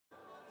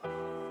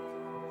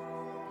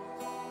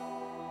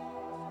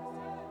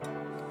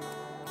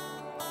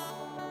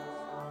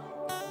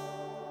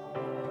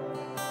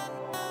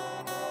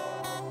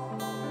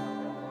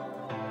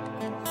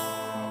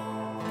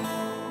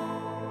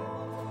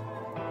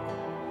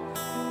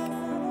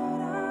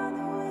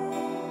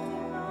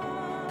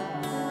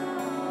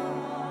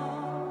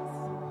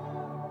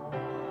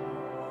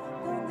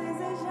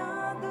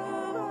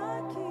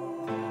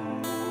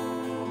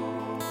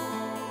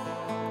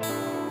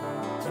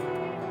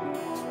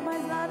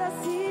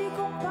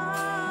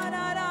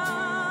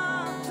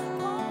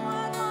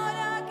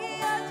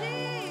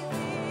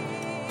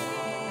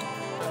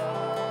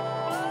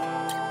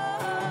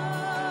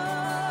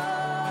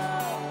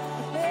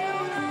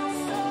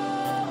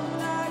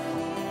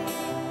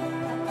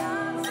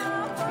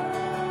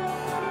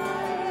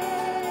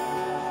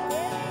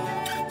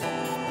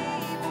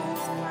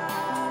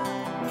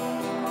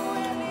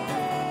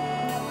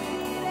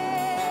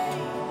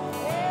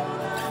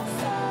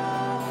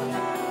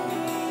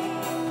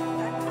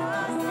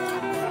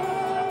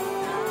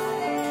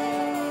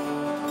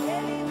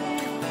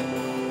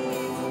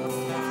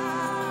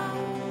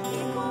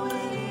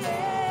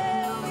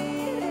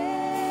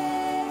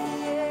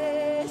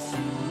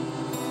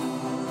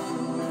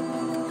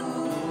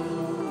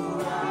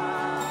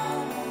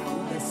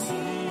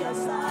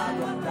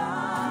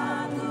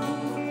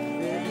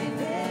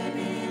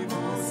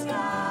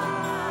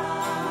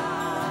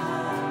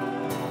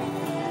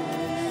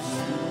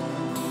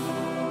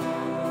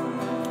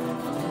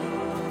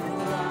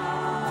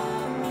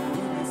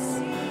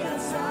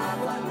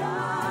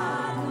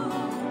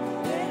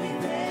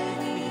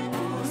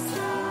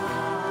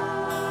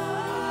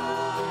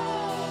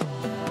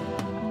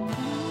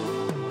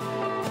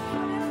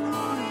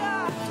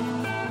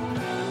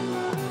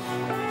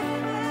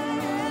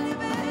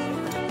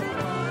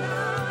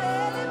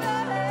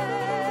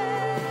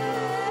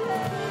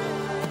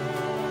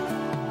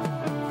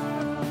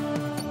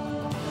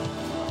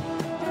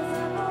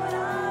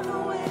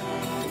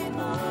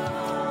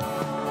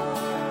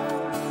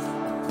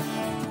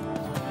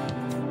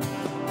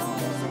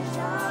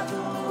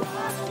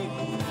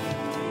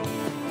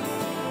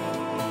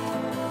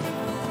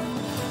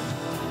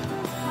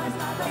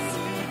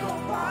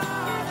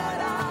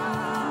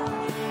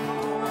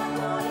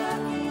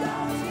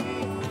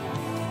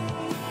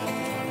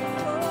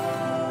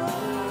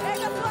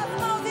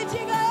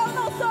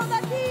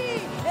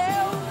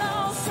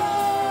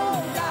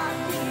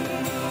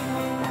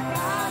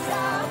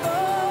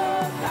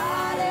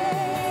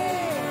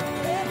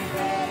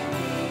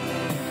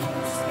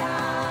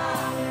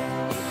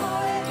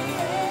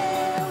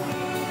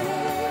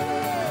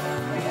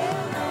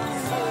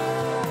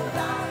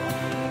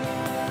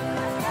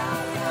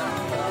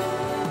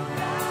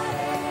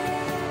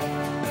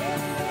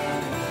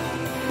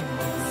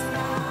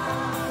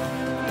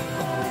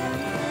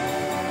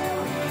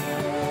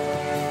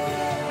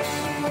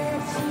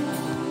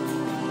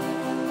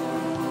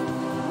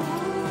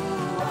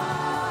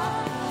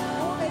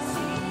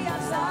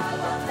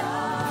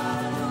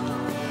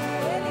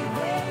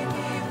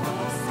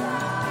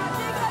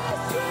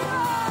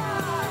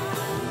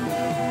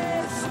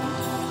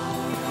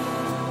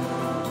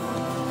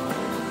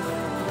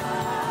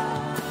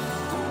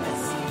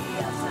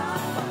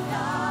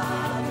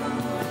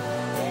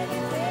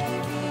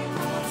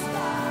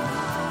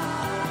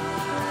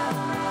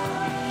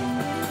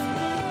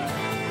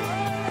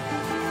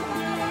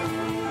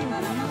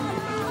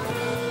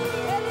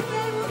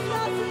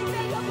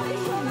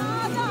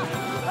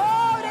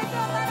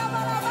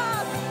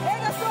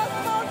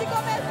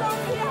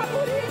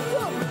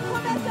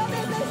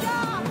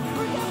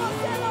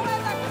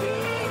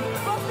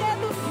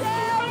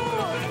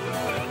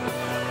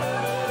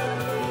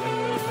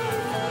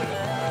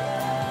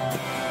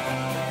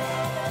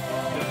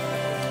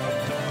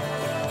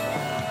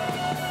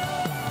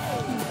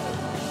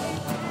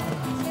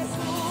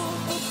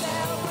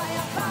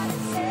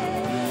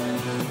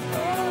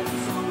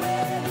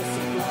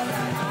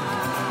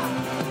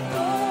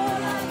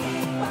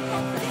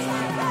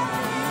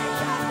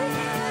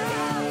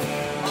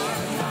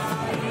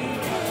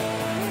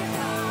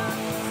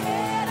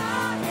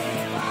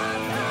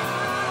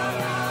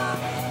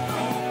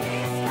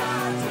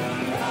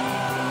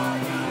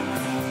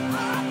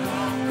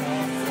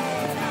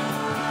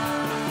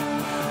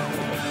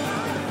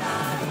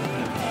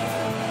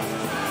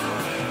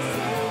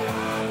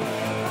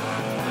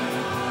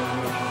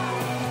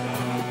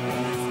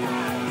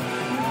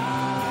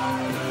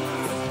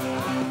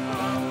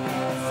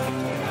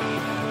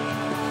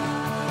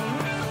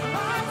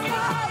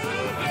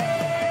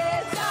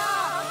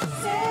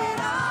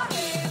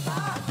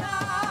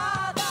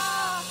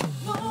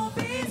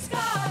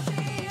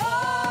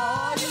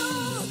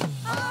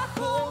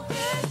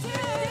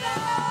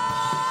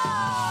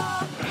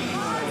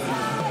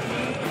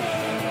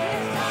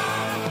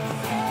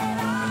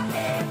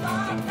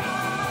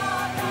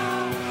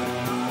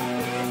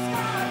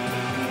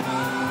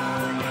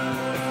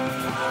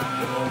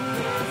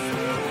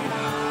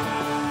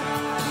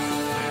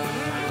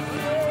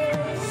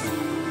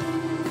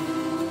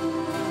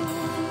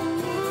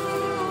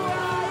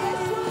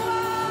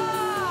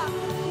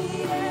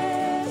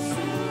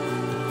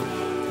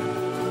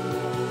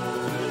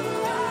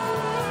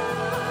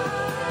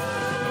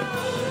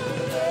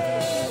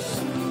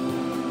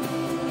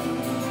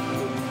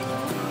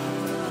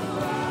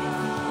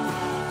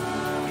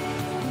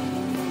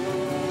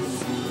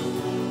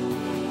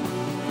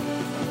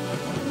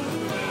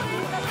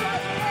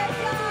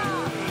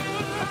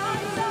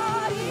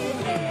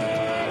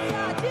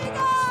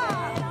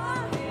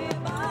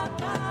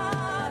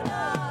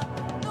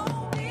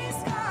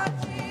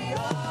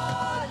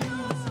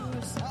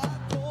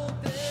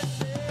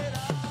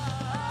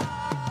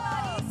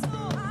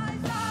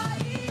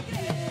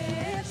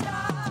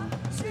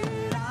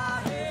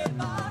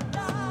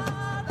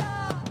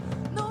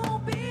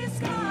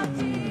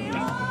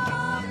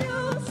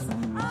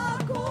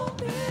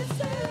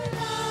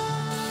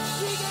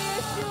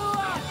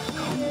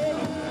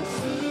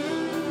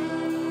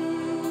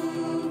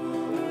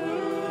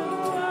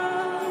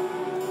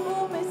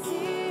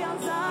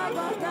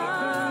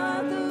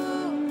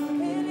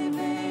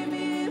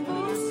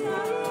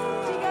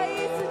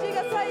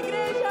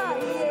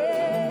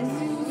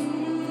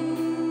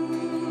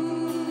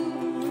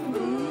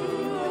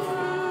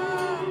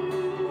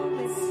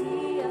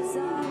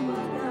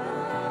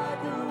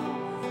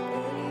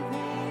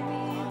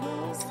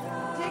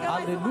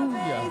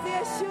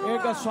Aleluia.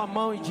 Erga sua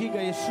mão e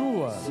diga: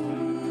 Yeshua,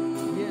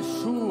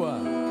 Yeshua.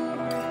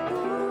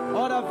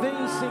 Ora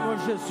vem, Senhor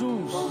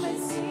Jesus.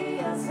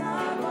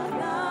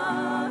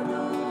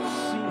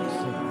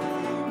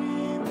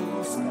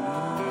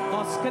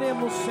 Nós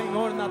cremos,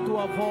 Senhor, na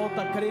tua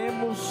volta,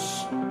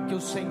 cremos que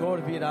o Senhor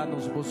virá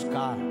nos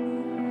buscar.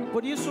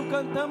 Por isso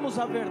cantamos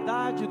a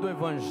verdade do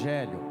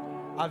Evangelho,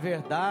 a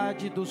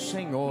verdade do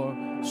Senhor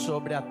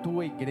sobre a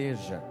tua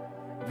igreja.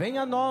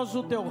 Venha a nós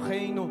o teu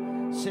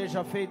reino,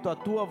 seja feita a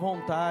tua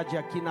vontade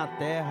aqui na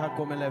terra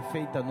como ela é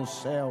feita no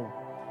céu.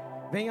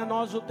 Venha a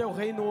nós o teu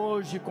reino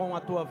hoje com a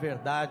tua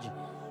verdade,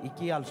 e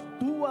que a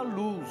tua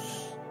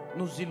luz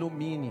nos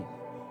ilumine,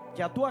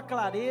 que a tua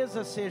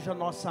clareza seja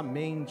nossa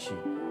mente,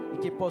 e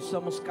que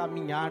possamos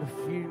caminhar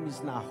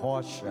firmes na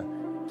rocha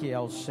que é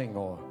o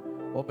Senhor.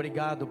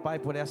 Obrigado, Pai,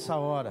 por essa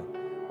hora.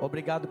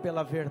 Obrigado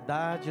pela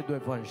verdade do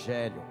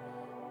Evangelho.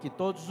 Que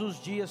todos os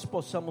dias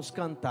possamos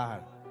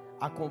cantar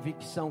a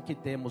convicção que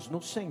temos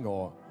no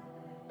Senhor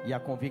e a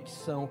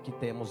convicção que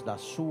temos da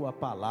sua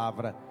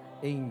palavra,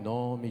 em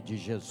nome de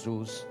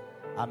Jesus.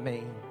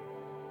 Amém.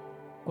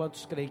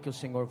 Quantos creem que o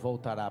Senhor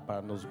voltará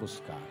para nos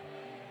buscar?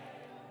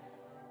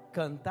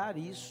 Cantar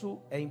isso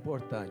é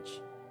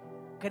importante.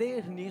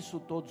 Crer nisso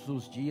todos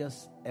os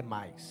dias é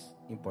mais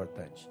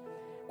importante.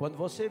 Quando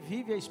você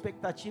vive a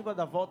expectativa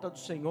da volta do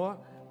Senhor,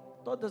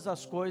 todas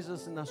as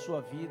coisas na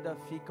sua vida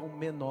ficam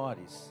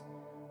menores.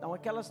 Não é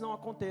que elas não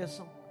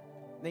aconteçam,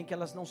 nem que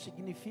elas não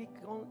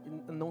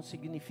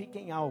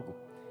signifiquem algo.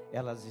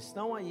 Elas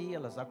estão aí,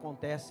 elas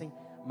acontecem,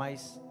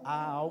 mas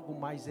há algo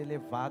mais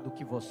elevado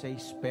que você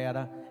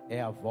espera,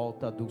 é a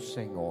volta do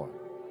Senhor.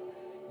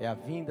 É a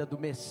vinda do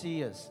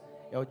Messias,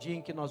 é o dia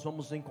em que nós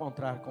vamos nos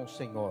encontrar com o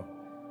Senhor.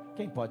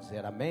 Quem pode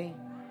dizer amém?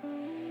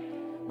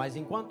 Mas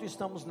enquanto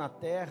estamos na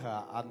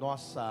terra, a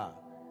nossa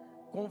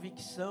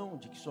convicção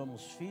de que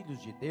somos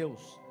filhos de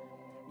Deus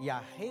e a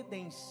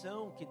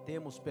redenção que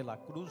temos pela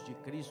cruz de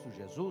Cristo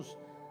Jesus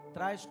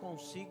traz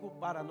consigo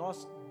para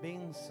nós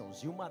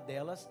bênçãos, e uma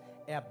delas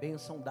é a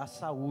bênção da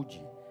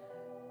saúde.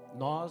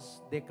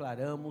 Nós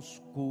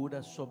declaramos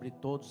cura sobre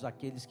todos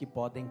aqueles que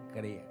podem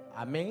crer,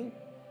 amém?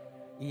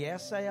 E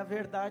essa é a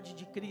verdade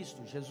de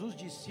Cristo. Jesus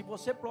disse: se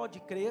você pode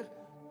crer,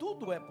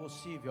 tudo é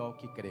possível ao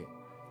que crê.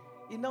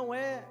 E não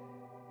é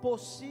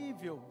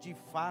possível de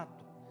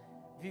fato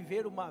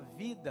viver uma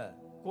vida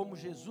como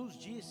Jesus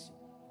disse: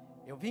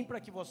 eu vim para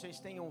que vocês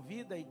tenham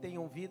vida e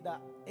tenham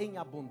vida em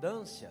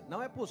abundância.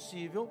 Não é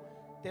possível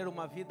ter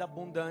uma vida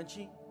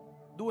abundante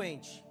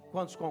doente.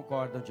 Quantos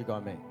concordam? Digam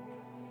amém.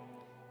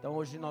 Então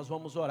hoje nós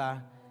vamos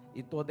orar,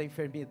 e toda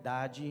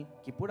enfermidade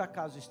que por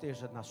acaso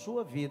esteja na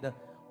sua vida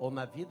ou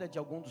na vida de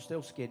algum dos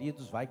teus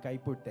queridos vai cair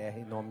por terra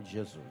em nome de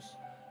Jesus.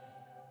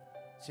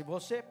 Se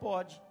você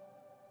pode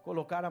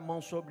colocar a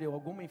mão sobre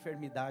alguma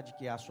enfermidade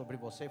que há sobre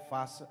você,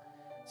 faça.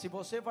 Se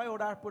você vai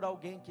orar por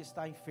alguém que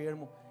está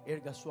enfermo,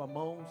 erga sua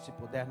mão, se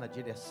puder, na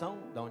direção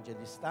de onde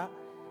ele está.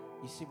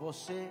 E se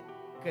você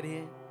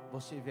crer,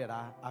 você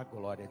verá a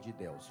glória de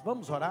Deus.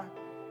 Vamos orar?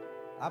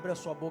 Abra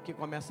sua boca e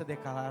comece a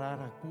declarar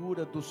a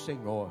cura do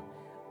Senhor,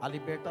 a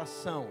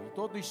libertação e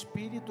todo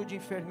espírito de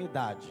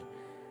enfermidade,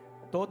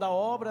 toda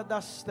obra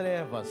das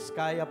trevas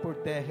caia por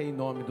terra em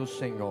nome do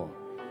Senhor.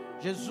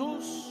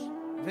 Jesus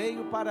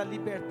veio para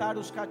libertar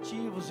os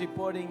cativos e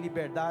pôr em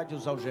liberdade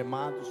os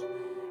algemados.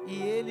 E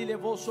Ele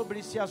levou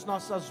sobre si as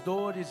nossas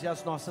dores e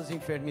as nossas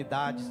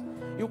enfermidades.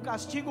 E o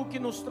castigo que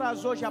nos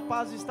traz hoje a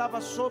paz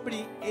estava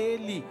sobre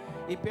Ele.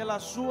 E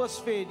pelas suas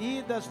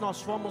feridas nós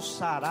fomos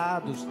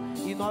sarados.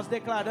 E nós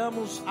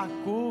declaramos a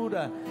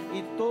cura.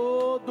 E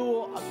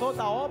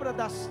toda obra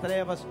das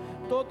trevas,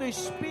 todo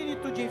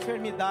espírito de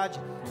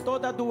enfermidade,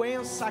 toda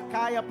doença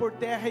caia por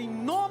terra em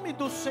nome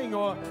do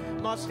Senhor.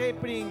 Nós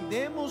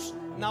repreendemos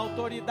na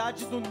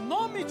autoridade do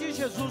nome de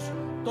Jesus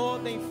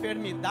toda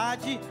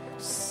enfermidade.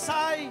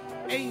 Sai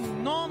em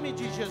nome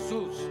de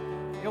Jesus.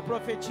 Eu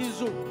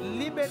profetizo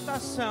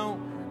libertação,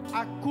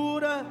 a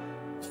cura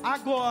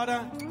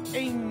agora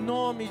em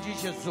nome de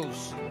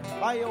Jesus.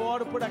 Pai, eu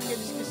oro por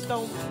aqueles que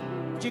estão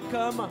de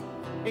cama,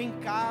 em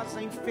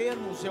casa,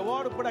 enfermos. Eu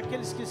oro por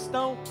aqueles que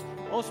estão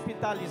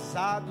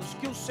hospitalizados,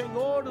 que o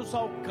Senhor os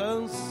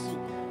alcance,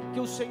 que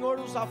o Senhor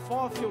os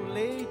afofe o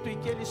leito e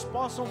que eles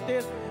possam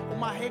ter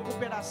uma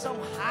recuperação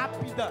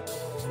rápida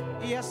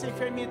e essa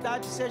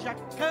enfermidade seja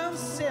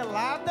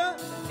cancelada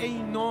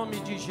em nome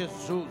de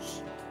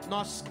Jesus.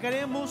 Nós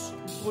cremos,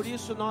 por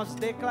isso nós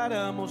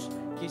declaramos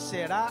que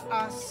será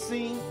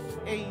assim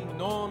em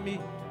nome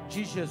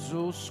de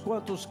Jesus.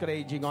 Quantos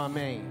creem, digam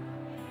amém.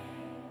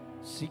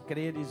 Se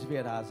creres,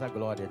 verás a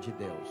glória de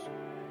Deus.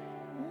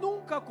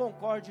 Nunca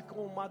concorde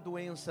com uma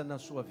doença na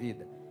sua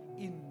vida.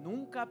 E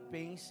nunca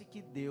pense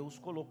que Deus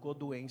colocou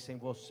doença em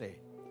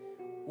você.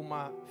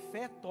 Uma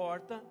fé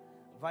torta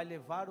vai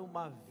levar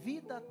uma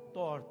vida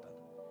torta.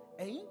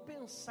 É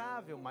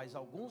impensável, mas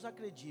alguns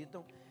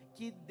acreditam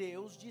que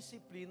Deus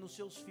disciplina os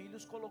seus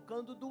filhos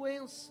colocando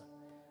doença.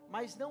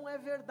 Mas não é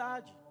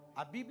verdade.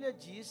 A Bíblia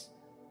diz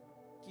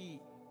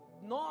que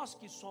nós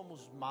que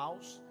somos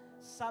maus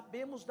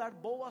sabemos dar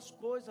boas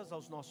coisas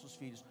aos nossos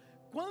filhos.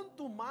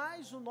 quanto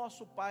mais o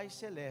nosso Pai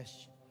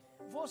Celeste.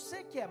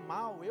 Você que é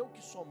mau, eu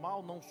que sou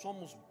mau, não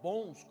somos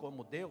bons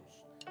como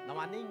Deus, não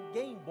há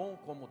ninguém bom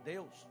como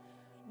Deus,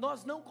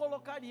 nós não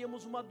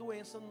colocaríamos uma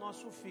doença no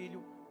nosso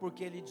filho,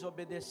 porque ele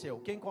desobedeceu.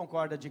 Quem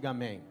concorda, diga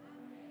amém.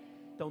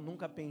 Então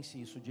nunca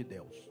pense isso de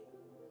Deus.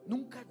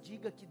 Nunca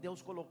diga que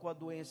Deus colocou a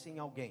doença em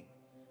alguém.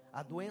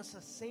 A doença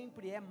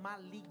sempre é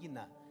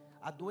maligna.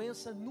 A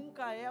doença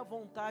nunca é a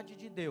vontade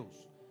de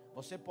Deus.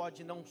 Você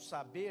pode não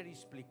saber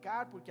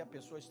explicar porque a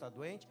pessoa está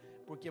doente,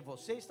 porque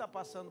você está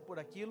passando por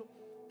aquilo.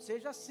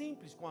 Seja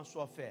simples com a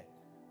sua fé.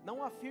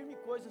 Não afirme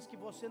coisas que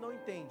você não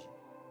entende,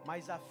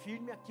 mas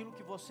afirme aquilo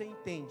que você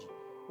entende.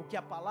 O que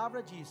a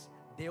palavra diz,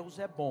 Deus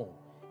é bom.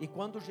 E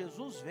quando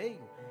Jesus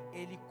veio,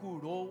 Ele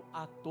curou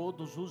a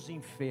todos os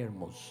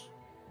enfermos.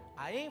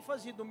 A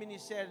ênfase do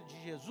ministério de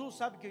Jesus,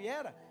 sabe o que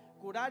era?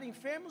 Curar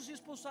enfermos e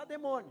expulsar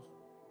demônios.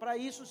 Para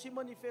isso se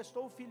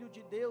manifestou o Filho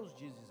de Deus,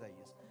 diz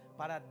Isaías,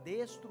 para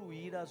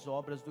destruir as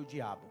obras do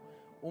diabo.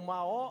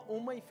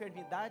 Uma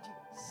enfermidade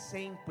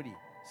sempre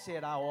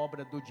será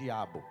obra do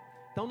diabo.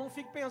 Então não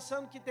fique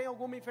pensando que tem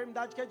alguma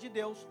enfermidade que é de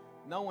Deus.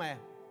 Não é.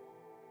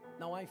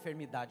 Não há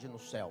enfermidade no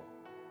céu.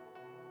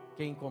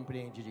 Quem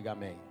compreende, diga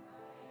amém.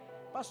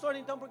 Pastor,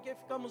 então por que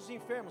ficamos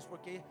enfermos?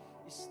 Porque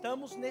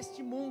estamos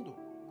neste mundo,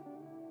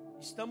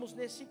 estamos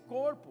nesse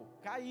corpo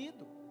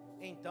caído,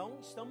 então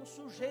estamos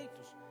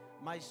sujeitos.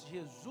 Mas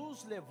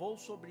Jesus levou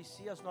sobre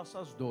si as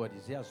nossas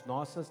dores e as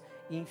nossas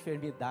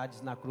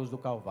enfermidades na cruz do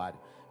Calvário.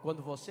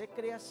 Quando você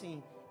crê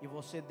assim e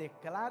você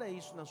declara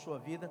isso na sua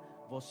vida,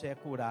 você é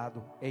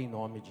curado em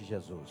nome de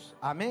Jesus.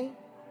 Amém?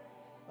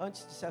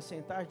 Antes de se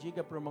assentar,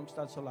 diga para o irmão que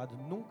está do seu lado: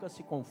 nunca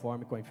se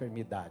conforme com a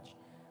enfermidade.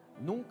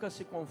 Nunca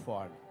se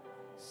conforme.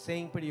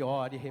 Sempre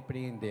ore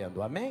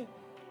repreendendo. Amém?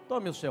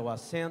 Tome o seu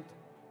assento.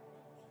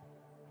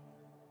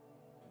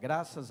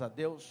 Graças a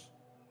Deus.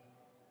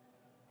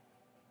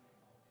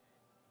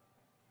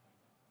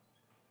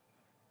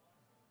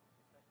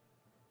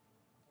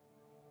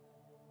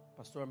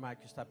 Pastor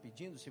Marcos está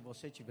pedindo, se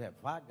você tiver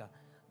vaga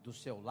do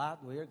seu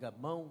lado, erga a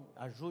mão,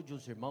 ajude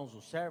os irmãos,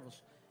 os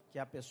servos, que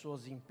há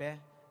pessoas em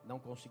pé, não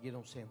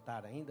conseguiram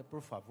sentar ainda,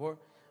 por favor,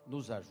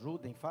 nos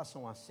ajudem,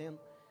 façam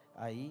assento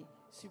aí.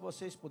 Se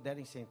vocês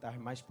puderem sentar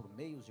mais para o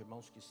meio, os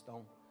irmãos que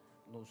estão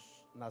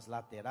nas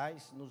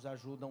laterais, nos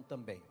ajudam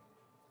também.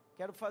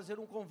 Quero fazer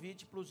um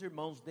convite para os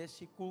irmãos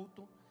desse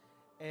culto.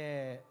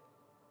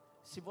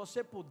 Se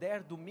você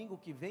puder, domingo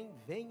que vem,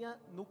 venha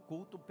no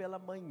culto pela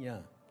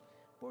manhã.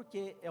 Por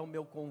que é o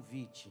meu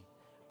convite?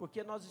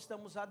 Porque nós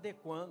estamos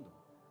adequando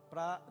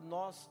para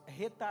nós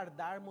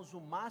retardarmos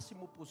o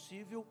máximo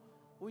possível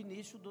o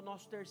início do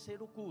nosso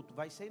terceiro culto.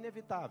 Vai ser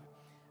inevitável,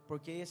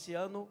 porque esse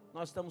ano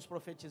nós estamos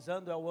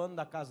profetizando, é o ano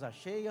da casa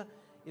cheia,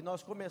 e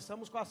nós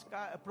começamos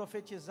a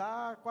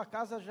profetizar com a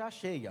casa já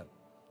cheia.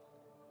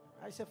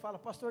 Aí você fala: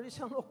 pastor,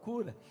 isso é uma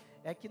loucura.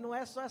 É que não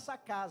é só essa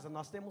casa,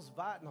 nós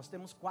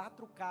temos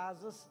 4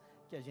 casas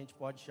que a gente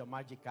pode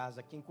chamar de casa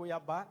aqui em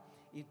Cuiabá,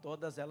 e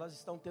todas elas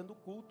estão tendo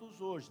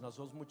cultos hoje. Nós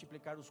vamos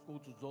multiplicar os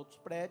cultos dos outros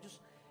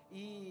prédios,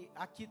 e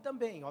aqui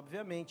também,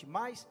 obviamente,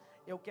 mas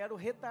eu quero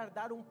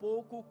retardar um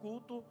pouco o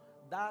culto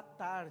da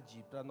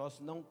tarde, para nós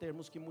não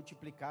termos que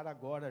multiplicar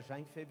agora, já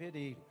em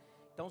fevereiro.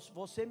 Então, se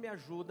você me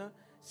ajuda,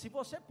 se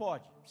você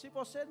pode, se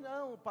você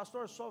não,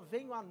 pastor, só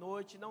venho à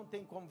noite, não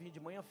tem como vir de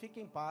manhã, fique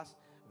em paz,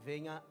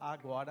 venha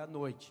agora à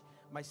noite.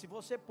 Mas se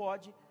você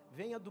pode,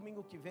 venha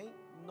domingo que vem,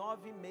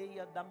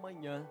 9h30 da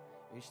manhã,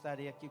 eu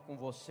estarei aqui com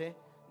você.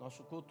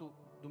 Nosso culto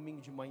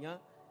domingo de manhã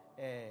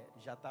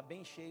já está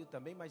bem cheio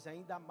também, mas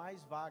ainda há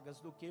mais vagas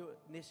do que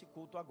nesse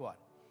culto agora.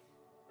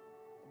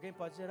 Alguém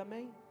pode dizer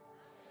amém?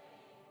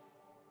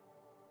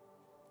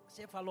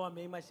 Você falou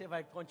amém, mas você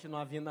vai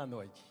continuar vindo à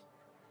noite.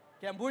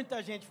 Que é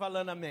muita gente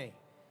falando amém.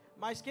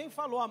 Mas quem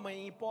falou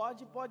amém e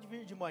pode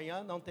vir de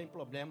manhã, não tem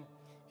problema.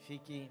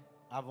 Fique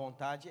à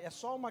vontade. É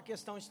só uma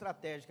questão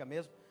estratégica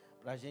mesmo,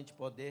 para a gente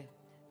poder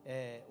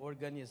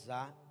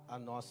organizar a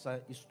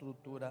nossa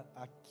estrutura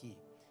aqui.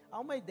 Há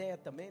uma ideia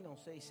também, não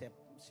sei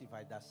se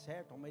vai dar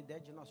certo, há uma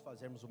ideia de nós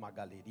fazermos uma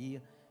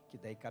galeria, que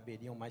daí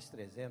caberiam mais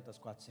 300,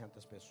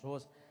 400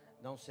 pessoas.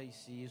 Não sei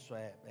se isso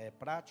é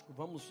prático,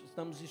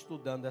 estamos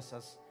estudando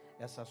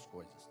essas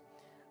coisas.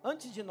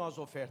 Antes de nós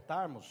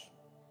ofertarmos,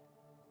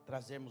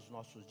 trazermos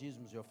nossos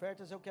dízimos e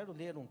ofertas, eu quero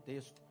ler um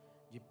texto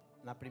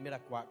na primeira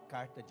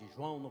carta de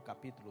João, no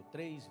capítulo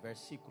 3,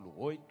 versículo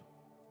 8,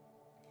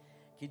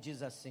 que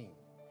diz assim: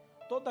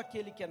 todo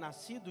aquele que é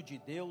nascido de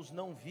Deus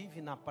não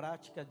vive na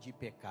prática de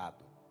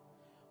pecado,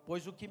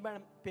 pois o que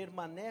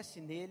permanece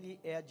nele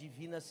é a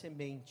divina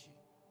semente.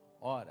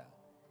 Ora,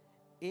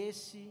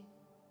 esse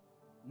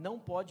não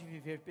pode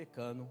viver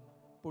pecando,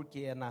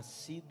 porque é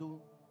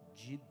nascido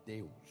de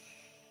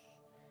Deus.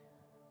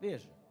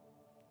 Veja,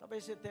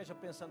 talvez você esteja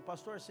pensando: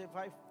 pastor, você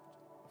vai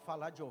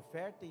falar de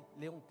oferta e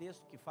ler um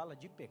texto que fala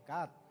de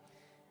pecado?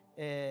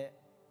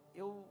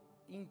 Eu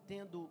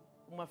entendo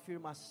uma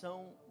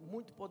afirmação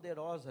muito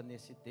poderosa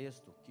nesse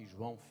texto que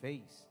João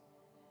fez,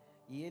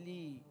 e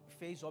ele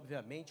fez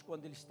obviamente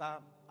quando ele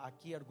está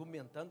aqui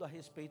argumentando a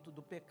respeito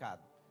do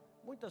pecado.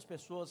 Muitas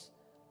pessoas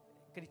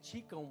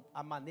criticam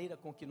a maneira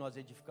com que nós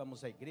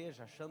edificamos a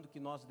igreja, achando que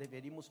nós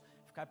deveríamos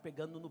ficar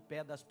pegando no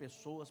pé das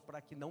pessoas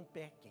para que não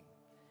pequem,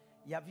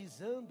 e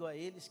avisando a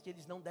eles que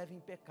eles não devem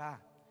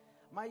pecar.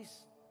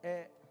 Mas,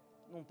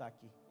 não está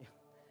aqui.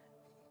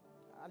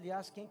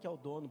 Aliás, quem que é o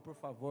dono, por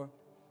favor?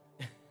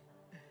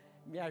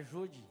 Me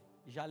ajude.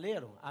 Já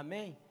leram?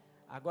 Amém?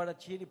 Agora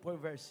tire e põe o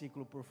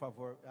versículo, por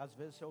favor. Às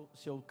vezes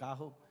seu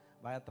carro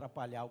vai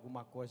atrapalhar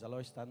alguma coisa lá,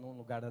 ou está num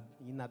lugar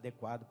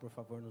inadequado, por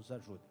favor, nos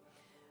ajude.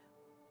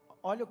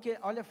 Olha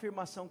a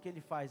afirmação que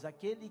ele faz: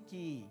 aquele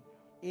que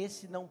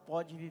esse não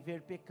pode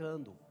viver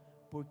pecando,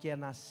 porque é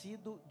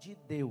nascido de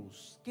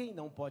Deus. Quem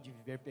não pode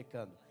viver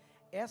pecando?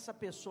 Essa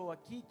pessoa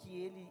aqui que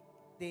ele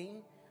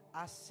tem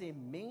a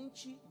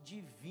semente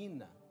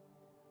divina.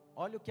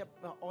 Olha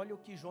o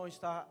que João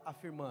está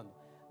afirmando: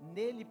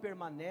 nele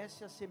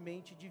permanece a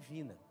semente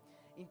divina.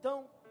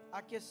 Então,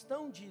 a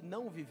questão de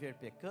não viver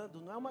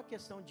pecando não é uma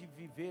questão de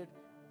viver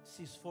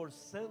se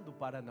esforçando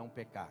para não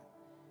pecar.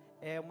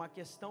 É uma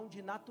questão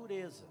de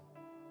natureza.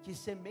 Que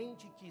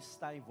semente que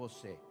está em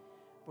você?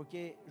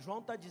 Porque João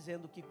está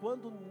dizendo que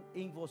quando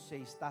em você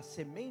está a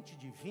semente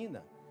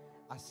divina,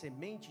 a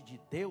semente de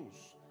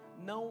Deus,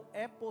 não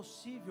é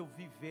possível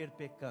viver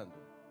pecando.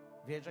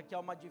 Veja que há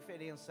uma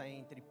diferença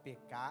entre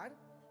pecar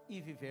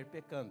e viver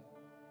pecando.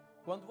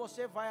 Quando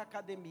você vai à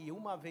academia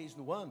uma vez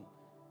no ano,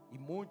 e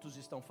muitos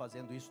estão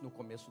fazendo isso no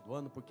começo do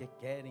ano, porque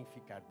querem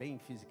ficar bem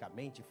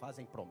fisicamente,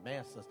 fazem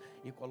promessas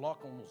e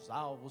colocam nos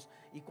alvos,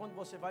 e quando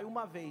você vai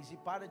uma vez e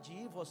para de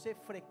ir, você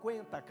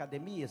frequenta a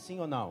academia,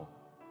 sim ou não?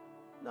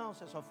 Não,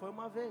 você só foi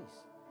uma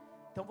vez.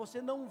 Então você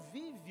não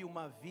vive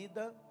uma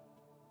vida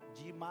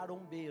de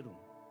marombeiro,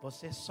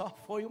 você só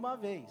foi uma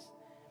vez.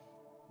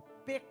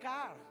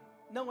 Pecar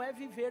não é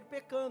viver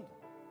pecando.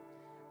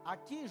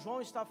 Aqui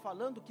João está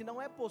falando que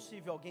não é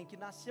possível alguém que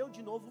nasceu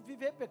de novo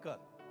viver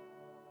pecando.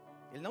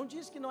 Ele não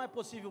diz que não é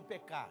possível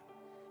pecar,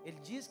 ele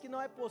diz que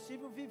não é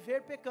possível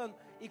viver pecando.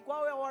 E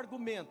qual é o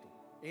argumento?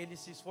 Ele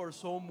se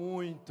esforçou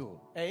muito.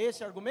 É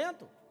esse o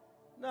argumento?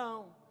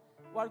 Não.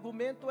 O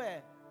argumento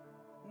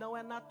não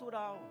é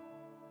natural.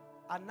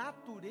 A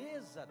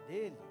natureza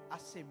dele, a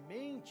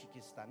semente que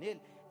está nele,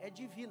 é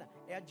divina.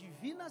 É a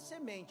divina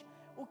semente.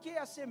 O que é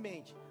a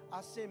semente?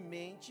 A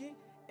semente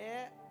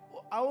é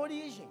a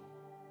origem,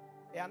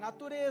 é a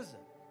natureza.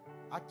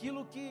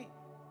 Aquilo que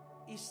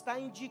está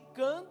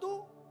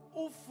indicando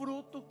o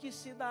fruto que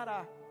se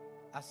dará.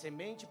 A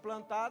semente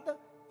plantada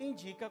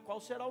indica qual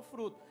será o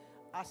fruto.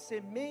 A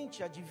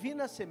semente, a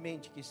divina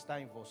semente que está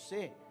em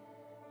você,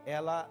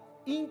 ela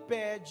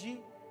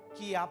impede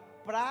que a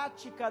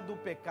prática do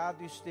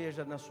pecado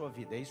esteja na sua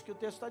vida. É isso que o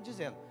texto está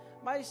dizendo.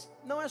 Mas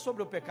não é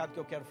sobre o pecado que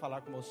eu quero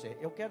falar com você.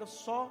 Eu quero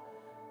só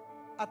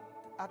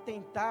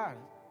atentar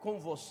com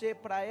você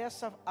para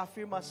essa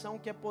afirmação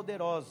que é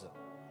poderosa.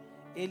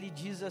 Ele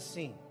diz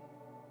assim: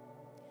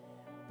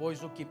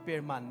 pois o que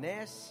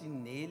permanece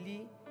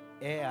nele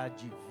é a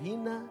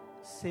divina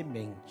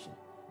semente.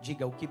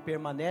 Diga: o que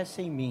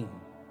permanece em mim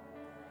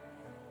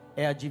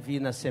é a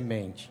divina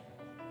semente.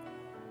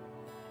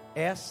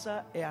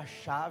 Essa é a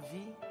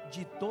chave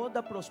de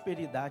toda a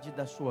prosperidade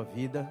da sua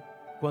vida,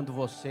 quando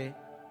você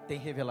tem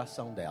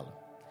revelação dela.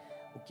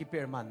 O que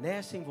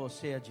permanece em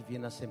você é a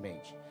divina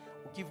semente.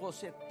 O que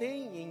você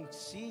tem em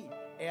si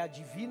é a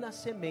divina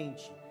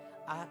semente.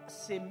 A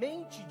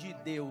semente de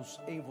Deus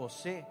em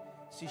você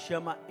se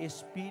chama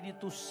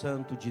Espírito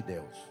Santo de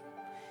Deus.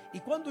 E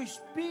quando o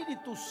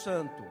Espírito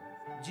Santo,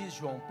 diz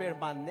João,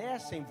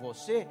 permanece em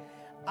você,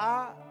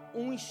 há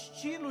um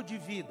estilo de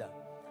vida,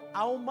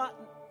 há uma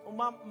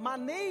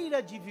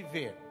maneira de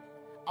viver,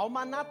 há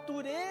uma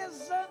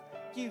natureza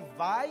que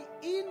vai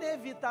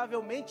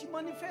inevitavelmente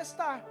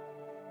manifestar,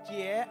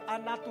 que é a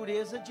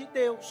natureza de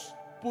Deus,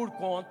 por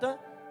conta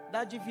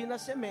da divina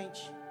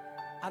semente.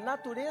 A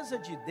natureza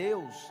de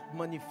Deus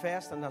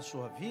manifesta na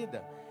sua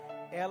vida,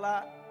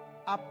 ela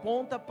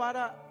aponta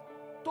para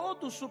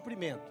todo o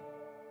suprimento,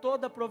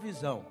 toda a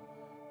provisão.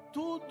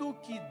 Tudo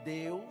que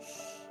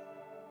Deus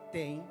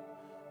tem,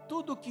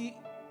 tudo que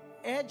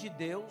é de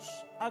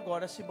Deus,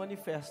 agora se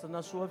manifesta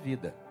na sua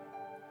vida.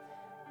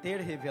 Ter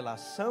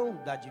revelação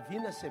da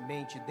divina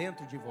semente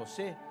dentro de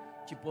você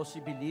te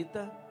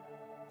possibilita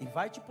e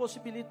vai te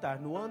possibilitar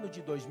no ano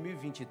de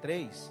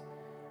 2023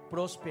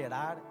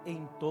 prosperar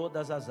em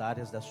todas as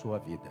áreas da sua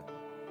vida.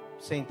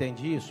 Você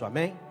entende isso?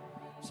 Amém?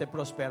 Você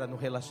prospera no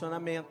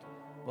relacionamento,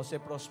 você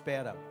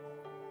prospera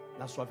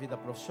na sua vida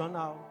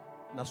profissional,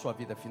 na sua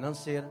vida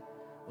financeira,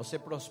 você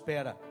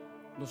prospera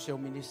no seu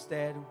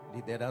ministério,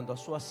 liderando a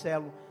sua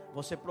célula,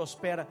 você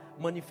prospera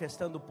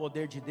manifestando o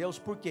poder de Deus.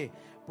 Por quê?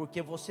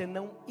 Porque você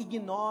não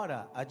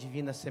ignora a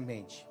divina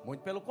semente,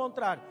 muito pelo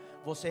contrário,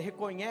 você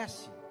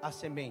reconhece a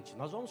semente.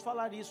 Nós vamos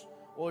falar isso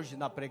hoje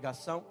na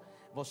pregação.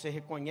 Você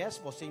reconhece,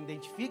 você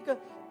identifica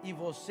e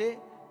você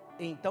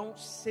então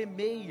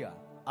semeia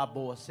a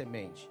boa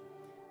semente.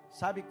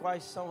 Sabe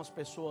quais são as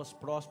pessoas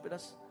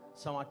prósperas?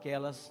 São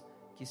aquelas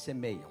que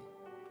semeiam.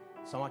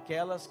 São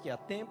aquelas que a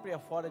tempo e a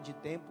fora de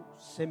tempo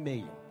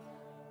semeiam.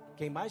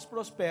 Quem mais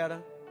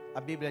prospera, a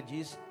Bíblia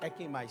diz, é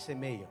quem mais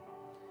semeia.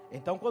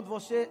 Então, quando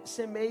você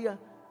semeia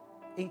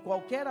em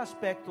qualquer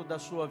aspecto da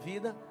sua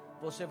vida,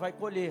 você vai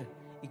colher.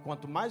 E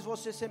quanto mais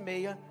você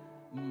semeia,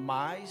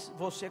 mais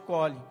você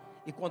colhe.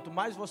 E quanto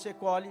mais você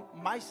colhe,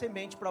 mais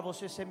semente para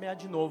você semear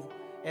de novo.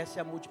 Essa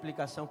é a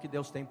multiplicação que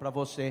Deus tem para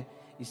você.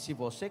 E se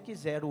você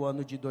quiser, o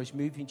ano de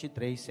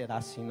 2023 será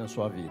assim na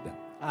sua vida.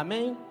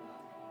 Amém?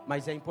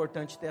 Mas é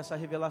importante ter essa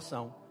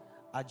revelação.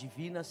 A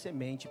divina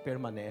semente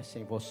permanece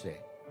em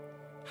você.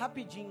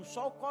 Rapidinho,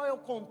 só qual é o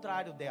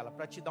contrário dela,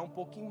 para te dar um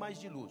pouquinho mais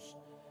de luz.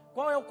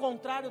 Qual é o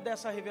contrário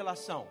dessa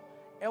revelação?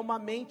 É uma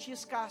mente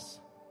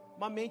escassa,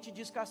 uma mente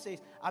de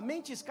escassez. A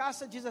mente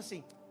escassa diz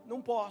assim: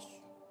 não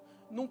posso,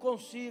 não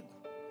consigo.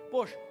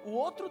 Poxa, o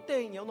outro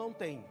tem, eu não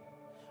tenho.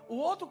 O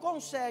outro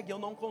consegue, eu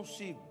não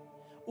consigo.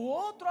 O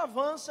outro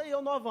avança e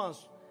eu não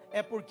avanço.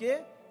 É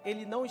porque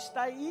ele não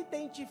está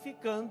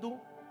identificando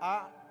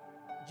a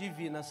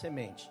divina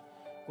semente.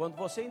 Quando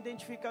você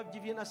identifica a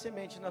divina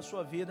semente na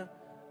sua vida,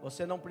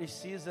 você não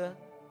precisa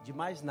de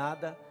mais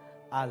nada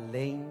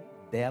além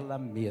dela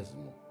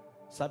mesmo.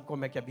 Sabe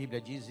como é que a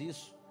Bíblia diz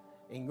isso?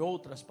 Em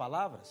outras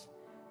palavras,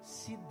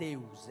 se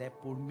Deus é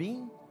por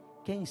mim,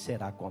 quem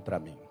será contra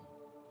mim?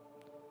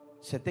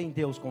 Você tem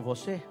Deus com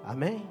você?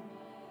 Amém?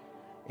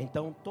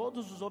 Então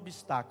todos os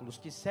obstáculos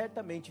que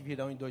certamente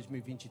virão em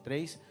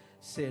 2023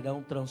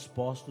 serão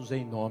transpostos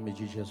em nome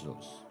de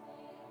Jesus.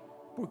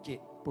 Por quê?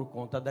 Por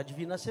conta da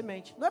divina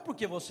semente. Não é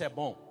porque você é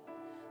bom,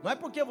 não é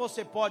porque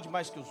você pode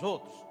mais que os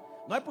outros,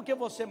 não é porque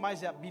você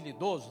mais é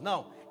habilidoso,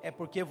 não. É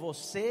porque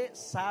você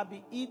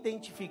sabe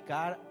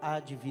identificar a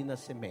divina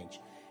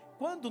semente.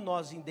 Quando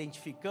nós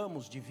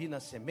identificamos divina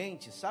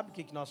semente, sabe o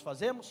que nós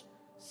fazemos?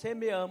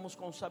 Semeamos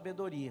com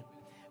sabedoria.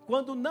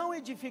 Quando não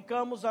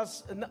identificamos a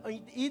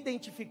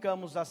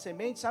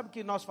semente, sabe o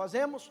que nós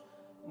fazemos?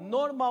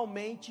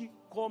 Normalmente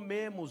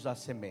comemos a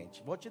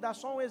semente. Vou te dar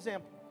só um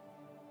exemplo.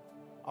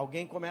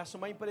 Alguém começa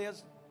uma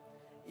empresa,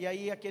 e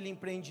aí aquele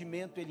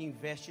empreendimento, ele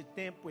investe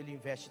tempo, ele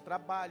investe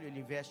trabalho, ele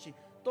investe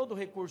todo o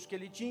recurso que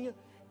ele tinha,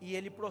 e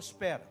ele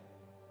prospera.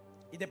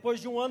 E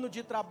depois de um ano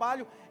de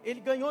trabalho, ele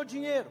ganhou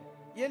dinheiro,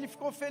 e ele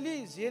ficou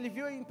feliz, e ele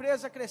viu a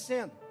empresa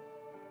crescendo.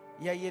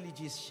 E aí ele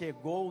diz: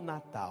 chegou o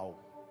Natal.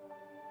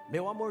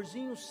 Meu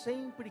amorzinho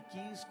sempre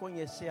quis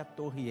conhecer a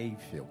Torre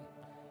Eiffel,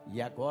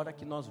 e agora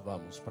que nós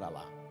vamos para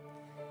lá.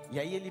 E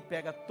aí ele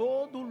pega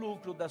todo o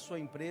lucro da sua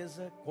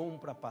empresa,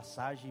 compra a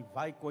passagem,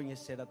 vai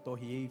conhecer a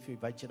Torre Eiffel e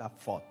vai tirar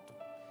foto.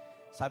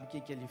 Sabe o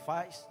que ele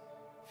faz?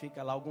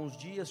 Fica lá alguns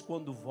dias,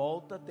 quando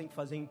volta tem que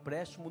fazer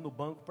empréstimo no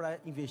banco para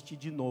investir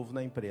de novo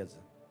na empresa.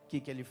 O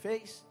que ele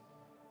fez?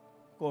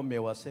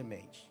 Comeu a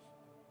semente.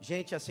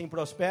 Gente assim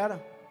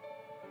prospera?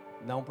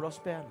 Não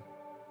prospera.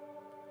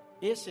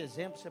 Esse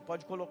exemplo você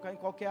pode colocar em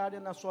qualquer área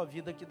na sua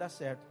vida que dá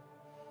certo.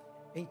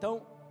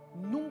 Então,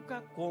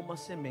 nunca coma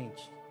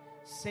semente.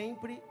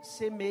 Sempre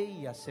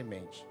semeie a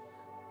semente.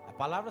 A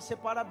palavra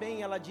separa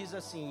bem, ela diz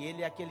assim: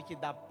 ele é aquele que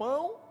dá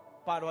pão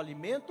para o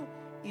alimento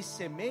e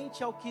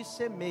semente ao que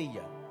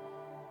semeia.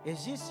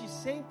 Existe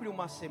sempre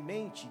uma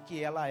semente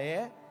que ela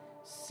é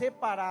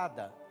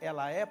separada,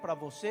 ela é para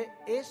você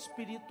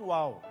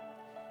espiritual.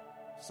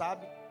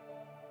 Sabe?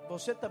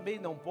 Você também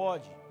não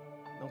pode,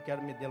 não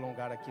quero me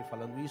delongar aqui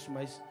falando isso,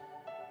 mas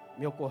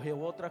me ocorreu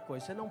outra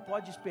coisa. Você não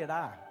pode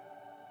esperar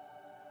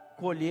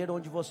colher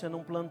onde você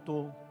não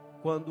plantou.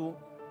 Quando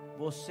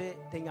você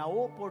tem a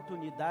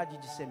oportunidade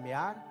de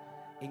semear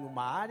em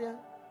uma área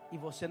e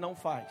você não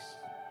faz.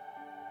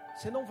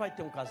 Você não vai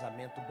ter um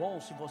casamento bom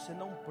se você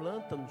não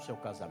planta no seu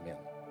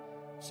casamento.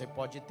 Você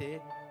pode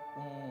ter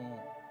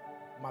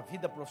uma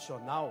vida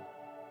profissional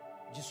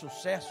de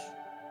sucesso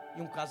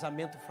e um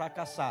casamento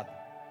fracassado.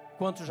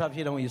 Quantos já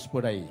viram isso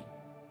por aí?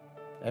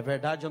 É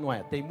verdade ou não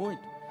é? Tem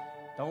muito?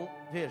 Então,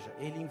 veja,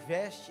 ele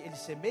investe, ele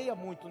semeia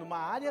muito numa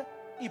área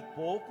e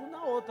pouco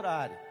na outra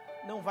área.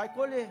 Não vai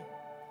colher.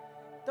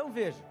 Então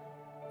veja,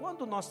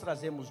 quando nós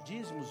trazemos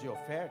dízimos e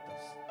ofertas,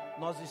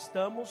 nós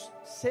estamos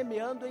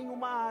semeando em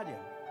uma área.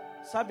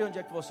 Sabe onde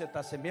é que você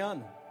está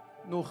semeando?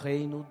 No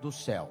reino do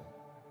céu.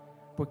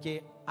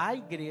 Porque a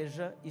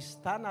igreja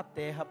está na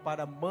terra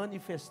para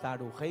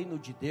manifestar o reino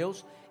de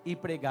Deus e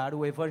pregar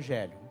o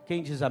evangelho.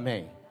 Quem diz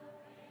amém?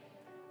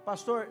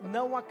 Pastor,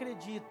 não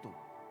acredito.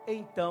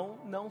 Então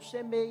não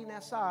semeie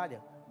nessa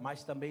área,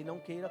 mas também não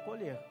queira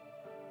colher.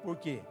 Por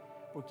quê?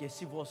 Porque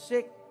se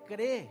você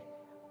crê,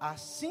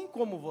 assim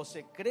como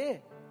você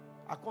crê,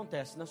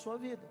 acontece na sua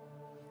vida.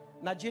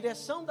 Na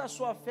direção da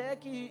sua fé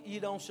que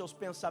irão seus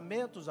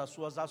pensamentos, as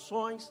suas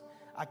ações,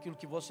 aquilo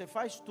que você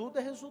faz, tudo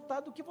é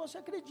resultado do que você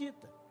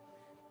acredita.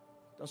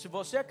 Então, se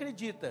você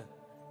acredita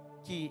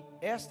que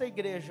esta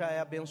igreja é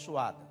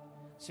abençoada,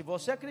 se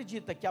você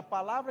acredita que a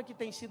palavra que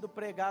tem sido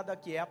pregada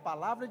aqui é a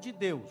palavra de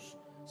Deus,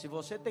 se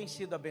você tem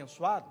sido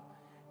abençoado,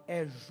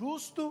 é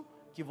justo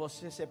que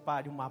você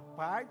separe uma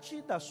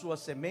parte das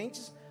suas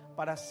sementes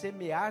para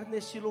semear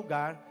nesse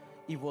lugar,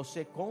 e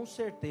você com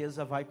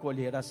certeza vai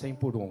colher a 100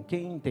 por 1.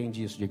 Quem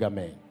entende isso, diga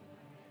amém.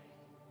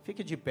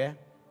 Fique de pé,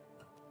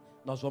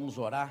 nós vamos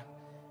orar.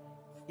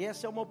 E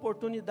essa é uma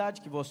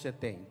oportunidade que você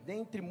tem,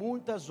 dentre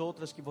muitas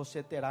outras que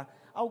você terá.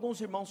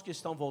 Alguns irmãos que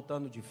estão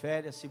voltando de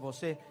férias, se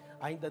você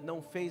ainda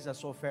não fez a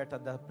sua oferta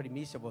da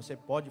primícia, você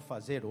pode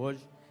fazer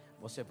hoje.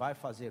 Você vai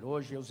fazer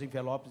hoje, os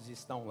envelopes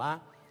estão lá.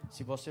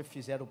 Se você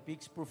fizer o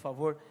Pix, por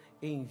favor,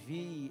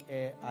 envie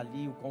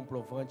ali o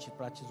comprovante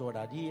para a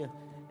tesouraria.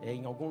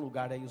 Em algum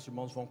lugar aí os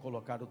irmãos vão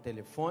colocar o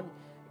telefone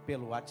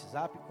pelo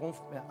WhatsApp,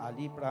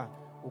 ali para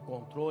o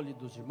controle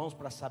dos irmãos,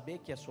 para saber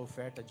que é a sua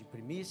oferta de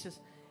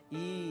primícias.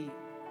 E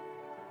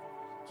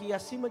que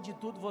acima de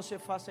tudo você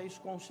faça isso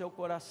com o seu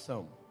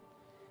coração.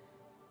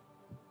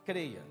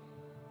 Creia,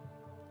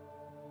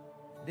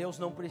 Deus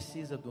não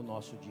precisa do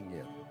nosso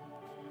dinheiro.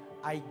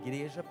 A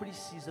igreja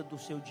precisa do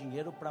seu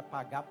dinheiro para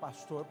pagar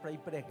pastor para ir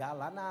pregar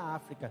lá na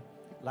África,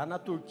 lá na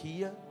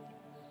Turquia,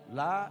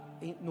 lá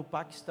no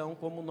Paquistão,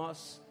 como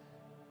nós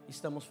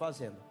estamos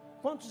fazendo.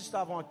 Quantos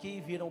estavam aqui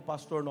e viram o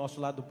pastor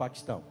nosso lá do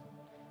Paquistão?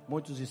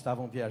 Muitos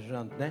estavam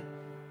viajando, né?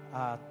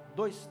 Há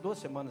duas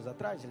semanas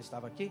atrás ele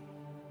estava aqui.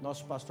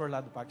 Nosso pastor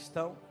lá do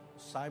Paquistão,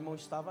 Simon,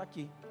 estava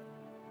aqui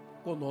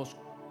conosco.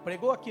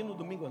 Pregou aqui no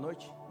domingo à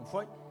noite, não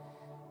foi?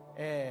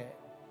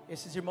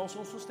 Esses irmãos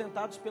são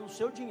sustentados pelo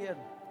seu dinheiro,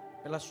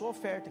 pela sua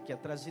oferta que é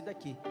trazida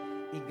aqui.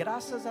 E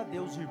graças a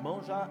Deus os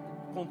irmãos já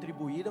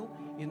contribuíram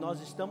e nós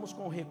estamos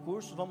com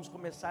recursos. Vamos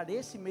começar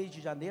esse mês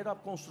de janeiro a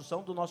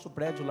construção do nosso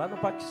prédio lá no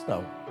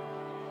Paquistão.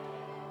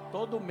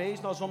 Todo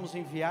mês nós vamos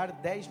enviar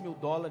 $10 mil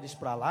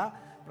para lá,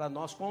 para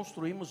nós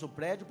construirmos o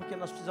prédio, porque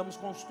nós precisamos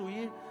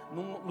construir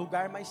num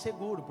lugar mais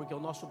seguro, porque o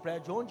nosso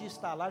prédio onde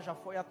está lá já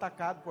foi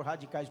atacado por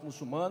radicais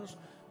muçulmanos.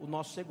 O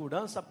nosso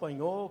segurança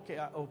apanhou,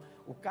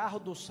 o carro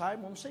do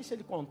Simon, não sei se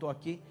ele contou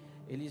aqui,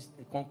 ele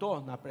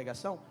contou na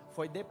pregação,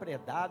 foi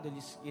depredado,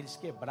 eles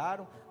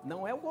quebraram.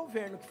 Não é o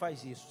governo que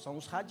faz isso, são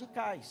os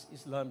radicais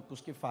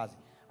islâmicos que fazem.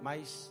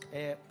 Mas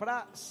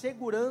para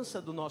segurança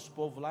do nosso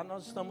povo lá,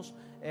 nós estamos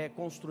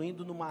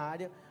construindo numa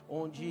área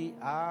onde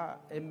há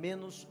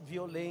menos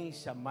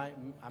violência,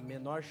 a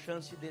menor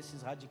chance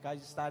desses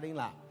radicais estarem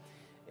lá.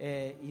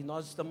 E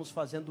nós estamos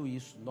fazendo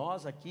isso,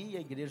 nós aqui,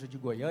 a igreja de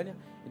Goiânia,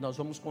 e nós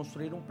vamos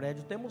construir um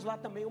prédio. Temos lá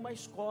também uma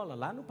escola,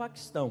 lá no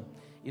Paquistão,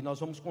 e nós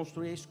vamos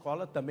construir a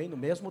escola também no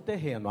mesmo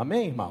terreno,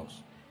 amém,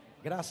 irmãos?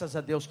 Graças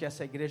a Deus que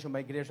essa igreja é uma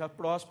igreja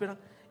próspera,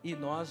 e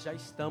nós já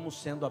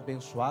estamos sendo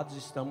abençoados,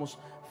 estamos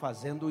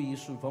fazendo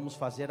isso, vamos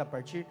fazer a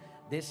partir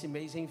desse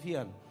mês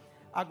enviando.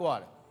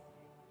 Agora,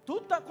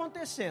 tudo está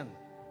acontecendo,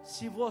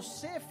 se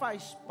você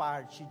faz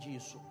parte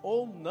disso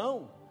ou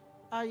não,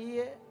 aí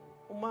é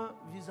uma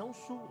visão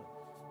sua,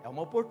 é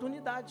uma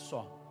oportunidade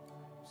só.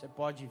 Você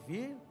pode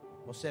vir,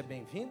 você é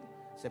bem-vindo,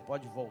 você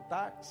pode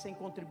voltar sem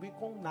contribuir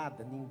com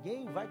nada,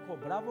 ninguém vai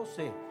cobrar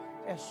você,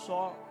 é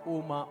só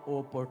uma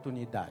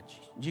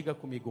oportunidade. Diga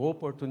comigo,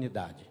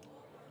 oportunidade.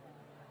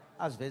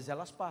 Às vezes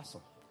elas passam,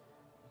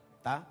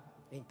 tá?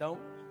 Então,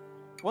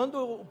 quando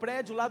o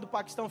prédio lá do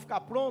Paquistão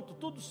ficar pronto,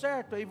 tudo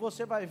certo, aí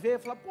você vai ver e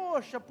falar,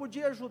 poxa,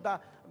 podia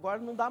ajudar. Agora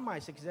não dá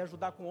mais, se quiser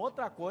ajudar com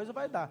outra coisa,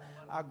 vai dar.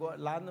 Agora,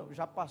 lá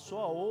já passou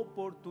a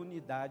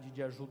oportunidade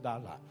de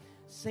ajudar lá.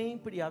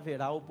 Sempre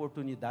haverá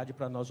oportunidade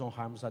para nós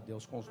honrarmos a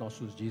Deus com os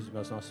nossos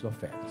dízimos, as nossas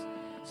ofertas.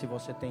 Se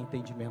você tem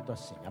entendimento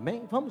assim,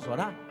 amém? Vamos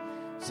orar?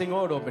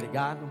 Senhor,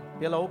 obrigado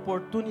pela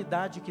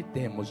oportunidade que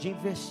temos de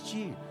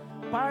investir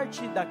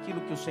parte daquilo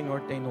que o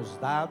Senhor tem nos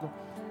dado,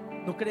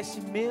 no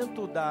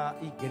crescimento da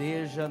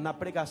igreja, na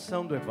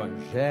pregação do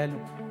Evangelho.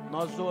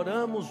 Nós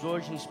oramos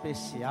hoje em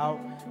especial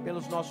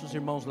pelos nossos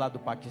irmãos lá do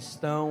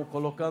Paquistão,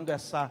 colocando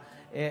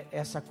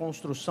essa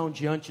construção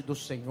diante do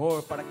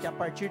Senhor, para que a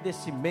partir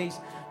desse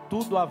mês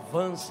tudo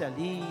avance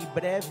ali e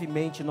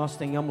brevemente nós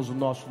tenhamos o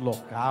nosso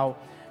local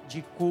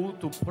de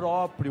culto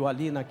próprio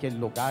ali naquele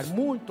lugar.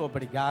 Muito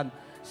obrigado,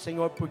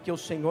 Senhor, porque o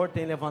Senhor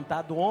tem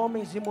levantado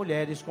homens e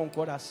mulheres com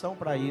coração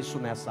para isso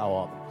nessa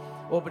obra.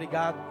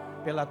 Obrigado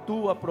pela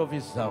tua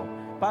provisão,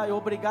 Pai.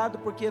 Obrigado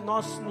porque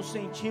nós nos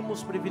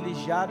sentimos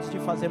privilegiados de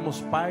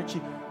fazermos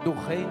parte do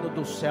reino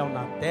do céu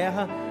na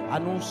terra,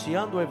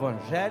 anunciando o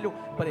Evangelho,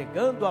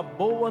 pregando a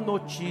boa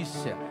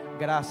notícia.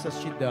 Graças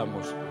te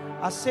damos.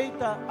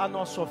 Aceita a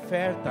nossa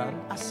oferta,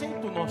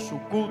 aceita o nosso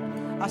culto,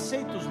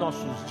 aceita os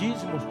nossos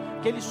dízimos,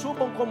 que eles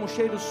subam como um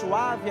cheiro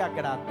suave e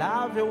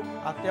agradável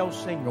até o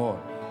Senhor.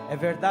 É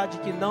verdade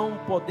que não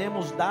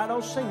podemos dar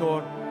ao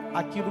Senhor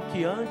aquilo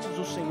que antes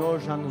o Senhor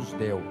já nos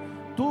deu.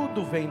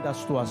 Tudo vem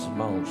das tuas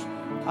mãos.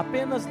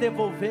 Apenas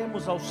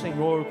devolvemos ao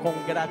Senhor com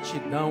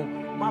gratidão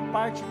uma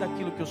parte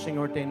daquilo que o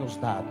Senhor tem nos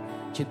dado.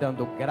 Te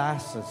dando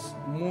graças,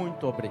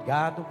 muito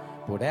obrigado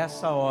por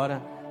essa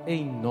hora,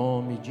 em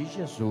nome de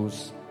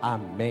Jesus.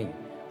 Amém.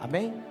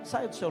 Amém?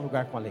 Saia do seu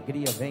lugar com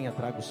alegria, venha,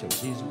 traga o seu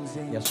dízimo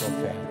e a sua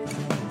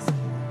oferta.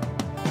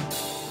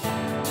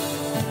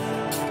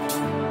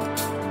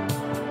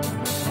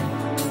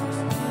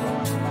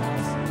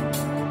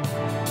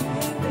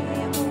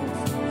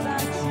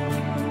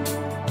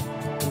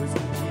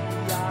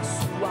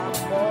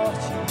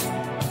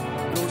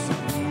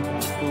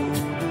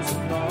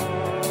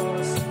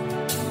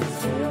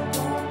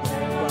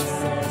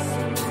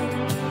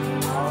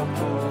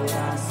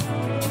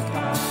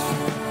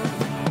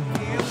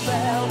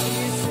 Well,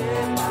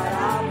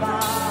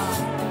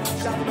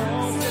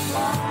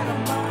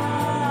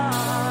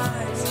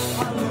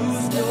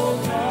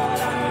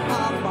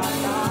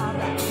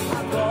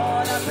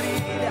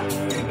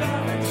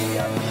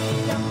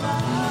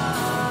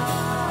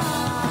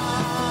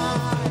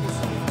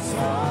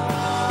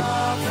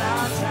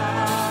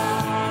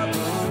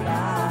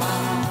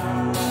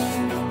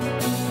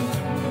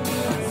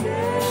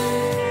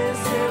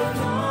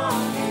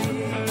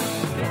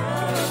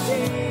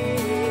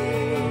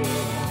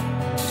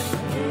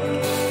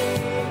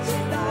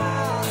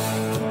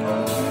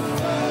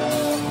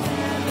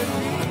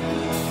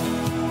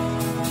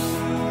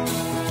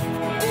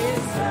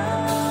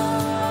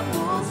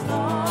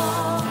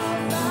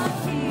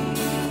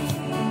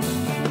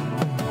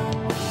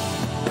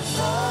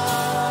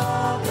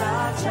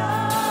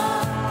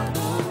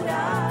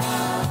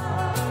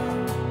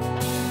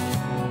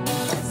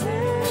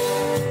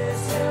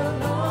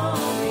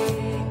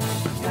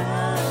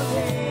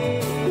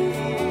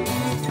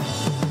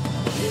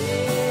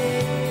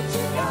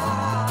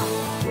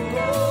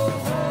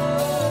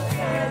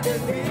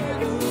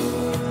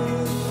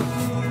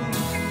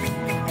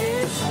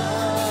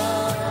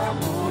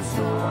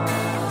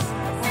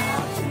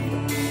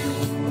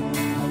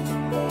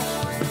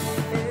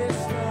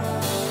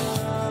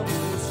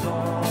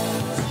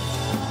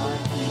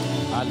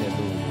 Aleluia.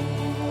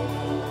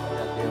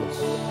 Glória a Deus.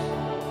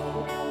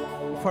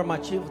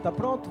 Informativo está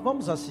pronto?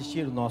 Vamos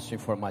assistir o nosso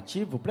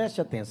informativo. Preste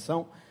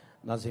atenção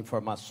nas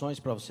informações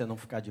para você não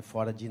ficar de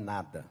fora de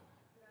nada.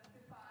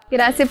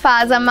 Graça e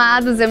paz,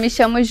 amados. Eu me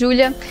chamo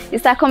Júlia.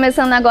 Está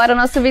começando agora o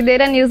nosso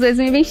Videira News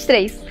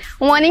 2023.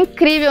 Um ano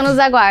incrível nos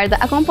aguarda.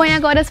 Acompanhe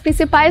agora as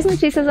principais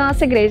notícias da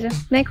nossa igreja.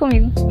 Vem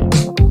comigo.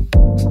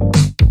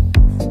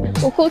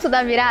 O culto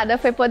da virada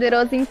foi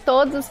poderoso em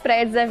todos os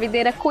prédios da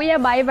Videira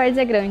Cuiabá e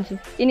Várzea Grande.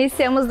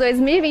 Iniciamos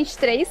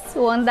 2023,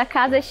 o ano da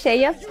casa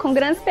cheia, com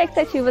grandes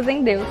expectativas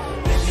em Deus.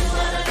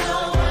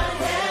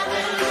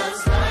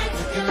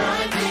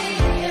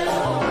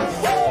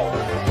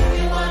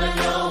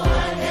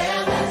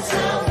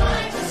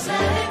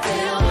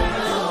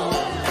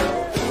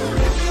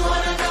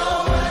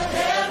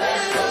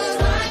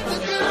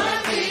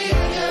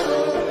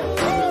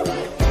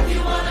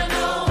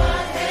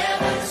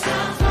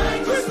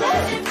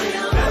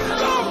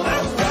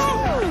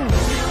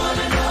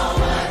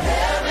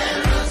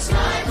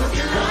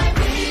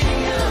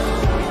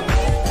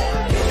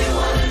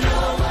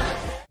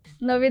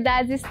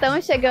 Novidades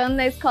estão chegando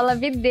na Escola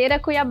Videira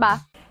Cuiabá.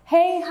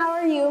 Hey, how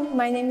are you?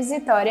 My name is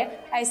Vitória.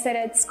 I study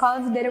at Escola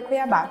Videira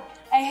Cuiabá.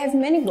 I have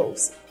many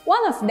goals.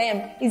 One of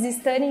them is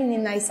studying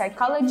in a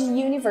psychology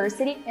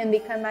university and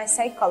become a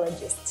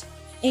psychologist.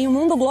 Em um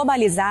mundo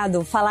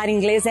globalizado, falar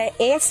inglês é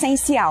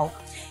essencial.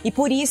 E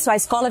por isso a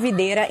Escola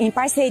Videira, em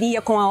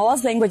parceria com a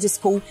Oz Language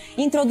School,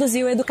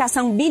 introduziu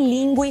educação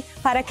bilíngue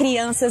para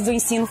crianças do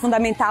ensino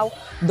fundamental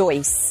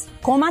 2.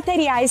 Com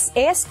materiais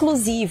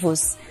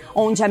exclusivos,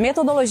 onde a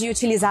metodologia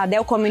utilizada é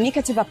o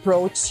Communicative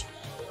Approach,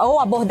 ou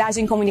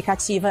abordagem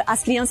comunicativa,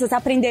 as crianças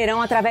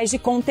aprenderão através de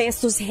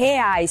contextos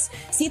reais,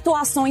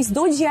 situações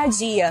do dia a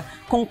dia,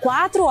 com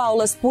 4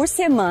 aulas por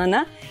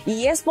semana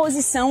e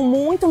exposição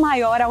muito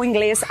maior ao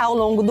inglês ao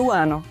longo do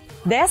ano.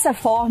 Dessa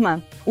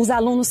forma, os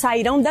alunos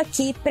sairão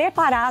daqui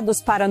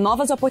preparados para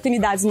novas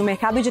oportunidades no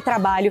mercado de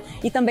trabalho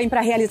e também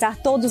para realizar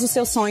todos os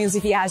seus sonhos e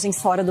viagens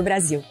fora do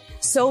Brasil.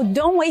 So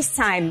don't waste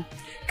time.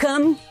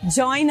 Come,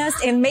 join us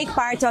and make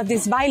part of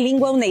this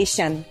bilingual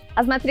nation.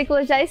 As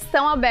matrículas já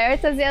estão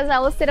abertas e as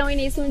aulas terão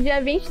início no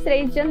dia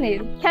 23 de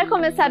janeiro. Quer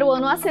começar o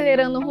ano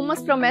acelerando rumo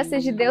às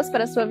promessas de Deus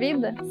para a sua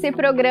vida? Se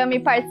programe e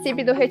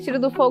participe do Retiro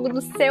do Fogo do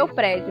seu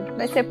prédio.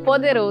 Vai ser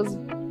poderoso.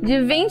 De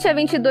 20 a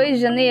 22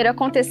 de janeiro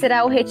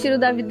acontecerá o Retiro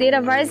da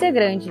Videira Várzea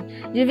Grande.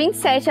 De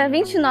 27 a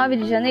 29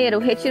 de janeiro,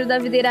 o Retiro da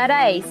Videira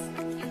Araés.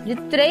 De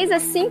 3 a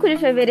 5 de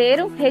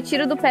fevereiro,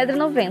 Retiro do Pedra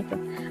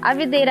 90. A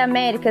Videira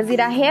Américas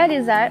irá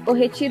realizar o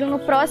retiro no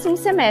próximo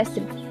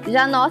semestre.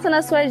 Já anota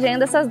na sua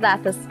agenda essas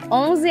datas,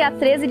 11 a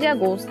 13 de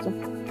agosto.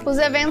 Os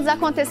eventos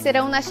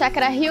acontecerão na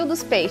Chácara Rio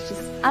dos Peixes.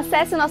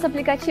 Acesse nosso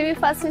aplicativo e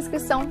faça sua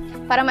inscrição.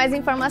 Para mais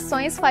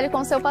informações, fale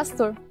com seu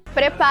pastor.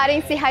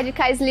 Preparem-se,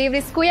 Radicais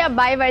Livres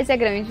Cuiabá e Várzea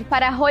Grande,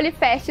 para a Holy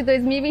Fest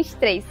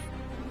 2023.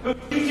 Eu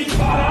tive que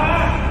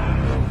parar,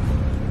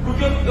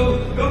 porque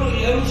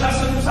eu já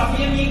não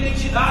sabia a minha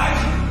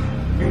identidade.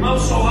 Irmão,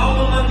 só há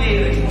uma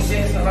maneira de você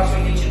restaurar sua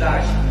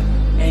identidade,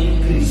 é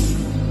em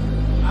Cristo.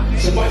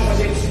 Você pode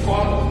fazer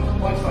psicólogo,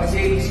 pode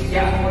fazer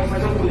psiquiatra, pode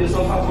fazer o que Deus,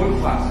 ao favor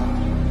que faça.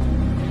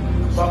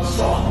 Só que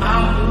só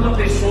há uma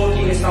pessoa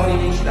que restaura a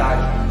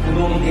identidade. O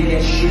nome dele é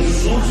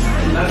Jesus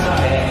de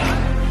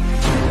Nazaré.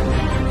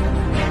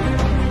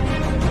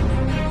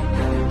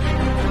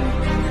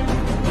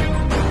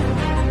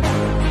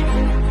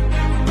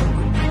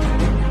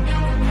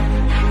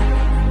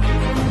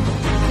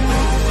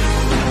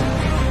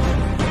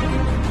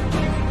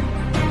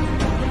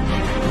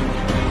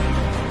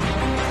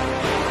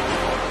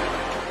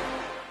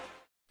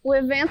 O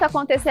evento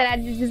acontecerá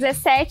de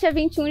 17 a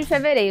 21 de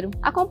fevereiro.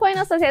 Acompanhe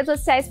nossas redes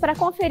sociais para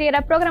conferir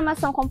a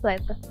programação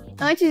completa.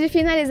 Antes de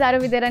finalizar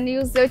o Videira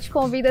News, eu te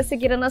convido a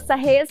seguir a nossa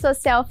rede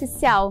social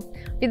oficial,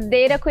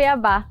 Videira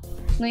Cuiabá,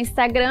 no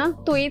Instagram,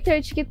 Twitter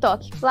e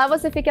TikTok. Lá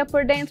você fica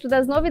por dentro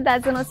das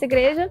novidades da nossa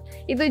igreja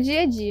e do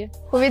dia a dia.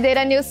 O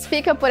Videira News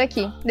fica por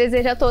aqui.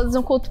 Desejo a todos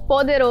um culto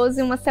poderoso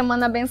e uma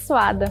semana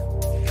abençoada.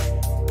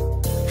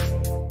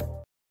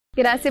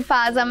 Graça e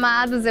paz,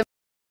 amados.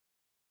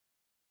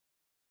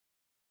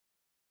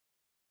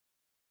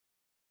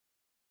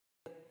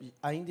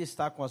 Ainda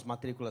está com as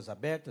matrículas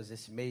abertas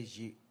esse mês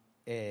de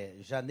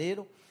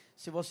janeiro.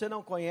 Se você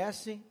não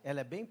conhece,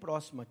 ela é bem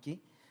próxima aqui,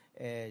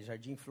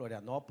 Jardim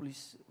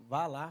Florianópolis.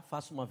 Vá lá,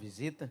 faça uma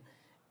visita.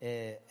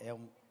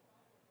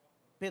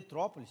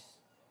 Petrópolis?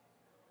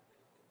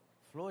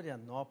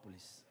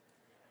 Florianópolis.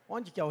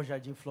 Onde que é o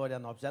Jardim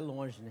Florianópolis? É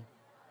longe,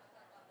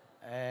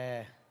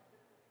 né?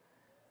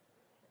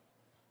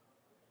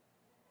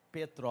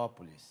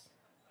 Petrópolis.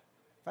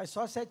 Faz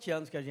só 7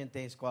 anos que a gente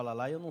tem escola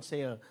lá e eu não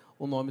sei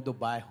o nome do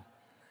bairro.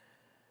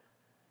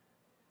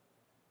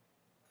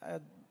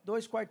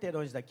 2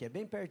 quarteirões daqui, é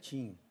bem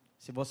pertinho.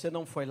 Se você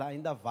não foi lá,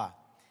 ainda vá.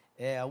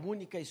 É a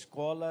única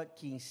escola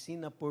que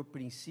ensina por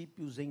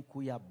princípios em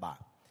Cuiabá.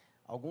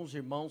 Alguns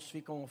irmãos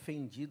ficam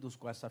ofendidos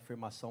com essa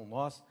afirmação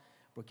nossa,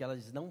 porque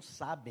elas não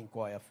sabem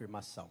qual é a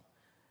afirmação.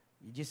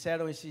 E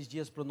disseram esses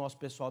dias para o nosso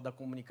pessoal da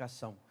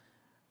comunicação: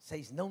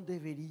 vocês não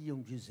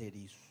deveriam dizer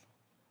isso.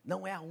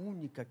 Não é a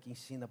única que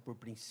ensina por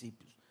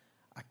princípios.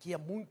 Aqui há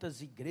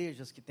muitas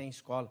igrejas que têm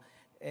escola.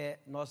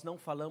 Nós não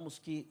falamos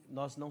que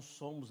nós não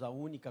somos a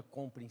única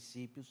com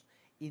princípios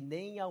e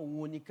nem a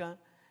única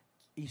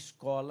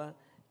escola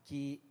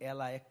que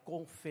ela é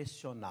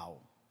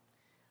confessional.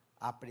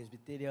 A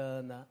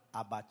presbiteriana,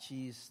 a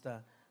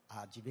batista,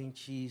 a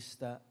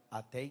adventista,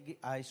 até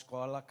a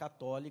escola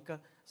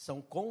católica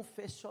são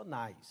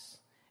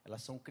confessionais.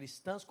 Elas são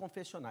cristãs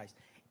confessionais.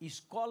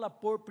 Escola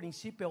por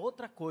princípio é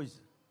outra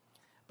coisa.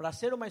 Para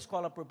ser uma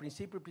escola por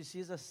princípio,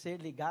 precisa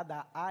ser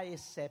ligada à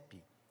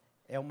AECEP.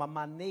 É uma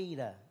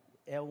maneira,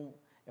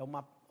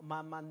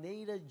 uma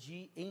maneira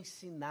de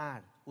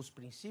ensinar os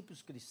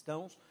princípios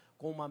cristãos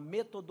com uma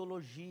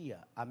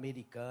metodologia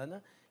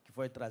americana, que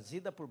foi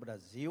trazida para o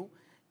Brasil,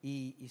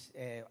 e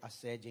a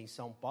sede é em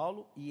São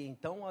Paulo, e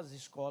então as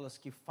escolas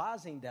que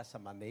fazem dessa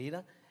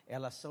maneira,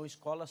 elas são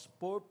escolas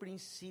por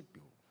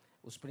princípio.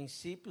 Os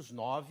princípios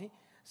 9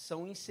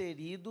 são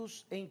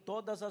inseridos em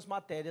todas as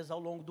matérias ao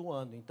longo do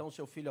ano. Então,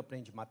 seu filho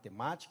aprende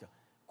matemática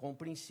com o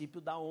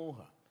princípio da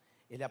honra.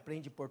 Ele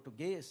aprende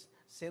português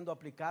sendo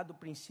aplicado o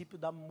princípio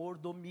da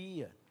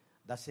mordomia,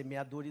 da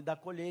semeadura e da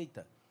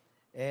colheita.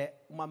 É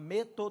uma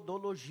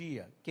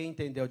metodologia. Quem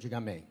entendeu, diga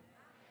amém.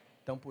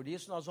 Então, por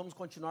isso, nós vamos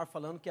continuar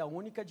falando que é a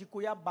única de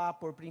Cuiabá,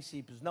 por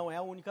princípios. Não é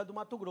a única do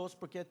Mato Grosso,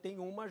 porque tem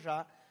uma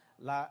já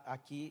lá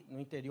aqui no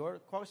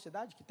interior. Qual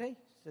cidade que tem?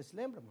 Você se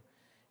lembra, amor?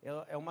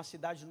 É uma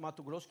cidade do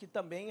Mato Grosso que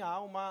também há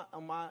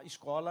uma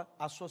escola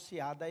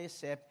associada à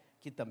ECEP,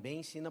 que também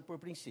ensina por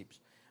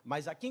princípios.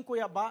 Mas aqui em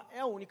Cuiabá é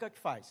a única que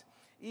faz.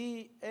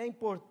 E é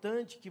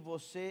importante que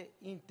você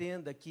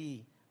entenda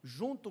que,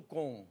 junto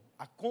com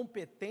a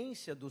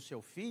competência do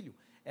seu filho,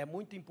 é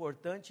muito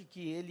importante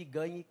que ele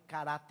ganhe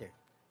caráter.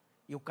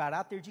 E o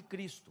caráter de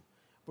Cristo.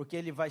 Porque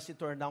ele vai se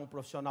tornar um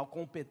profissional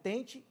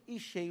competente e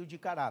cheio de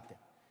caráter.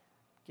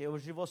 Porque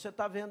hoje você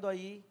está vendo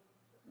aí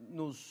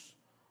nos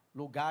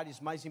lugares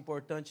mais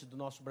importantes do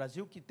nosso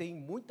Brasil que tem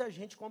muita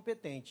gente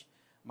competente,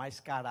 mas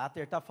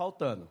caráter está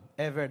faltando.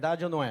 É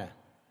verdade ou não é?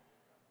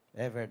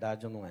 É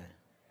verdade ou não é?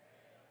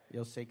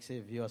 Eu sei que você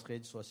viu as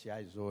redes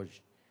sociais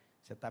hoje.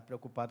 Você está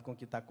preocupado com o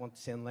que está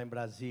acontecendo lá em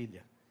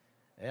Brasília.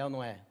 É ou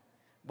não é?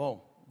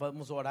 Bom,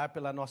 vamos orar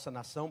pela nossa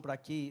nação para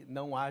que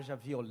não haja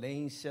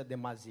violência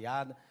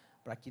demasiada,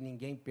 para que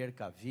ninguém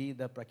perca a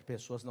vida, para que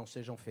pessoas não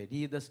sejam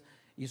feridas.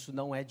 Isso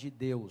não é de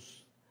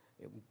Deus.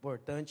 O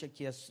importante é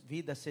que as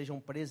vidas sejam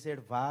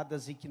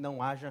preservadas e que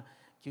não haja,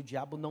 que o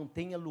diabo não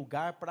tenha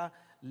lugar para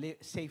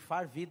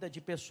ceifar vida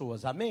de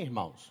pessoas. Amém,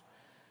 irmãos?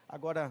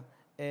 Agora,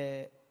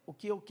 o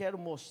que eu quero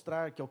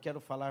mostrar, que eu quero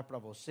falar para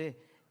você,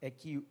 é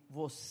que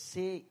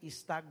você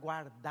está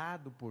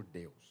guardado por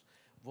Deus.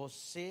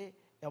 Você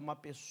é uma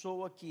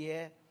pessoa que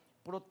é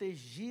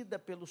protegida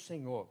pelo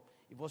Senhor.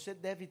 E você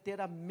deve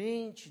ter a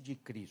mente de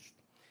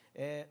Cristo.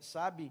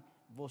 Sabe,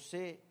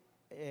 você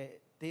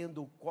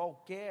tendo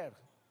qualquer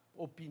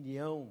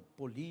opinião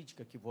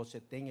política que você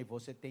tenha, e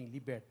você tem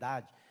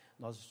liberdade,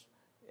 nós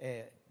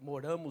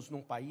moramos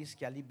num país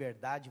que a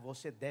liberdade,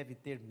 você deve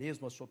ter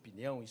mesmo a sua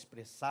opinião,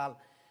 expressá-la.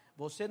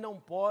 Você não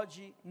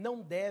pode,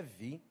 não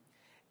deve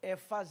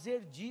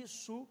fazer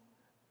disso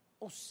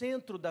o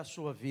centro da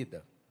sua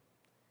vida,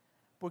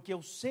 porque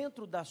o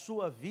centro da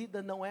sua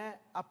vida não é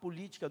a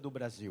política do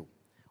Brasil,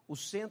 o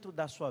centro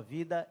da sua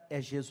vida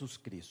é Jesus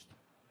Cristo.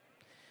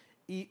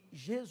 E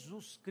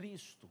Jesus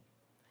Cristo,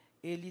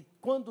 ele,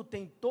 quando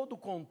tem todo o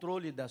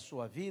controle da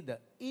sua vida,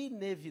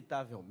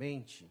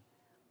 inevitavelmente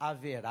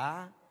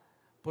haverá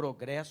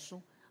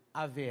progresso,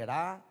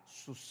 haverá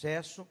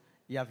sucesso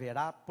e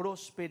haverá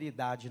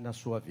prosperidade na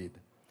sua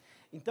vida.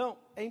 Então,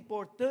 é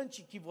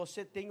importante que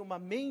você tenha uma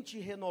mente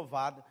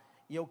renovada,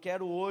 e eu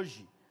quero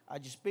hoje, a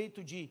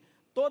despeito de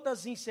todas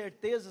as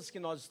incertezas que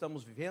nós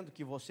estamos vivendo,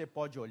 que você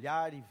pode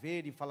olhar e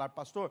ver e falar,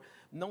 pastor,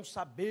 não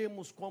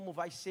sabemos como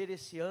vai ser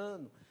esse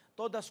ano,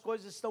 todas as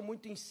coisas estão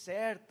muito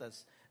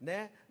incertas,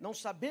 né? Não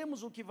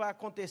sabemos o que vai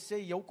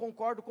acontecer, e eu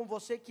concordo com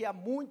você que há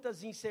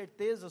muitas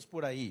incertezas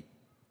por aí,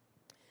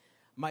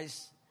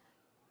 mas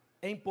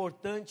é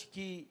importante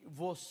que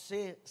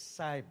você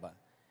saiba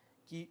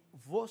que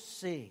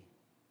você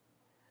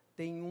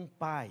tem um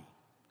Pai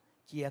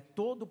que é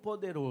todo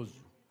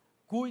poderoso,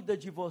 cuida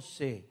de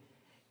você,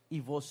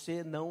 e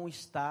você não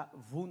está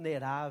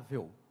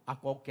vulnerável a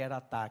qualquer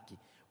ataque,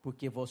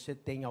 porque você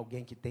tem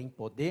alguém que tem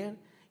poder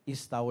e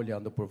está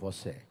olhando por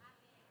você.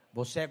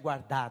 Você é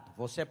guardado,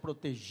 você é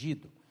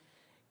protegido.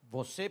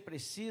 Você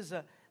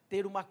precisa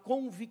ter uma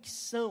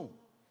convicção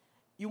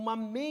e uma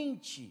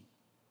mente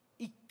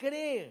e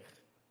crer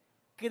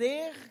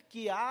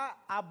que há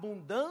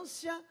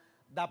abundância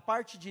da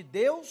parte de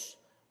Deus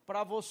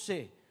para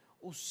você.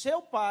 O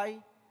seu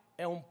pai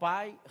é um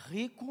pai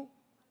rico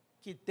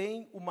que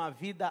tem uma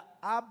vida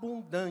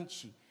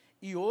abundante.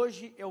 E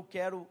hoje eu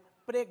quero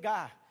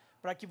pregar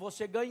para que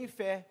você ganhe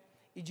fé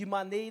e de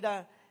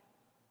maneira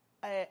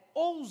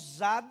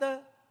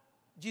ousada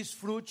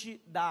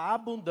desfrute da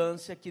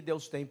abundância que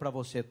Deus tem para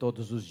você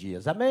todos os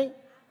dias. Amém?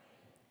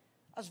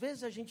 Às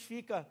vezes a gente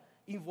fica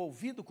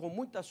envolvido com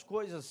muitas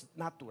coisas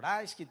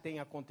naturais que têm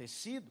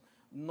acontecido,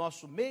 no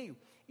nosso meio,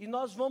 e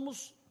nós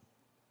vamos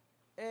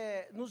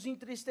nos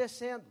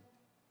entristecendo,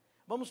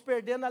 vamos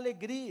perdendo a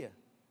alegria.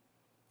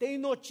 Tem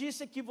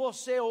notícia que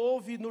você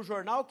ouve no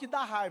jornal que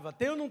dá raiva,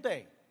 tem ou não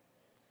tem?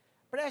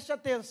 Preste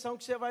atenção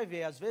que você vai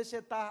ver, às vezes você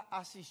está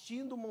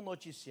assistindo um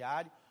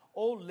noticiário,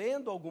 ou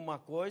lendo alguma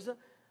coisa,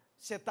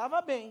 você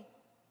estava bem,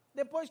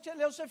 depois que você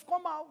leu, você ficou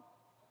mal.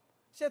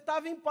 Você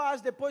estava em paz,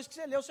 depois que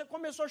você leu, você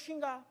começou a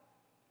xingar.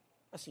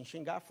 Assim,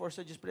 xingar é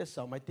força de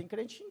expressão, mas tem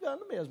crente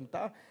xingando mesmo,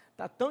 tá?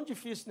 Tá tão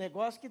difícil esse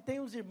negócio que tem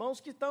os irmãos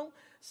que estão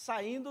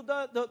saindo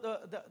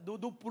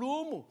do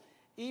prumo.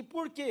 E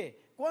por quê?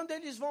 Quando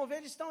eles vão ver,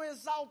 eles estão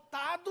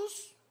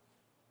exaltados,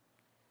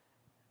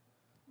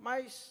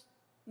 mas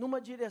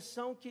numa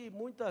direção que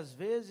muitas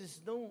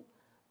vezes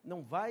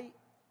não vai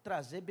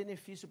trazer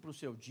benefício para o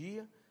seu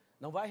dia,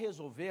 não vai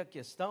resolver a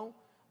questão,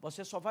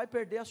 você só vai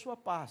perder a sua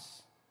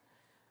paz.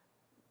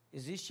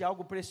 Existe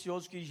algo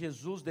precioso que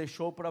Jesus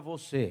deixou para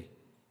você,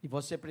 e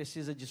você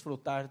precisa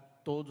desfrutar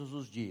todos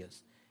os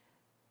dias.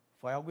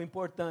 Foi algo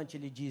importante,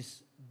 ele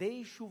diz: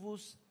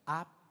 deixo-vos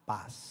a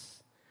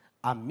paz,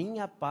 a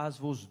minha paz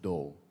vos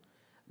dou,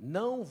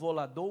 não vou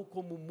lá dou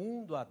como o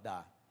mundo a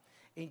dá.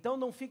 Então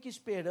não fique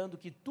esperando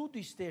que tudo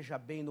esteja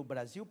bem no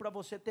Brasil para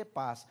você ter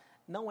paz.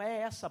 Não é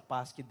essa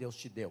paz que Deus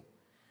te deu.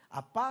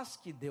 A paz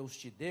que Deus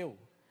te deu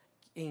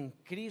em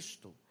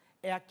Cristo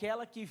é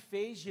aquela que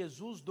fez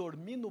Jesus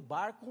dormir no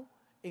barco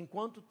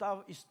enquanto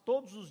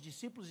todos os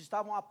discípulos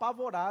estavam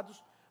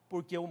apavorados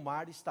porque o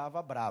mar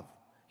estava bravo,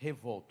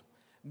 revolto.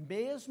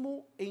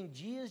 Mesmo em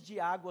dias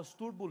de águas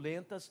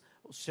turbulentas,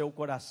 o seu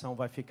coração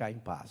vai ficar em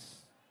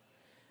paz.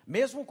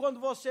 Mesmo quando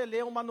você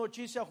lê uma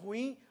notícia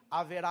ruim,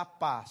 haverá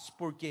paz,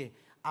 porque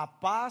a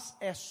paz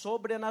é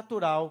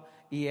sobrenatural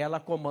e ela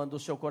comanda o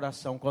seu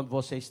coração quando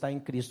você está em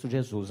Cristo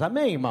Jesus.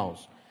 Amém,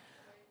 irmãos?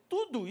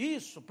 Tudo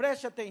isso,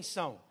 preste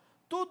atenção,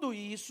 tudo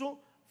isso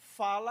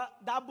fala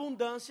da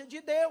abundância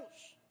de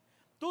Deus.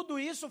 Tudo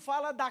isso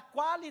fala da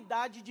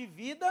qualidade de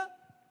vida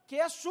que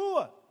é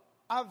sua.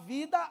 A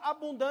vida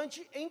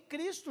abundante em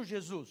Cristo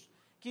Jesus,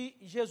 que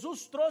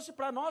Jesus trouxe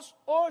para nós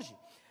hoje.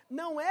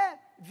 Não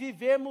é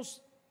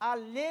vivermos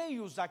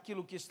alheios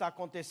àquilo que está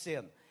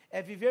acontecendo,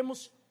 é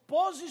vivermos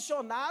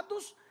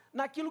posicionados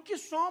naquilo que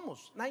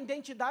somos, na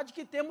identidade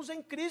que temos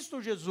em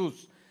Cristo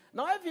Jesus.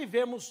 Não é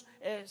vivermos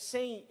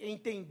sem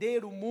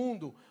entender o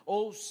mundo,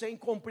 ou sem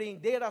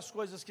compreender as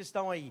coisas que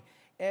estão aí.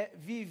 É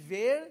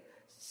viver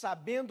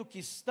sabendo que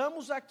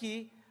estamos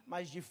aqui,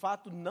 mas de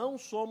fato não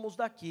somos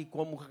daqui,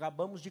 como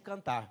acabamos de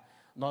cantar.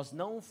 Nós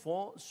não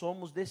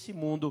somos desse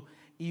mundo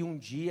e um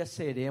dia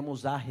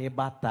seremos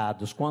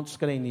arrebatados. Quantos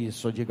creem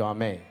nisso? Digam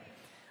amém.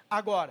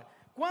 Agora,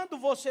 quando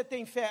você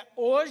tem fé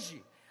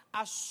hoje,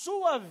 a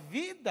sua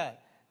vida,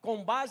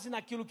 com base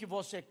naquilo que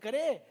você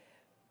crê,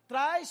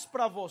 traz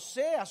para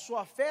você, a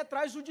sua fé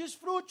traz o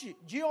desfrute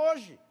de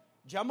hoje,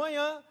 de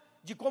amanhã,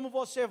 de como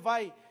você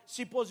vai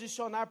se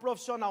posicionar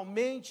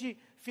profissionalmente,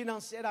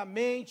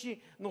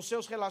 financeiramente, nos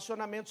seus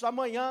relacionamentos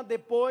amanhã,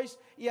 depois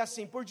e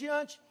assim por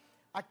diante.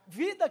 A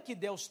vida que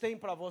Deus tem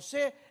para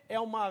você é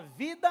uma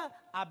vida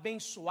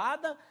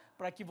abençoada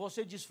para que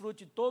você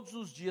desfrute todos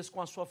os dias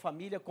com a sua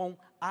família com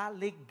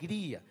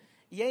alegria.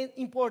 E é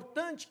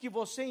importante que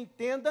você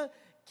entenda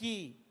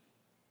que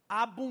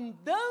a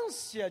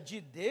abundância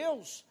de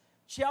Deus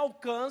te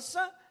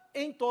alcança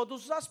em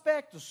todos os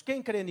aspectos.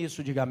 Quem crê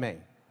nisso, diga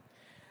amém.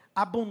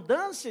 A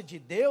abundância de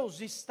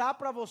Deus está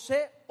para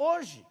você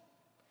hoje.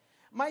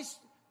 Mas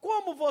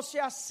como você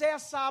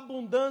acessa a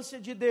abundância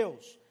de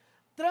Deus?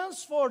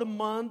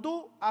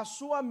 Transformando a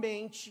sua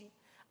mente,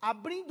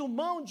 abrindo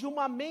mão de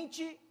uma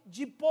mente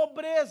de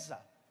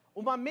pobreza,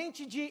 uma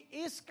mente de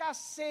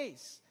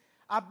escassez,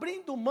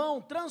 abrindo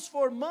mão,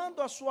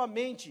 transformando a sua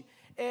mente,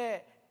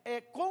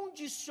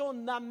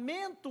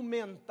 condicionamento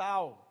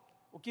mental,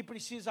 o que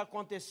precisa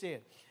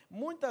acontecer.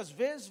 Muitas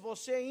vezes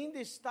você ainda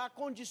está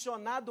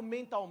condicionado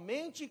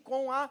mentalmente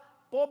com a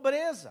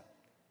pobreza,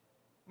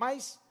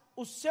 mas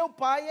o seu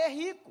pai é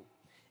rico,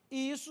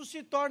 e isso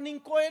se torna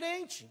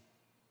incoerente.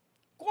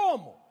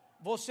 Como?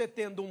 Você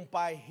tendo um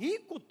pai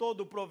rico,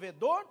 todo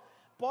provedor,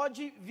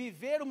 pode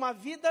viver uma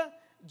vida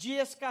de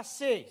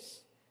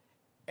escassez.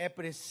 É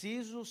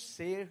preciso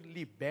ser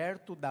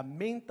liberto da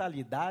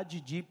mentalidade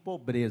de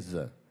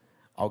pobreza.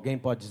 Alguém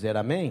pode dizer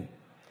amém?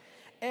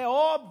 É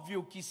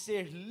óbvio que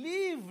ser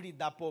livre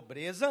da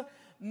pobreza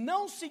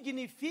não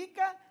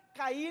significa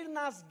cair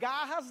nas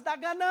garras da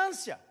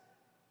ganância.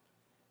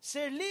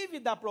 Ser livre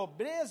da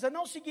pobreza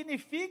não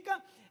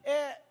significa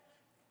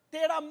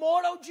ter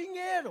amor ao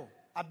dinheiro.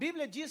 A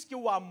Bíblia diz que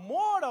o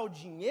amor ao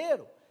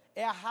dinheiro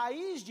é a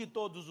raiz de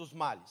todos os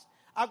males.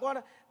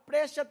 Agora,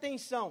 preste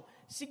atenção,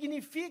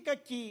 significa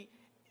que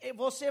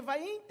você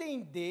vai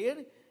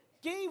entender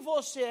quem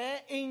você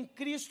é em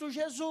Cristo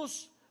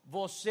Jesus.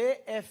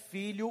 Você é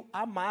filho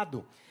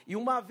amado. E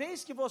uma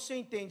vez que você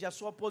entende a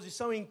sua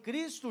posição em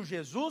Cristo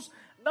Jesus,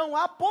 não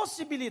há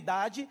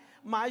possibilidade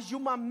mais de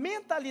uma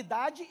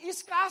mentalidade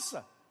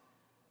escassa.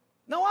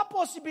 Não há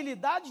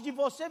possibilidade de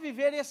você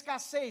viver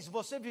escassez,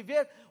 você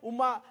viver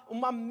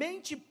uma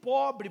mente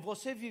pobre,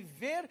 você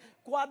viver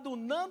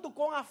coadunando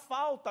com a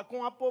falta,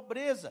 com a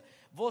pobreza.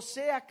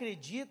 Você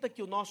acredita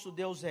que o nosso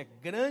Deus é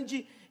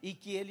grande e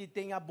que Ele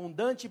tem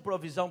abundante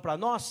provisão para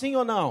nós, sim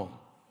ou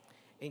não?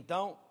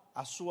 Então,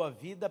 a sua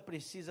vida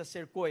precisa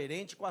ser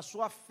coerente com a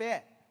sua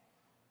fé,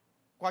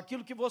 com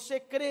aquilo que você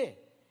crê.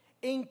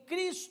 Em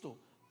Cristo,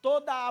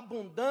 toda a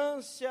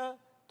abundância,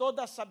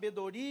 toda a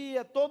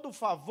sabedoria, todo o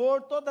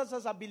favor, todas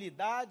as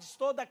habilidades,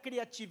 toda a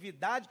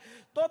criatividade,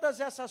 todas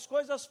essas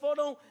coisas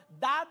foram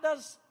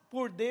dadas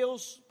por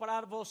Deus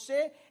para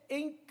você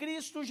em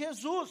Cristo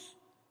Jesus.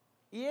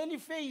 E Ele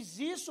fez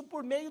isso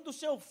por meio do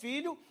seu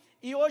Filho,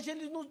 e hoje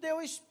Ele nos deu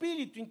o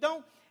Espírito.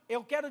 Então,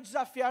 eu quero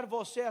desafiar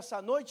você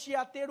essa noite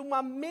a ter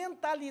uma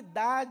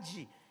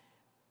mentalidade,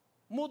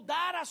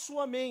 mudar a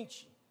sua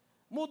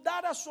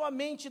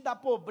mente da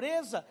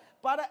pobreza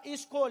para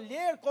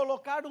escolher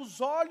colocar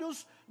os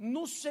olhos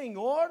no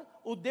Senhor,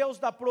 o Deus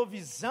da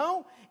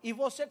provisão, e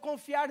você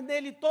confiar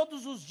nele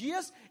todos os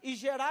dias e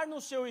gerar no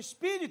seu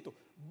espírito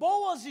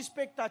boas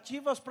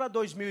expectativas para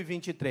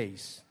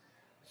 2023.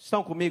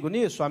 Estão comigo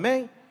nisso?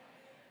 Amém?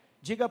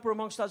 Diga para o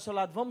irmão que está do seu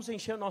lado, vamos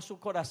encher nosso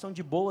coração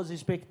de boas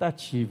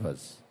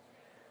expectativas.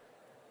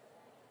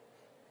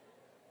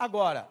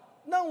 Agora,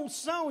 não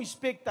são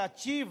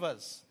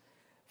expectativas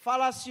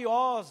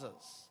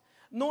falaciosas,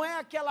 não é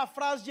aquela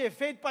frase de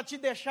efeito para te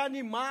deixar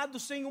animado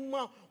sem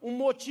um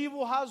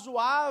motivo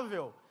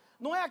razoável,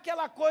 não é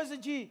aquela coisa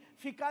de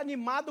ficar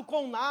animado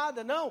com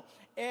nada, não,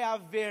 é a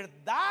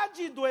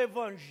verdade do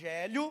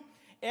Evangelho,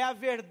 é a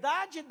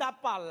verdade da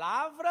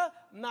palavra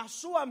na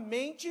sua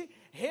mente,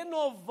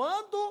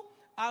 renovando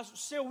o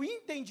seu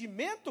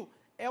entendimento,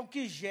 é o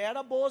que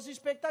gera boas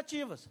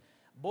expectativas.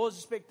 Boas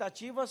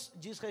expectativas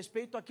diz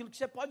respeito àquilo que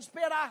você pode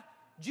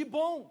esperar, de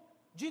bom,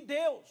 de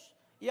Deus.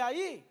 E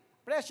aí,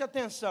 preste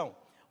atenção,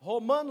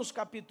 Romanos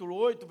capítulo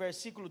 8,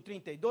 versículo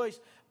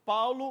 32,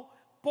 Paulo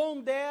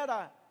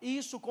pondera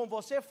isso com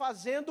você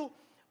fazendo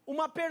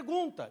uma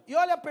pergunta. E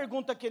olha a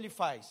pergunta que ele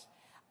faz.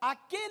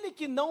 Aquele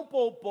que não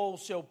poupou o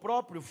seu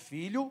próprio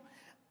filho,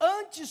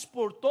 antes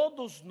por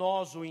todos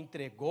nós o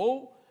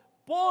entregou,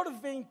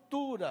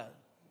 porventura...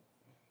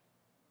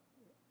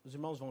 Os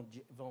irmãos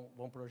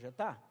vão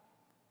projetar?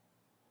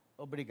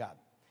 Obrigado.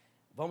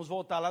 Vamos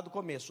voltar lá do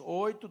começo,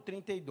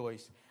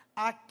 8:32.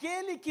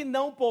 Aquele que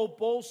não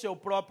poupou o seu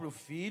próprio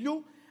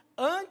filho,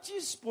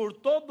 antes por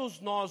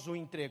todos nós o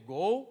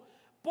entregou,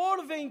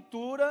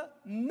 porventura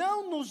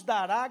não nos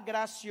dará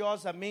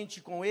graciosamente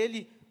com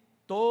ele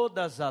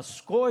todas as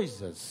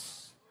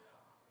coisas?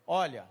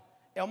 Olha,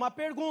 é uma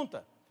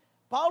pergunta.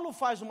 Paulo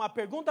faz uma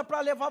pergunta para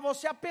levar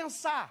você a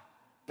pensar.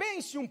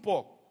 Pense um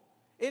pouco.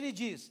 Ele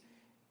diz,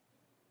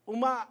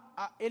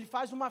 ele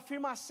faz uma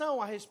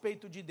afirmação a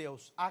respeito de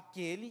Deus.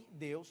 Aquele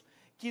Deus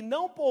que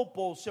não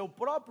poupou o seu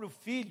próprio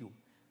filho,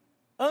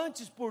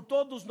 antes por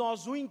todos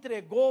nós o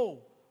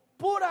entregou,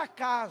 por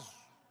acaso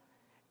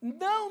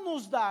não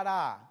nos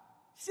dará,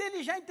 se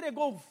ele já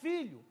entregou o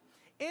filho,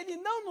 ele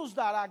não nos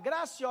dará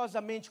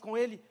graciosamente com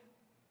ele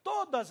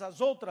todas as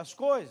outras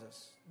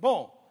coisas?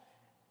 Bom,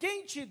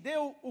 quem te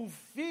deu o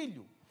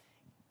filho,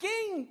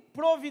 quem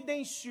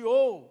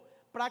providenciou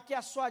para que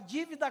a sua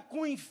dívida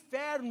com o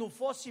inferno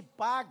fosse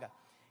paga,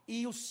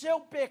 e o seu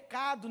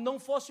pecado não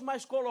fosse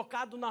mais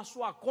colocado na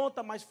sua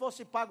conta, mas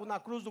fosse pago na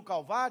cruz do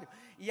Calvário,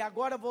 e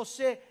agora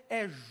você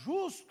é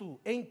justo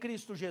em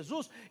Cristo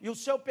Jesus, e o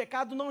seu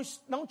pecado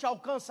não te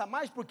alcança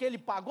mais, porque Ele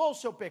pagou o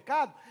seu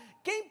pecado.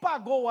 Quem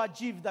pagou a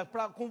dívida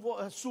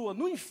sua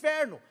no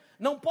inferno,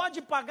 não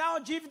pode pagar a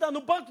dívida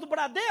no banco do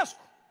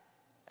Bradesco?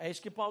 É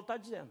isso que Paulo está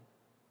dizendo.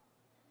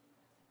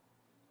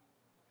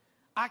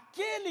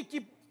 Aquele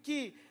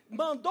que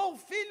mandou o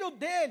filho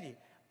dele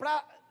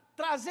para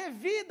trazer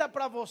vida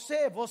para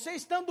você, você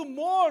estando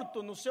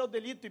morto no seu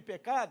delito e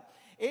pecado,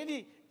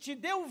 ele te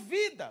deu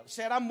vida,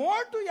 você era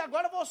morto e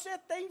agora você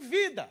tem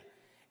vida.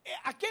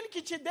 Aquele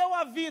que te deu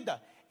a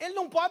vida, ele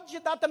não pode te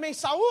dar também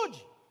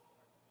saúde?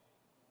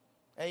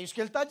 É isso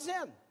que ele está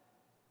dizendo.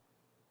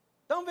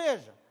 Então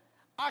veja,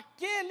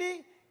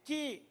 aquele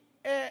que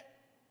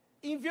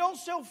enviou o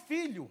seu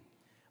filho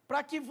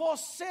para que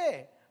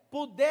você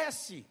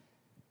pudesse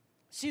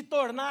se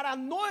tornar a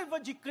noiva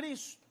de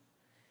Cristo,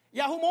 e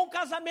arrumou um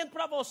casamento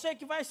para você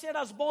que vai ser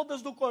as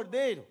bodas do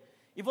Cordeiro,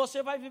 e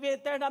você vai viver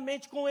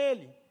eternamente com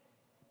Ele,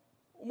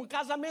 um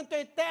casamento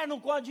eterno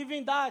com a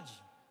divindade.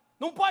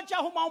 Não pode te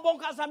arrumar um bom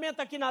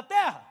casamento aqui na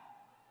terra?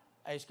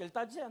 É isso que ele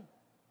está dizendo.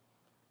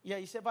 E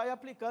aí você vai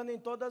aplicando em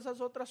todas as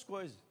outras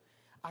coisas.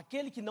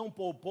 Aquele que não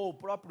poupou o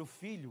próprio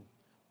filho,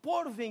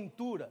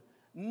 porventura,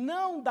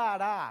 não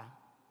dará,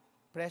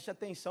 preste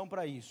atenção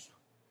para isso,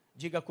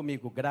 diga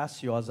comigo,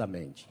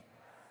 graciosamente,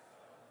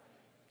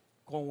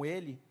 com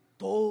ele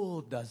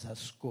todas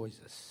as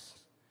coisas.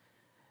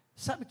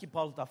 Sabe o que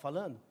Paulo está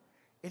falando?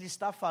 Ele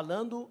está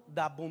falando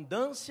da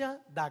abundância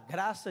da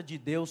graça de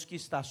Deus que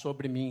está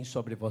sobre mim e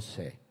sobre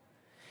você.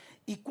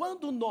 E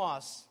quando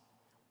nós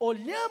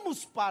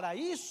olhamos para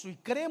isso e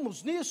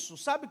cremos nisso,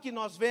 sabe o que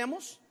nós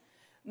vemos?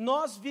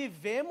 Nós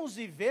vivemos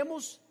e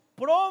vemos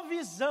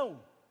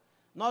provisão.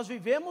 Nós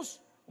vivemos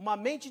uma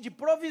mente de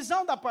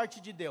provisão da parte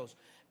de Deus.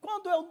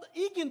 Quando eu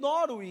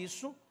ignoro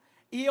isso,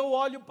 e eu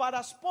olho para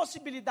as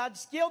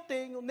possibilidades que eu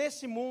tenho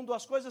nesse mundo,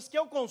 as coisas que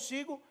eu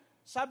consigo,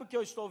 sabe o que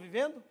eu estou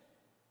vivendo?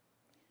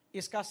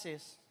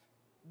 Escassez,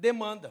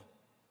 demanda.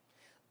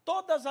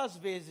 Todas as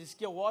vezes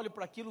que eu olho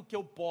para aquilo que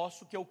eu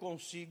posso, que eu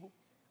consigo,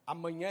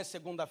 amanhã é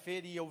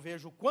segunda-feira e eu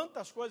vejo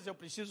quantas coisas eu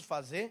preciso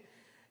fazer,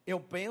 eu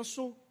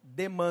penso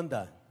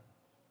demanda.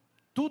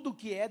 Tudo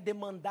que é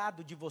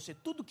demandado de você,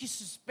 tudo que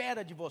se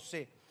espera de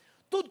você,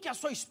 tudo que a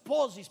sua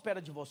esposa espera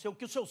de você, o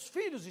que os seus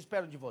filhos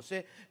esperam de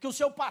você, que o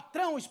seu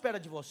patrão espera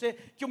de você,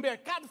 que o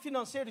mercado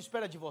financeiro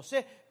espera de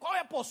você, qual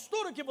é a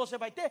postura que você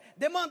vai ter?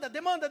 Demanda,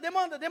 demanda,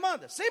 demanda,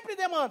 demanda, sempre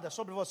demanda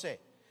sobre você.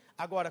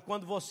 Agora,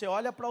 quando você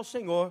olha para o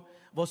Senhor,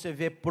 você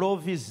vê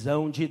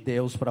provisão de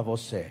Deus para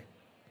você.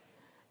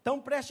 Então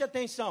preste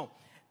atenção,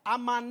 a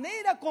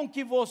maneira com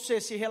que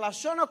você se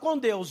relaciona com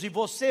Deus e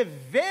você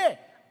vê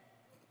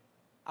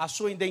a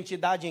sua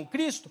identidade em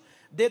Cristo,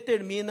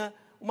 determina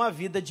uma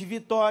vida de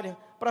vitória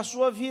para a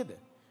sua vida.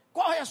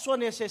 Qual é a sua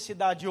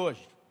necessidade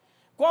hoje?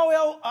 Qual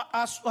é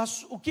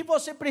o que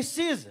você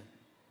precisa?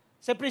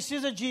 Você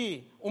precisa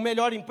de um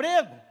melhor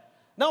emprego?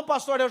 Não,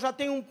 pastor, eu já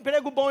tenho um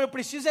emprego bom, eu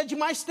preciso é de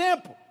mais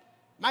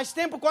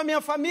tempo com a minha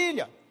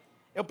família.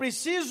 Eu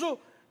preciso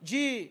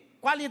de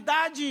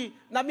qualidade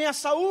na minha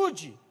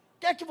saúde. O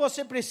que é que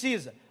você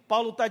precisa?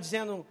 Paulo está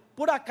dizendo,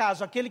 por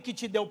acaso, aquele que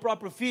te deu o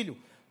próprio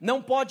filho, não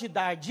pode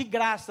dar de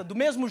graça, do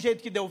mesmo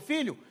jeito que deu o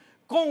filho,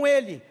 com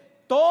ele,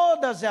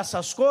 todas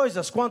essas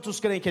coisas. Quantos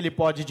creem que ele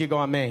pode?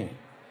 Digam amém.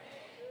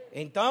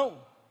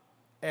 Então,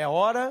 é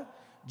hora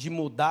de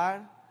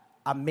mudar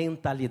a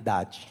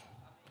mentalidade.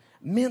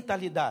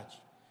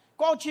 Mentalidade.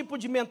 Qual tipo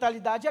de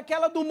mentalidade?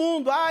 Aquela do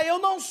mundo. Eu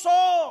não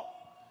sou.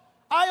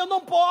 Eu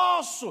não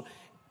posso.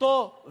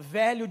 Estou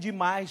velho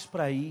demais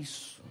para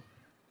isso.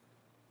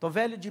 Estou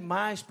velho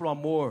demais para o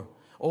amor.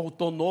 Ou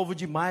estou novo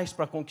demais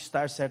para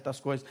conquistar certas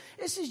coisas.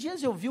 Esses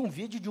dias eu vi um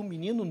vídeo de um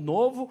menino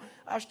novo,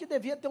 acho que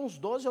devia ter uns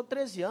 12 ou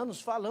 13 anos,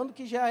 falando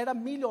que já era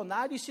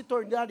milionário e se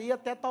tornaria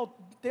até tal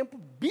tempo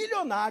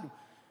bilionário.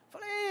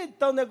 Falei,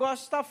 então o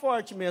negócio está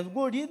forte mesmo. O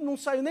guri não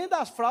saiu nem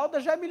das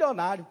fraldas, já é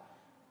milionário.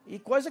 E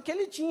coisa que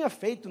ele tinha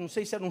feito, não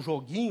sei se era um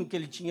joguinho que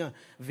ele tinha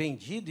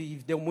vendido e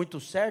deu muito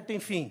certo,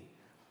 enfim.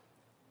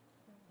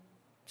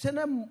 Você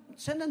não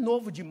é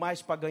novo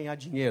demais para ganhar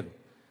dinheiro.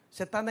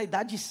 Você está na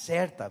idade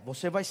certa,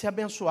 você vai ser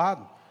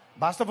abençoado.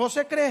 Basta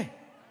você crer.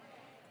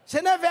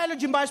 Você não é velho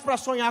demais para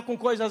sonhar com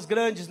coisas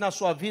grandes na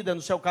sua vida,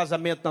 no seu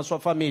casamento, na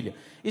sua família.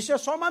 Isso é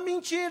só uma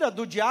mentira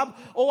do diabo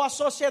ou a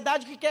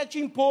sociedade que quer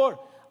te impor.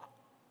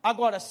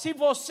 Agora, se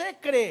você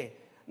crê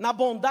na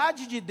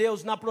bondade de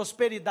Deus, na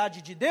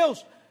prosperidade de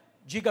Deus,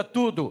 diga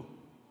tudo.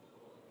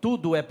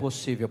 Tudo é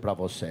possível para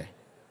você.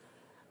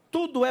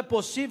 Tudo é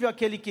possível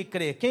àquele que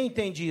crê. Quem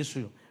entende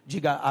isso,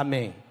 diga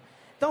amém.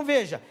 Então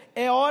veja,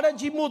 é hora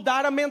de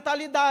mudar a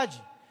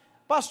mentalidade.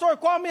 Pastor,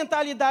 qual a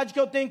mentalidade que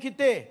eu tenho que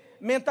ter?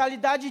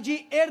 Mentalidade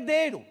de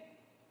herdeiro.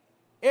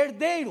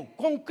 Herdeiro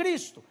com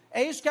Cristo.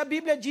 É isso que a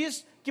Bíblia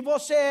diz que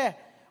você é.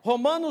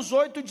 Romanos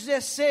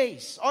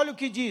 8,16. Olha o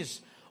que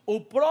diz. O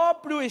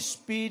próprio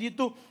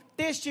Espírito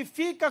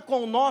testifica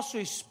com o nosso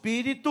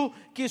espírito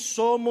que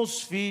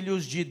somos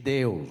filhos de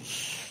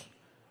Deus.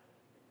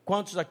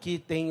 Quantos aqui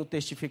têm o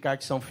testificar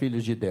que são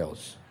filhos de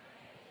Deus?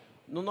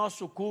 No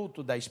nosso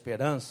culto da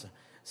esperança,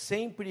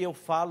 sempre eu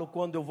falo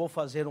quando eu vou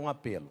fazer um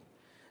apelo.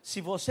 Se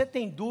você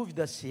tem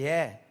dúvida se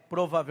é,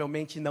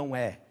 provavelmente não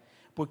é.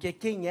 Porque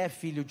quem é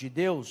filho de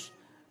Deus,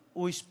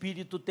 o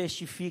Espírito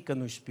testifica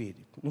no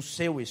Espírito, no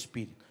seu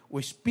Espírito. O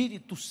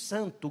Espírito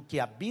Santo que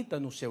habita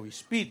no seu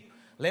Espírito.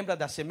 Lembra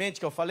da semente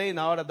que eu falei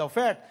na hora da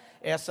oferta?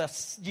 Essa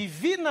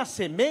divina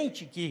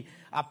semente que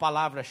a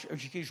palavra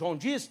que João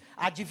diz,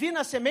 a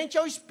divina semente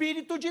é o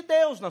Espírito de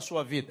Deus na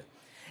sua vida.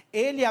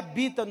 Ele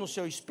habita no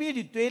seu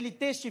espírito, ele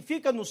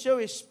testifica no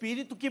seu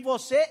espírito que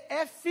você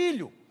é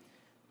filho.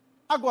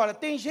 Agora,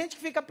 tem gente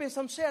que fica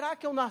pensando, será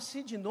que eu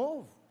nasci de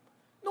novo?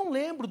 Não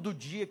lembro do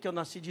dia que eu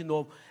nasci de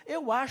novo.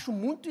 Eu acho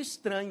muito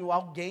estranho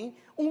alguém,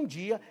 um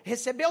dia,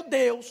 recebeu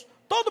Deus,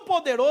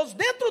 Todo-Poderoso,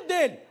 dentro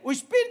dele. O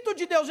Espírito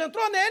de Deus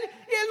entrou nele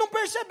e ele não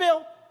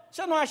percebeu.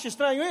 Você não acha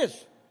estranho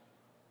isso?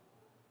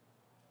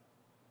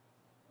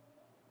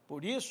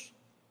 Por isso,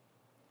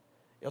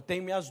 eu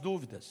tenho minhas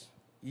dúvidas.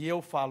 E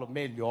eu falo,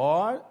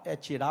 melhor é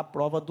tirar a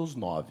prova dos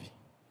 9.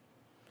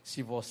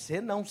 Se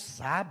você não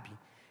sabe,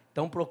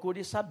 então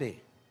procure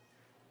saber.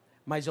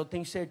 Mas eu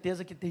tenho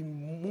certeza que tem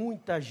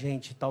muita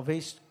gente,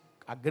 talvez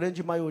a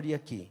grande maioria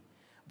aqui,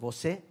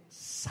 você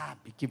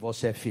sabe que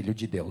você é filho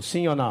de Deus,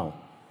 sim ou não?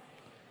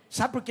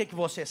 Sabe por que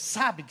você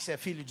sabe que você é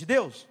filho de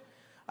Deus?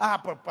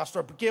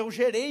 Pastor, porque eu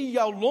gerei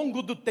ao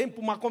longo do tempo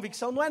uma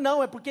convicção.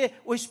 Não, é porque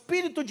o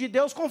Espírito de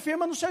Deus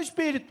confirma no seu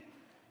espírito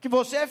que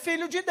você é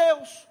filho de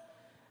Deus.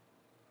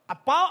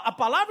 A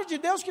palavra de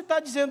Deus que está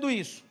dizendo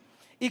isso.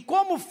 E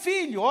como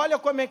filho, olha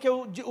como é que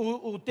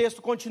o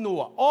texto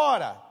continua.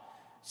 Ora,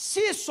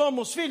 se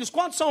somos filhos,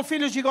 quantos são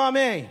filhos? Digam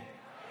amém.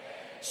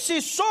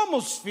 Se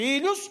somos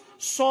filhos,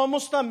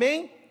 somos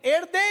também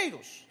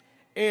herdeiros.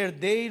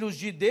 Herdeiros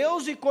de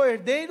Deus e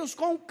co-herdeiros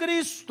com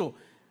Cristo.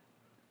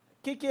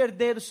 O que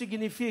herdeiro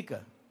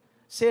significa?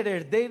 Ser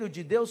herdeiro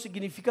de Deus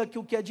significa que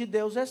o que é de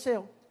Deus é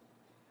seu.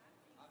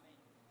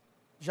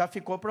 Já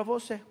ficou para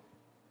você.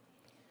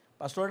 O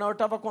pastor Naor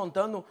estava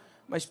contando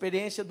uma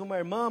experiência de uma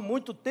irmã,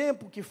 muito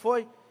tempo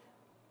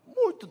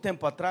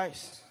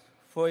atrás,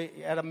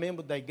 era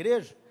membro da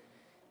igreja,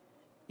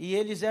 e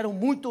eles eram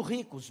muito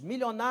ricos,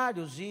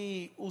 milionários,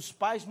 e os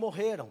pais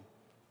morreram,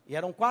 e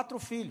eram 4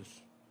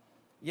 filhos,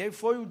 e aí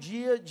foi o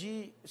dia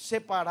de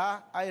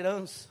separar a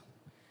herança,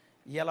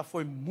 e ela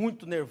foi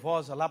muito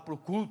nervosa lá para o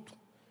culto,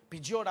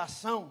 pediu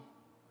oração,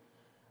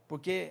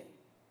 porque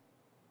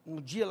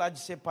no dia lá de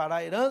separar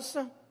a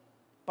herança,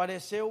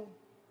 apareceu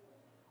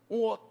um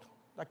outro,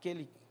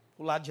 daquele,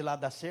 o lado de lá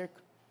da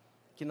cerca,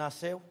 que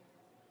nasceu,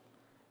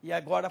 e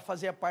agora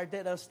fazia parte da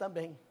herança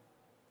também.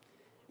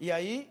 E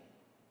aí,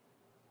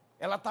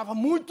 ela estava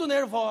muito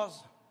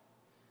nervosa,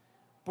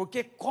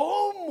 porque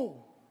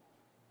como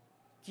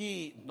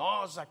que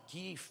nós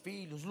aqui,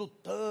 filhos,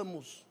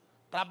 lutamos,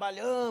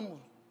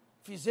 trabalhamos,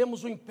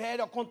 fizemos o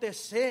império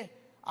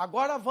acontecer,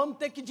 agora vamos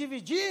ter que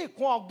dividir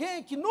com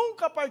alguém que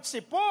nunca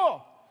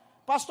participou?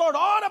 Pastor,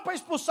 ora para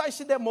expulsar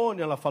esse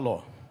demônio, ela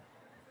falou.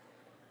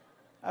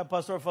 Aí o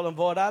pastor falou,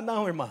 vou orar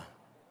não, irmã,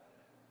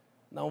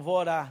 não vou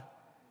orar.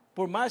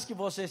 Por mais que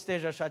você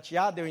esteja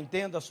chateado, eu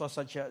entendo a sua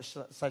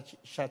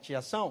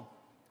chateação.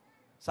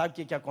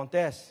 Sabe o que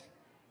acontece?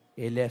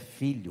 Ele é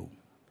filho.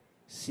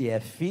 Se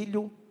é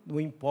filho, não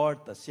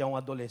importa se é um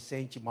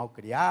adolescente mal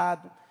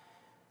criado,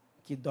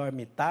 que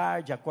dorme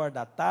tarde,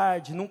 acorda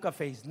tarde, nunca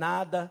fez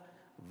nada,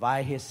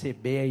 vai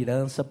receber a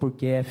herança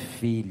porque é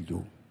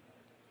filho.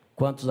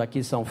 Quantos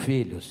aqui são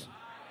filhos?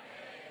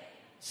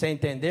 Você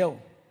entendeu?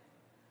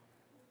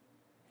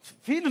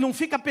 Filho não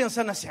fica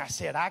pensando assim,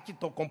 será que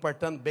estou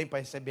comportando bem para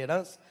receber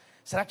herança?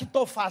 Será que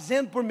estou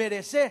fazendo por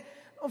merecer?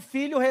 O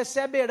filho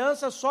recebe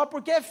herança só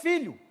porque é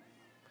filho.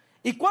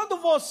 E quando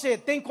você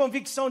tem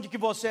convicção de que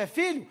você é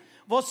filho,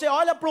 você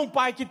olha para um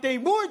pai que tem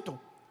muito,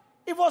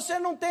 e você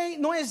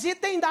não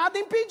hesita em nada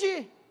em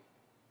pedir.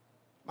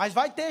 Mas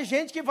vai ter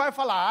gente que vai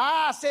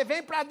falar, você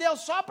vem para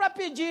Deus só para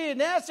pedir,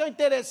 né, seu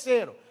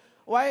interesseiro?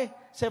 Ué,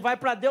 você vai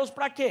para Deus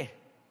para quê?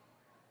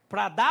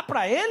 Para dar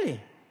para Ele?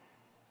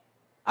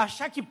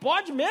 Achar que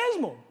pode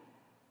mesmo?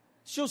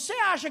 Se você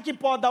acha que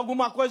pode dar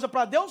alguma coisa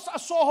para Deus, a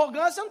sua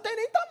arrogância não tem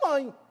nem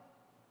tamanho.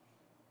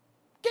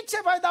 O que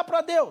você vai dar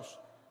para Deus?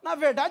 Na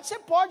verdade, você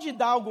pode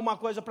dar alguma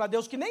coisa para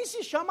Deus que nem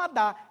se chama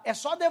dar, é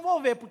só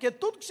devolver, porque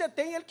tudo que você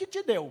tem, Ele que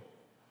te deu.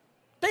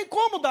 Tem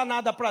como dar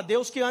nada para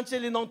Deus que antes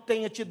Ele não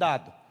tenha te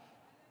dado?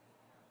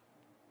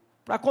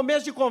 Para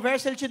começo de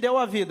conversa, Ele te deu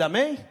a vida,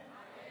 amém?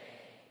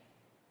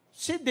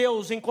 Se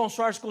Deus, em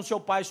consórcio com seu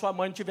pai e sua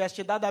mãe, tivesse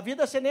te dado a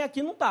vida, você nem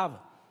aqui não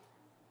estava.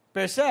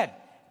 Percebe?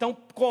 Então,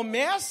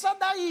 começa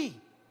daí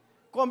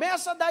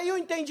o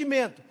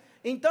entendimento.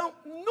 Então,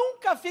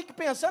 nunca fique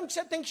pensando que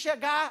você tem que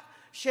chegar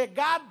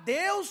a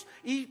Deus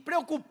e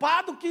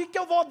preocupado o que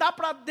eu vou dar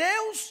para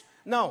Deus.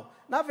 Não,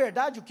 na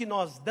verdade, o que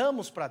nós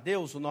damos para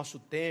Deus, o nosso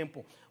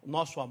tempo, o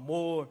nosso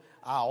amor,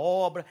 a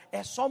obra,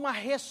 é só uma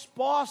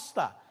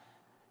resposta,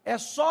 é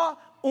só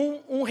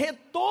um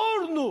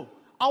retorno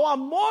ao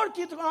amor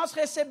que nós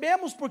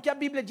recebemos, porque a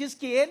Bíblia diz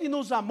que Ele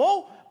nos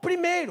amou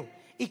primeiro.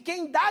 E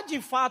quem dá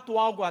de fato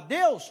algo a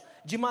Deus,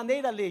 de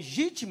maneira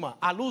legítima,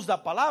 à luz da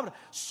palavra,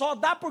 só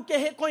dá porque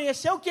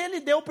reconheceu que Ele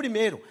deu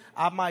primeiro.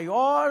 A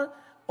maior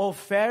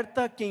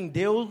oferta quem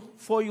deu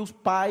foi o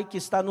Pai que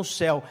está no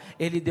céu.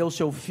 Ele deu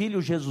seu Filho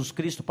Jesus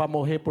Cristo para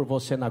morrer por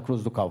você na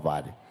cruz do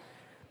Calvário.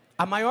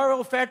 A maior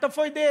oferta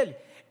foi dele.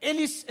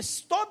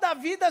 Toda a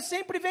vida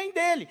sempre vem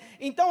dele.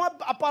 Então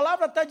a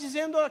palavra está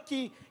dizendo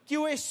aqui que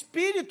o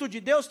Espírito de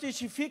Deus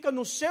testifica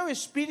no seu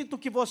espírito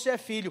que você é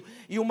filho.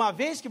 E uma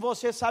vez que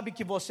você sabe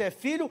que você é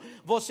filho,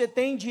 você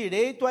tem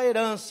direito à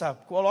herança.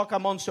 Coloca a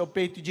mão no seu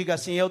peito e diga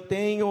assim, eu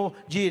tenho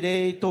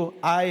direito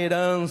à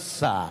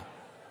herança.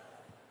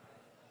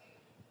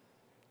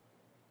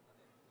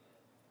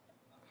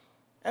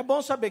 É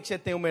bom saber que você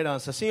tem uma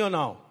herança, sim ou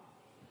não?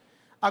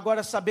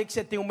 Agora, saber que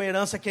você tem uma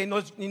herança que é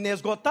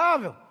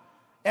inesgotável,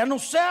 é no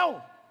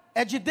céu,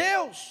 é de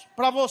Deus,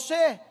 para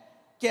você,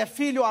 que é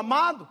filho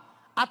amado,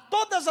 há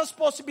todas as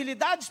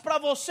possibilidades para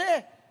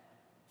você,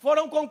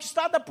 foram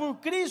conquistadas por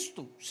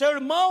Cristo, seu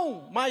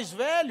irmão mais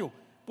velho,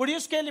 por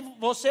isso que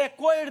você é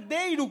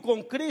co-herdeiro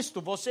com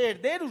Cristo, você é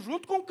herdeiro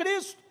junto com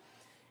Cristo,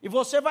 e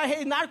você vai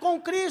reinar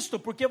com Cristo,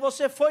 porque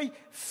você foi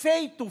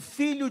feito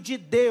filho de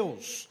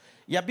Deus.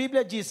 E a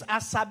Bíblia diz, a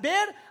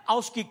saber,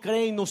 aos que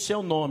creem no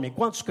seu nome.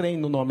 Quantos creem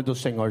no nome do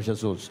Senhor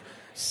Jesus?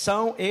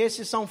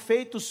 Esses são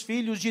feitos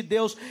filhos de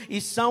Deus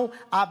e são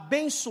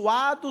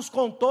abençoados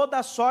com toda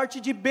a sorte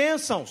de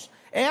bênçãos.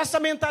 É essa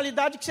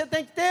mentalidade que você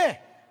tem que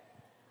ter.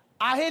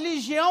 A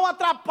religião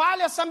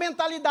atrapalha essa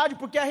mentalidade,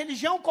 porque a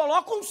religião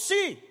coloca um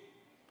si.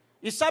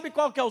 E sabe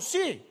qual que é o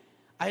si?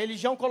 A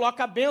religião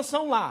coloca a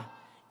bênção lá.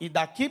 E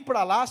daqui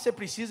para lá você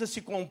precisa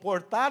se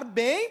comportar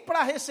bem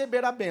para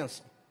receber a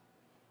bênção.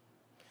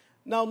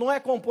 Não, não é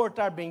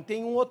comportar bem.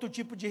 Tem um outro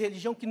tipo de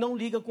religião que não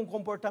liga com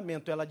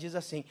comportamento. Ela diz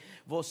assim: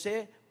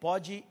 você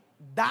pode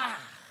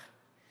dar.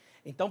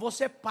 Então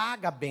você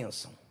paga a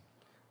bênção.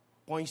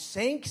 Põe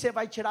 100 que você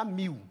vai tirar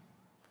 1.000.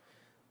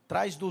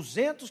 Traz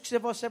 200 que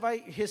você vai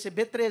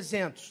receber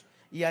 300.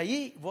 E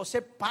aí você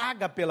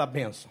paga pela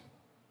bênção.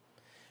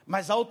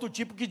 Mas há outro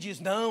tipo que diz: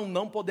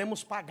 não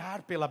podemos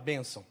pagar pela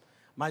bênção.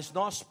 Mas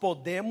nós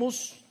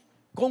podemos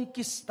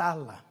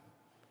conquistá-la.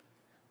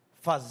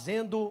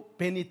 Fazendo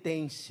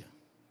penitência.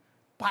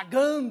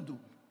 Pagando.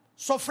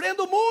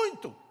 Sofrendo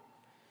muito.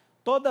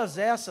 Todas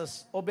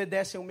essas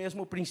obedecem ao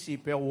mesmo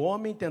princípio. É o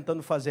homem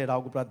tentando fazer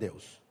algo para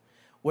Deus.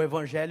 O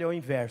evangelho é o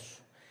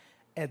inverso.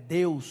 É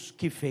Deus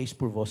que fez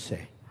por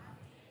você.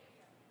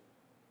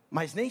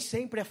 Mas nem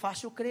sempre é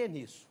fácil crer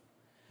nisso.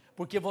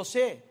 Porque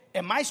você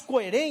é mais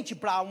coerente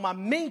para uma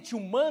mente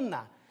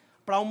humana,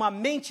 para uma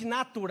mente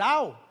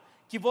natural,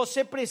 que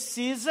você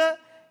precisa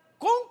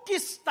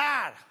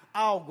conquistar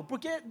algo.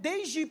 Porque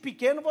desde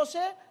pequeno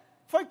você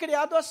foi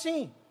criado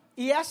assim.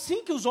 E é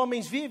assim que os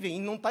homens vivem, e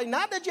não tem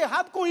nada de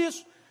errado com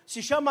isso.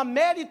 Se chama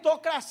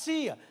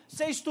meritocracia.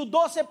 Você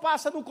estudou, você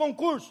passa no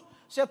concurso.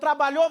 Você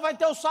trabalhou, vai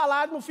ter o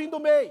salário no fim do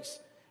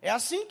mês. É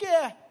assim que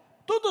é.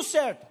 Tudo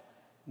certo.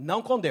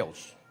 Não com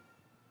Deus.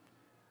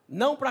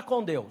 Não para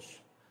com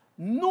Deus.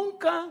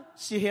 Nunca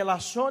se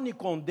relacione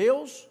com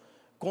Deus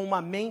com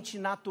uma mente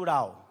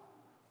natural.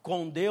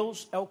 Com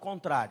Deus é o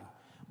contrário.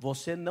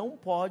 Você não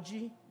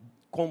pode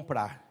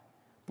comprar.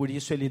 Por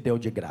isso ele deu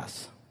de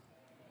graça.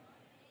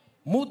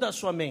 Muda a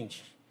sua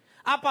mente.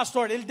 Ah,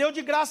 pastor, ele deu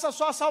de graça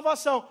só a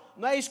salvação.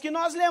 Não é isso que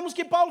nós lemos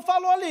que Paulo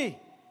falou ali.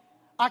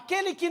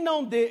 Aquele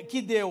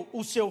que deu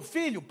o seu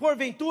filho,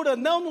 porventura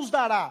não nos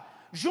dará,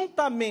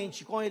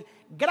 juntamente com ele,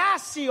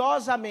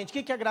 graciosamente.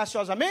 O que é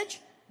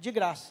graciosamente? De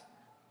graça.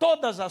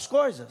 Todas as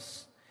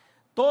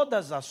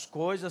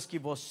coisas que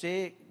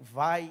você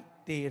vai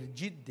ter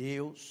de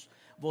Deus,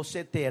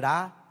 você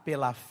terá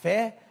pela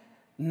fé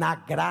na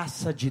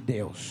graça de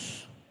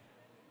Deus.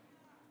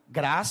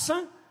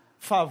 Graça,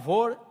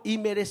 favor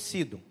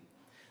imerecido.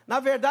 Na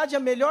verdade, a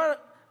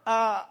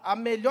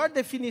melhor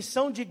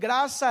definição de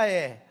graça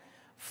é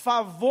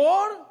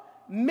favor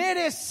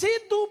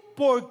merecido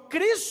por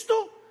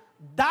Cristo,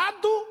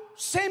 dado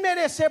sem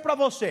merecer para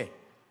você.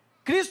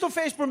 Cristo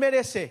fez por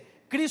merecer,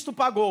 Cristo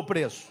pagou o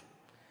preço.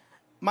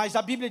 Mas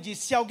a Bíblia diz: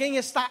 se alguém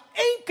está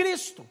em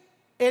Cristo,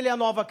 ele é a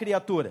nova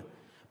criatura.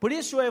 Por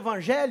isso o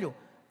evangelho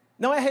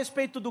não é a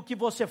respeito do que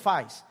você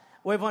faz.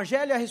 O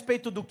evangelho é a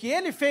respeito do que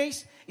ele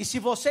fez, e se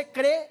você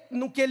crê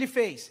no que ele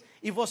fez,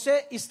 e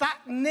você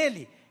está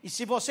nele, e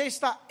se você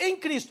está em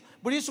Cristo,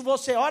 por isso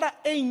você ora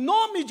em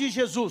nome de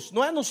Jesus,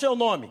 não é no seu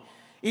nome.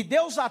 E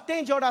Deus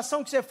atende a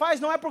oração que você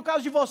faz, não é por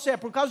causa de você, é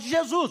por causa de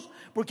Jesus,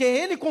 porque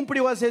ele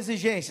cumpriu as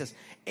exigências,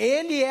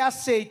 ele é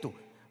aceito.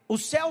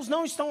 Os céus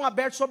não estão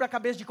abertos sobre a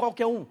cabeça de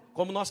qualquer um,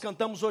 como nós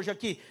cantamos hoje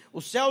aqui.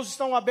 Os céus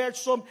estão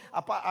abertos sobre,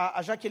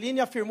 a Jaqueline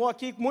afirmou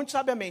aqui muito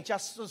sabiamente,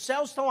 os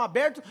céus estão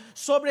abertos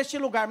sobre este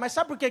lugar. Mas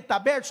sabe por que está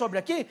aberto sobre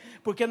aqui?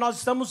 Porque nós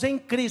estamos em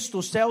Cristo,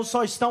 os céus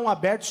só estão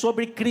abertos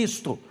sobre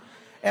Cristo.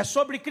 É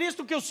sobre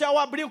Cristo que o céu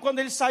abriu quando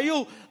ele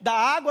saiu da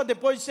água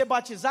depois de ser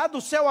batizado.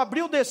 O céu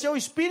abriu, desceu o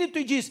Espírito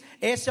e diz: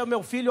 esse é o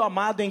meu filho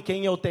amado em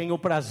quem eu tenho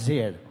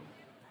prazer.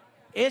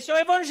 Esse é o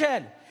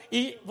evangelho.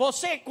 E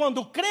você,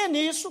 quando crê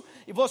nisso,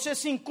 e você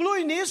se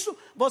inclui nisso,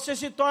 você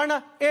se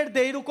torna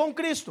herdeiro com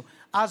Cristo.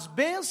 As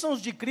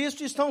bênçãos de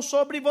Cristo estão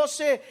sobre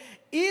você.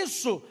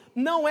 Isso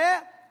não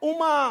é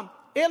uma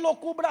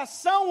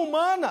elucubração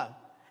humana.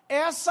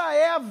 Essa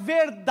é a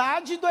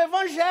verdade do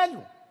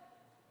evangelho.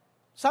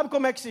 Sabe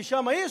como é que se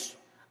chama isso?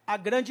 A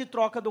grande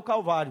troca do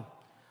Calvário.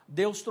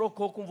 Deus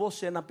trocou com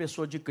você na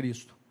pessoa de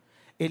Cristo.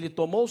 Ele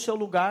tomou o seu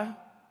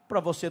lugar para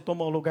você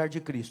tomar o lugar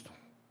de Cristo.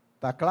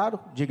 Está claro?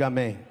 Diga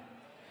amém.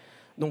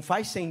 Não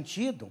faz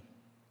sentido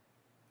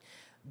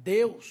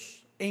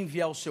Deus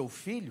enviar o seu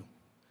filho,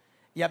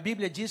 e a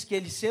Bíblia diz que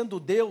ele, sendo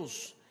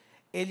Deus,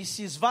 ele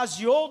se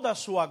esvaziou da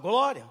sua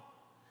glória,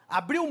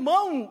 abriu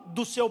mão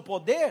do seu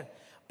poder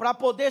para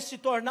poder se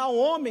tornar um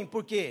homem,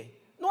 porque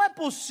não é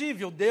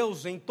possível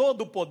Deus, em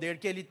todo o poder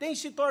que ele tem,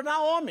 se tornar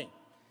homem.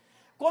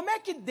 Como é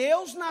que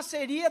Deus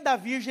nasceria da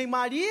Virgem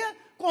Maria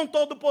com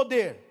todo o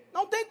poder?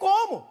 Não tem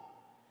como.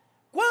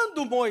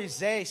 Quando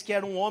Moisés, que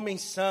era um homem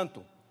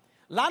santo,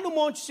 lá no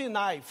Monte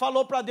Sinai,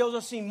 falou para Deus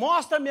assim: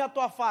 mostra-me a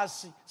tua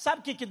face. Sabe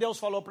o que Deus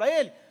falou para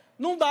ele?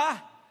 Não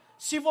dá.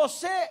 Se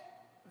você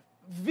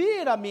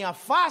vir a minha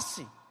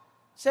face,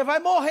 você vai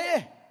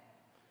morrer.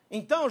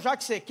 Então, já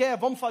que você quer,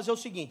 vamos fazer o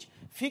seguinte: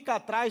 fica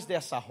atrás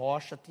dessa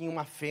rocha, tinha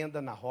uma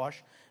fenda na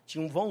rocha,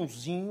 tinha um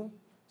vãozinho,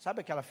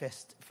 sabe aquela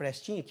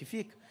frestinha que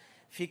fica?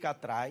 Fica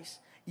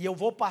atrás, e eu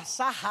vou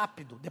passar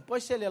rápido.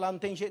 Depois você lê lá, não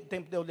tem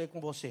tempo de eu ler com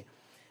você.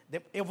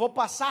 Eu vou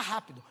passar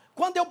rápido.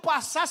 Quando eu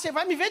passar, você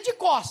vai me ver de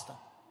costa.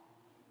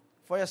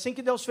 Foi assim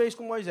que Deus fez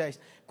com Moisés.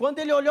 Quando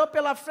ele olhou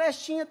pela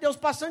frestinha, Deus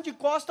passando de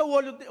costa,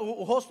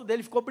 o rosto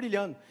dele ficou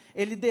brilhando.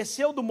 Ele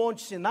desceu do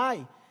Monte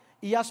Sinai,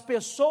 e as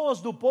pessoas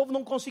do povo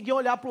não conseguiam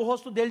olhar para o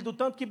rosto dele, do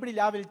tanto que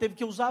brilhava. Ele teve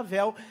que usar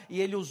véu, e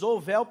ele usou o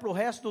véu para o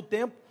resto do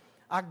tempo.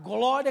 A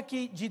glória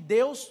de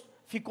Deus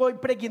ficou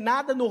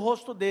impregnada no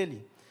rosto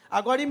dele.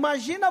 Agora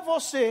imagina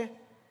você,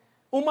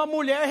 uma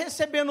mulher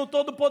recebendo o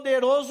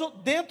Todo-Poderoso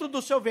dentro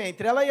do seu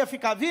ventre. Ela ia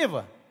ficar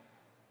viva?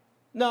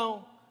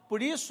 Não.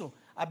 Por isso,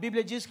 a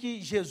Bíblia diz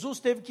que Jesus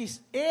teve que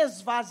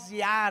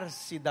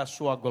esvaziar-se da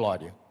sua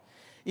glória.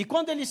 E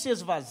quando ele se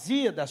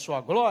esvazia da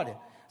sua glória,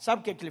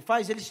 sabe o que ele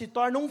faz? Ele se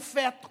torna um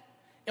feto.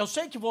 Eu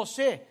sei que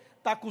você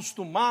está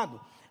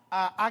acostumado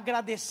a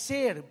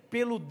agradecer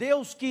pelo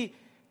Deus que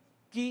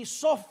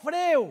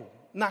sofreu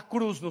na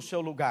cruz no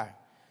seu lugar.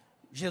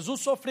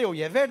 Jesus sofreu,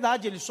 e é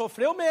verdade, ele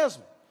sofreu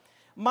mesmo.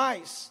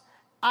 Mas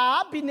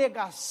a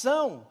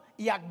abnegação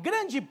e a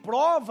grande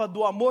prova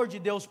do amor de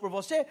Deus por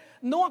você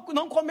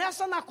não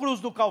começa na cruz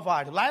do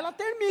Calvário, lá ela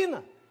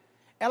termina.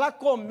 Ela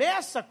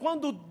começa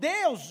quando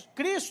Deus,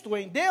 Cristo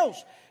em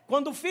Deus,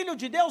 quando o Filho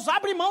de Deus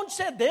abre mão de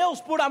ser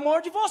Deus por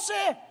amor de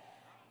você.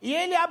 E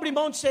ele abre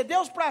mão de ser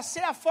Deus para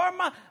ser a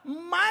forma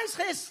mais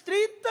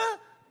restrita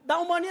da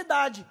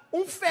humanidade,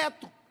 um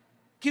feto,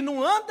 que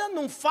não anda,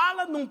 não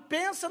fala, não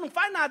pensa, não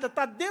faz nada,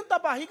 está dentro da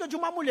barriga de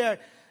uma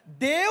mulher.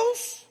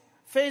 Deus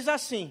fez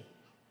assim,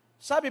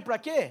 sabe para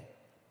quê?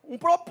 Um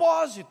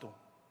propósito,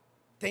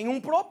 tem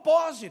um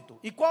propósito.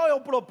 E qual é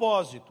o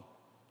propósito?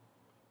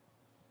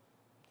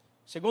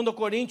 2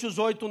 Coríntios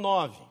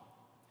 8:9.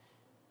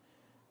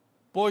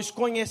 Pois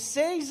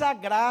conheceis a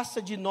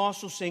graça de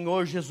nosso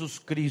Senhor Jesus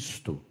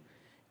Cristo,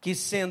 que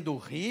sendo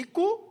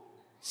rico,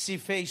 se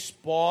fez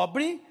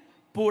pobre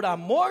por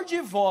amor de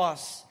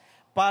vós,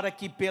 para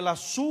que pela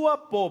sua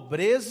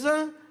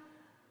pobreza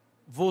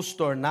vos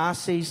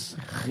tornasseis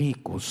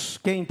ricos.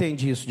 Quem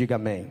entende isso, diga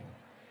amém.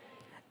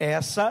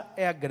 Essa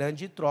é a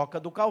grande troca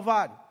do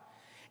Calvário.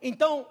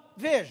 Então,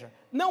 veja,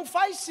 não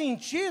faz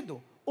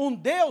sentido um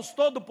Deus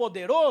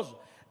todo-poderoso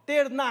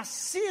ter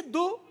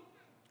nascido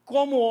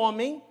como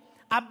homem,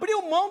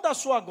 abriu mão da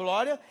sua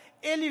glória,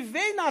 ele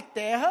veio na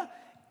terra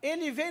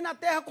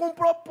com um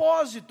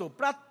propósito,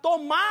 para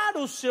tomar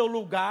o seu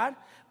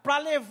lugar, para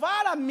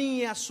levar a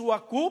minha e a sua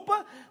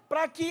culpa,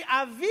 para que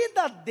a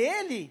vida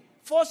dele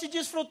fosse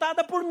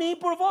desfrutada por mim e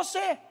por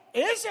você.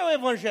 Esse é o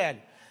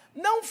Evangelho.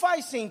 Não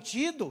faz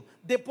sentido,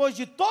 depois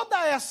de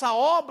toda essa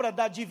obra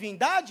da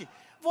divindade,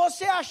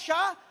 você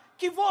achar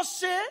que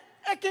você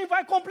é quem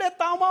vai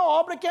completar uma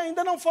obra que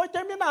ainda não foi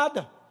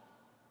terminada.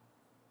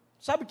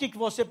 Sabe o que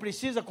você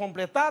precisa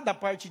completar da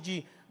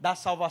parte da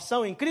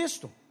salvação em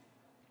Cristo?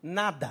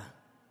 Nada.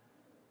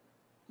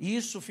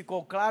 Isso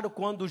ficou claro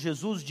quando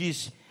Jesus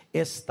disse: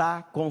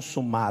 está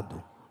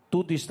consumado,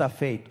 tudo está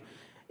feito.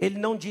 Ele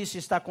não disse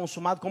está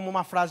consumado como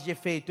uma frase de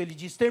efeito, ele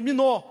disse: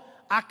 terminou,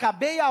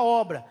 acabei a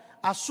obra.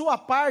 A sua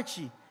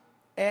parte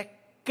é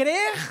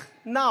crer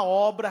na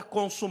obra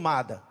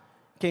consumada.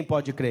 Quem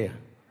pode crer?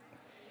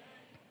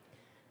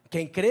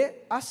 Quem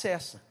crê,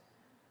 acessa.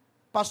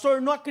 Pastor,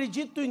 não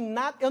acredito em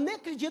nada, eu nem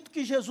acredito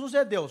que Jesus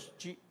é Deus.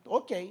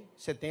 Ok,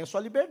 você tem a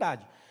sua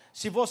liberdade.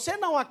 Se você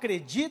não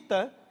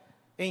acredita,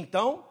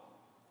 então,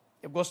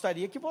 eu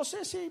gostaria que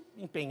você se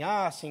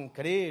empenhasse em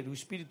crer, o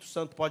Espírito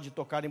Santo pode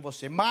tocar em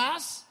você.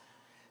 Mas,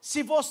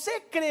 se você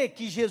crê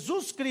que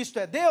Jesus Cristo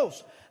é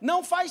Deus,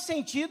 não faz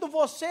sentido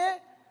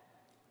você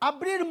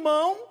abrir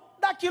mão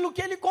daquilo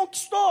que ele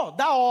conquistou,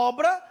 da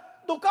obra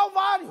do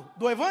Calvário,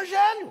 do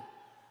Evangelho.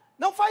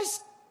 Não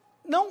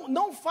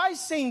faz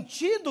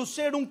sentido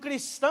ser um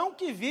cristão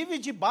que vive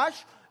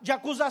debaixo de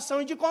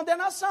acusação e de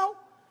condenação.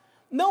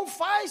 Não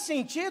faz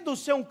sentido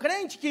ser um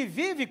crente que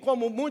vive,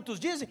 como muitos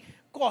dizem,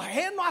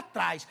 correndo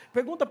atrás.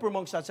 Pergunta para o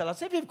irmão que está do seu lado: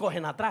 você vive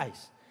correndo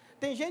atrás?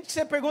 Tem gente que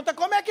você pergunta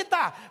como é que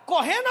está?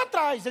 Correndo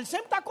atrás, ele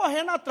sempre está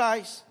correndo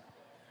atrás.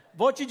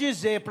 Vou te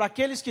dizer, para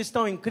aqueles que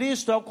estão em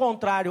Cristo é o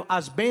contrário,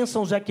 as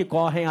bênçãos é que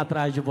correm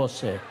atrás de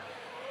você.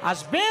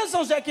 As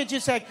bênçãos é que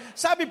te seguem.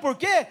 Sabe por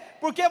quê?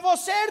 Porque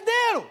você é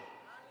herdeiro.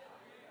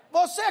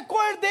 Você é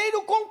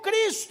co-herdeiro com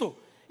Cristo.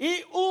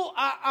 E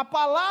a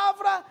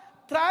palavra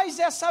traz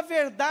essa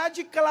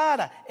verdade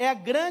clara. É a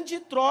grande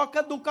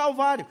troca do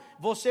Calvário.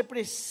 Você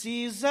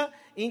precisa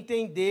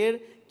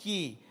entender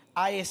que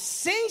a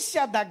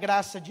essência da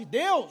graça de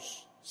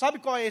Deus, sabe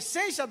qual é a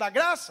essência da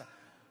graça?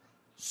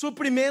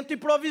 Suprimento e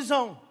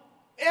provisão.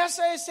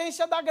 Essa é a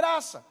essência da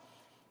graça.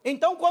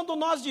 Então, quando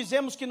nós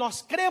dizemos que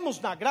nós cremos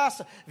na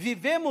graça,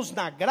 vivemos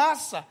na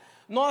graça,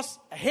 nós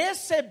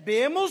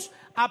recebemos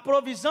a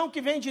provisão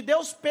que vem de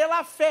Deus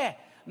pela fé.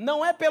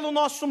 Não é pelo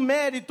nosso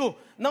mérito,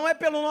 não é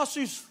pelo nosso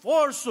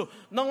esforço,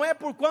 não é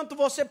por quanto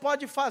você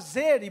pode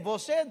fazer, e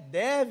você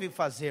deve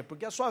fazer,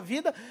 porque a sua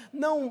vida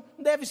não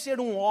deve ser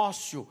um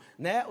ócio,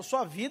 né? A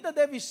sua vida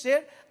deve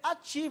ser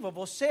ativa.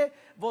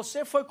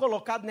 Você foi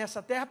colocado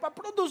nessa terra para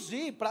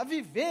produzir, para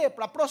viver,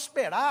 para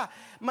prosperar,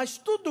 mas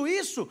tudo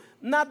isso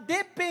na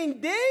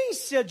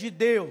dependência de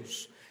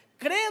Deus,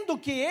 crendo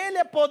que Ele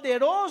é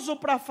poderoso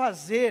para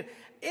fazer.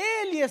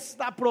 Ele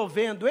está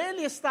provendo,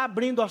 Ele está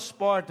abrindo as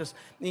portas.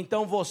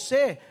 Então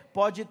você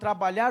pode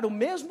trabalhar o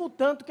mesmo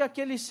tanto que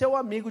aquele seu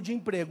amigo de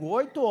emprego,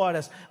 8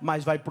 horas,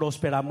 mas vai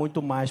prosperar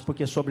muito mais,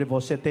 porque sobre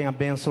você tem a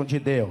bênção de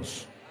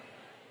Deus.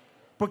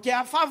 Porque é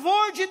a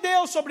favor de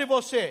Deus sobre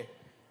você.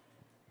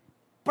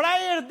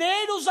 Para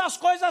herdeiros as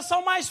coisas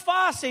são mais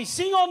fáceis,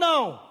 sim ou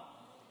não?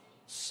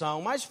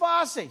 São mais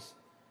fáceis.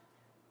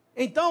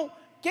 Então,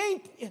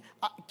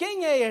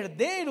 quem é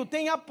herdeiro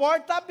tem a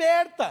porta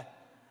aberta.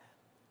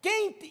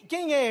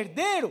 Quem é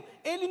herdeiro,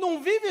 ele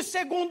não vive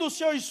segundo o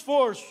seu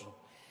esforço.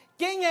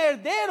 Quem é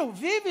herdeiro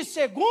vive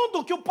segundo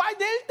o que o pai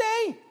dele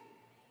tem.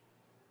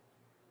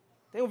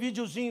 Tem um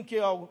videozinho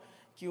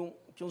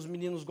que uns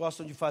meninos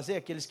gostam de fazer,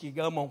 aqueles que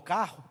amam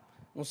carro.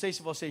 Não sei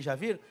se vocês já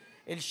viram.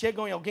 Eles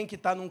chegam em alguém que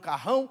está num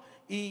carrão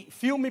e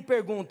filma e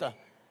pergunta: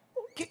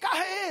 que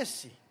carro é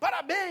esse?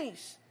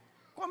 Parabéns!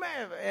 Como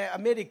é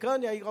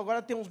americano, e aí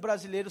agora tem uns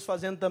brasileiros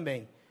fazendo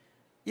também.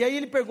 E aí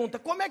ele pergunta: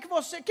 como é que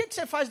o que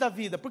você faz da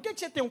vida? Por que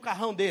você tem um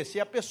carrão desse?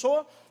 E a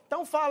pessoa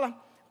então fala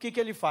o que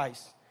ele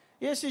faz.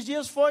 E esses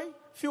dias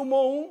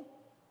filmou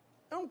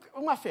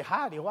uma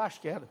Ferrari, eu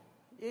acho que era.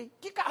 E,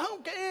 que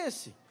carrão que é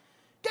esse? O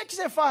que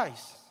você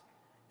faz?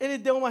 Ele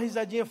deu uma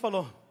risadinha e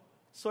falou: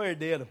 sou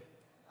herdeiro.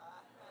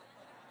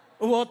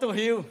 O outro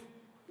riu: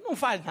 não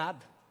faz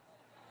nada.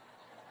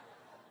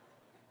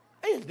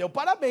 Ele deu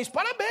parabéns,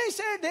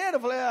 ser herdeiro.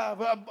 Eu falei: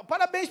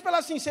 parabéns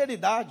pela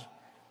sinceridade.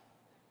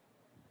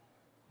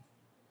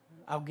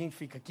 Alguém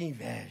fica: que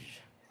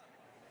inveja.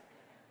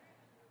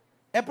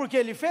 É porque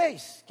ele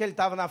fez, que ele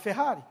estava na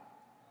Ferrari?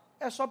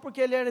 É só porque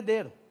ele é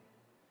herdeiro.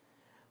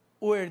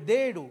 O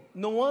herdeiro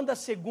não anda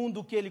segundo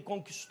o que ele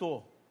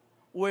conquistou.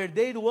 O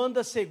herdeiro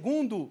anda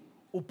segundo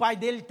o pai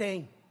dele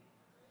tem.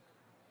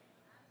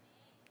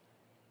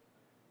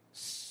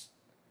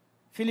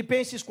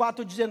 Filipenses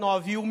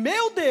 4,19. E o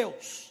meu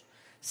Deus,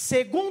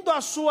 segundo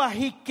a sua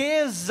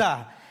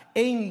riqueza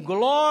em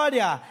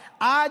glória,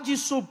 há de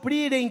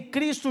suprir em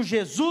Cristo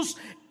Jesus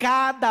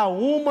cada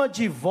uma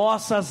de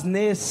vossas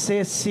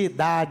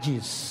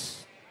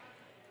necessidades.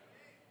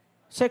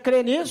 Você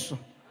crê nisso?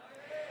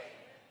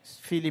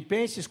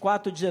 Filipenses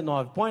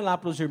 4,19. Põe lá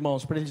para os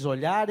irmãos, para eles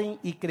olharem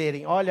e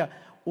crerem. Olha,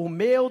 o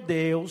meu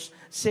Deus,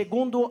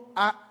 segundo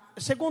a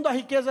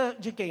riqueza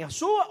de quem? A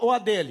sua ou a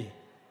dele?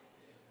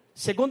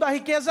 Segundo a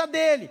riqueza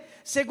dele.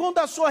 Segundo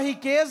a sua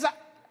riqueza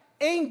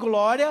em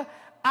glória,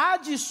 há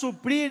de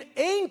suprir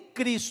em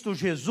Cristo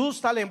Jesus.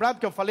 Está lembrado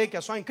que eu falei que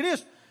é só em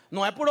Cristo?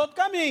 Não é por outro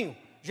caminho.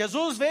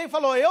 Jesus veio e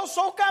falou: eu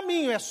sou o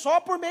caminho, é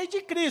só por meio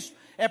de Cristo.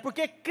 É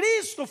porque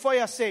Cristo foi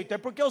aceito, é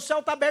porque o céu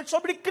está aberto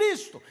sobre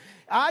Cristo.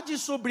 Há de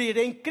suprir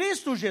em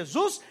Cristo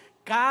Jesus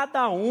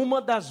cada uma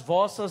das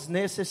vossas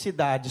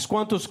necessidades.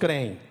 Quantos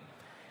creem?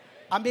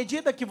 À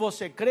medida que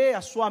você crê,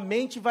 a sua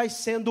mente vai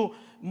sendo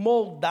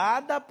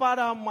moldada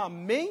para uma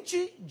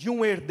mente de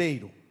um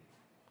herdeiro.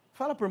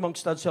 Fala para o irmão que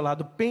está do seu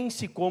lado: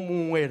 pense como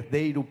um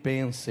herdeiro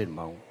pensa,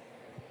 irmão.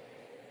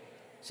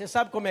 Você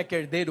sabe como é que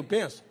herdeiro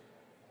pensa?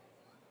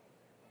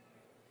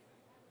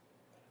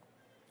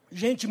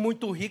 Gente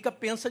muito rica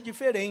pensa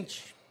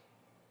diferente.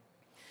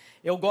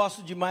 Eu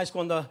gosto demais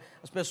quando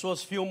as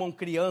pessoas filmam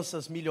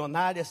crianças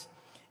milionárias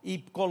e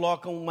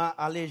colocam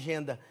a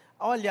legenda: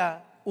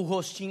 olha o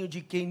rostinho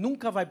de quem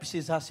nunca vai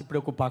precisar se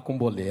preocupar com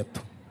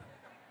boleto.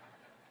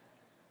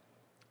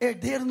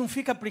 Herdeiro não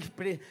fica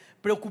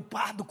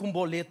preocupado com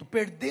boleto,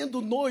 perdendo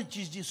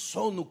noites de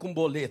sono com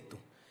boleto.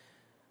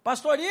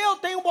 Pastor, eu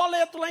tenho um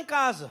boleto lá em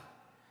casa.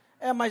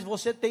 Mas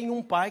você tem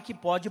um pai que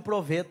pode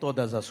prover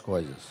todas as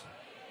coisas.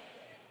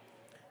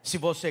 Se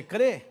você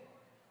crê,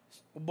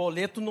 o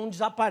boleto não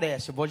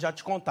desaparece. Eu vou já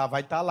te contar,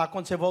 vai estar lá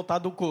quando você voltar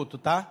do culto,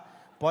 tá?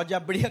 Pode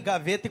abrir a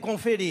gaveta e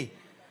conferir.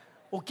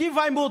 O que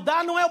vai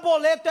mudar não é o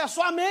boleto, é a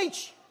sua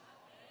mente.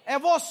 É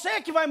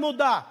você que vai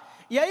mudar.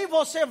 E aí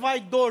você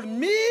vai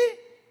dormir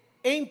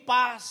em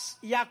paz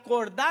e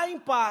acordar em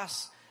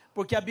paz,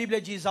 porque a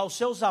Bíblia diz: aos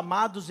seus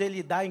amados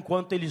Ele dá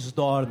enquanto eles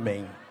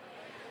dormem.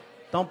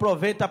 Então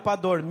aproveita para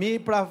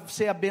dormir, para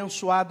ser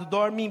abençoado,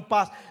 dorme em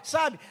paz.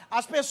 Sabe,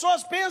 as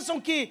pessoas pensam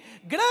que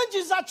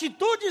grandes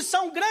atitudes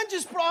são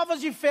grandes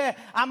provas de fé.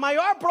 A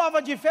maior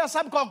prova de fé,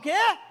 sabe qual que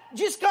é?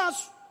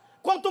 Descanso.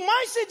 Quanto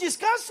mais você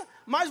descansa,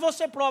 mais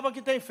você prova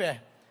que tem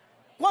fé.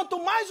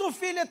 Quanto mais o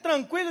filho é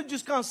tranquilo,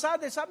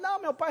 descansado, ele sabe: não,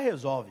 meu pai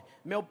resolve.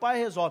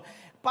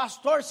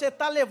 Pastor, você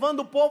está levando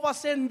o povo a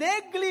ser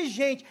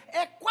negligente.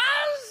 É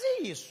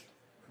quase isso.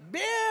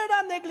 Beira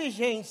a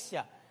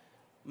negligência.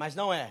 Mas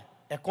não é.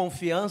 É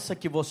confiança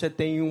que você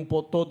tem em um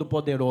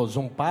todo-poderoso,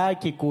 um pai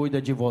que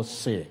cuida de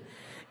você.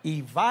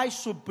 E vai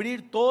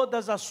suprir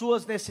todas as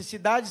suas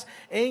necessidades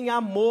em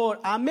amor.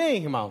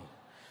 Amém, irmão?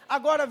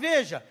 Agora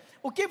veja,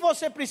 o que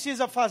você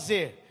precisa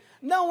fazer?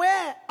 Não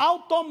é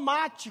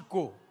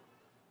automático.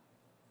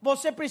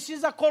 Você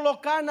precisa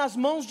colocar nas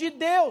mãos de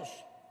Deus.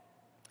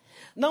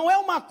 Não é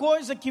uma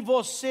coisa que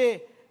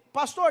você: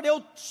 pastor,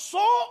 eu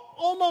sou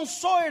ou não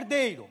sou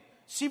herdeiro?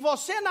 Se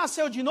você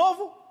nasceu de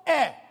novo,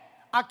 é.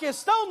 A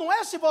questão não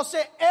é se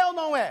você é ou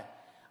não é.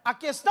 A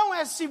questão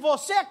é se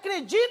você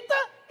acredita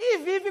e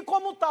vive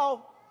como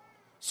tal.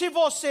 Se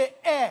você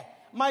é,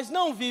 mas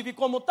não vive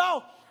como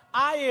tal,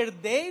 há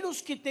herdeiros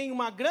que têm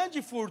uma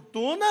grande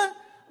fortuna,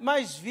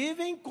 mas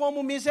vivem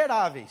como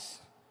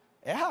miseráveis.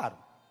 É raro.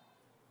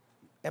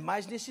 É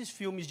mais nesses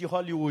filmes de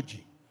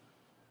Hollywood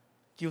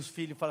que os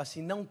filhos falam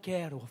assim: não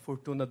quero a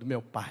fortuna do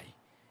meu pai.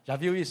 Já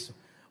viu isso?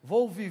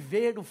 vou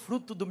viver o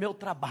fruto do meu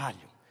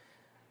trabalho.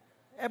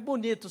 É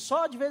bonito,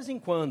 só de vez em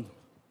quando.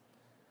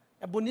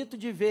 É bonito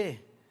de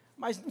ver.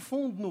 Mas no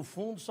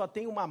fundo, só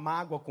tem uma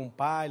mágoa com o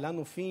pai. Lá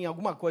no fim,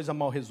 alguma coisa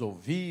mal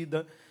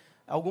resolvida.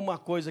 Alguma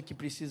coisa que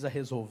precisa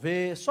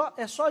resolver.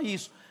 É só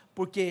isso.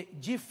 Porque,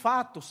 de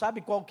fato,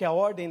 sabe qual que é a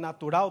ordem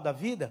natural da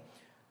vida?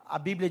 A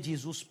Bíblia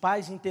diz, os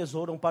pais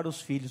entesouram para os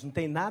filhos. Não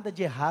tem nada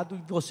de errado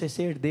em você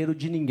ser herdeiro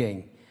de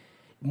ninguém.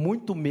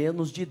 Muito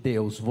menos de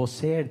Deus.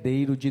 Você é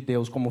herdeiro de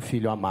Deus como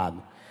filho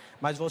amado.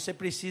 Mas você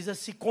precisa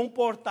se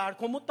comportar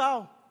como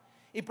tal.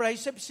 E para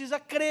isso você precisa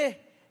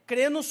crer.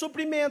 Crer no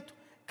suprimento.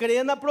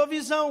 Crer na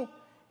provisão.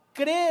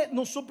 Crer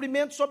no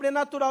suprimento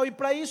sobrenatural. E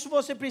para isso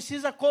você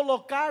precisa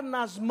colocar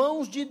nas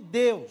mãos de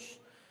Deus.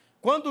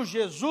 Quando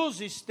Jesus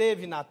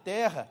esteve na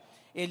terra,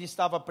 ele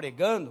estava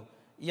pregando.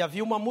 E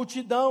havia uma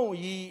multidão.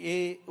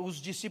 E os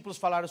discípulos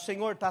falaram,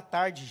 Senhor, está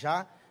tarde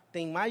já.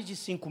 Tem mais de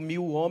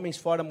 5.000 homens,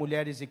 fora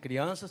mulheres e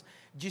crianças.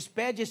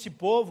 Despede esse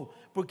povo,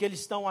 porque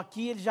eles estão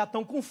aqui, eles já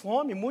estão com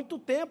fome, muito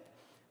tempo.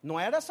 Não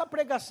era essa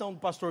pregação do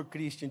pastor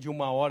Christian de 1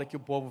 hora que o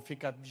povo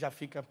já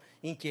fica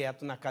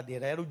inquieto na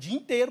cadeira. Era o dia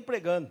inteiro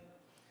pregando.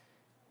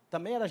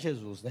 Também era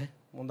Jesus, né?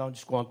 Vamos dar um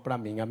desconto para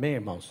mim, amém,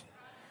 irmãos?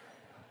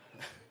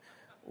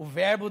 O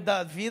verbo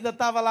da vida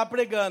estava lá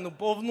pregando, o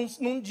povo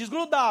não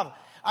desgrudava.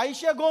 Aí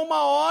chegou 1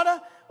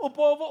 hora,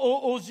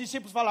 os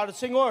discípulos falaram,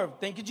 Senhor,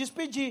 tem que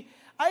despedir.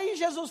 Aí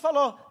Jesus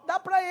falou, dá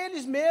para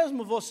eles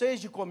mesmo,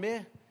 vocês de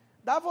comer.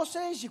 Dá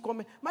vocês de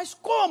comer. Mas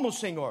como,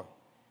 Senhor?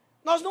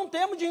 Nós não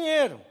temos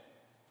dinheiro.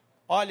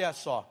 Olha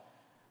só.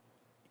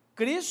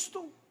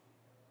 Cristo,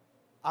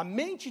 a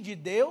mente de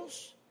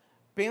Deus,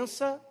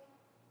 pensa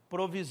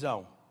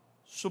provisão,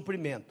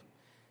 suprimento.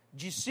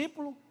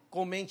 Discípulo,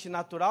 com mente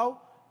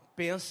natural,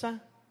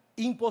 pensa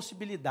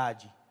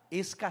impossibilidade,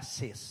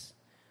 escassez.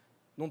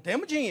 Não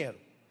temos dinheiro.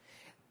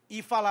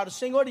 E falaram,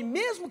 Senhor, e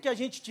mesmo que a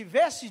gente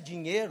tivesse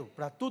dinheiro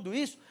para tudo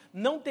isso,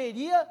 não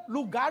teria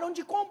lugar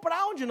onde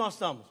comprar onde nós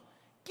estamos.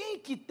 Quem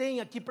que tem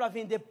aqui para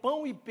vender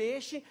pão e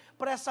peixe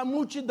para essa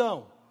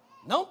multidão?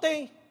 Não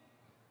tem.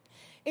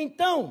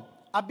 Então,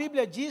 a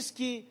Bíblia diz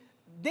que,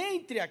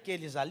 dentre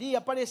aqueles ali,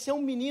 apareceu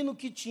um menino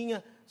que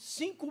tinha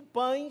 5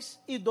 pães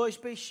e 2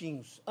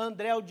 peixinhos.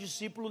 André, o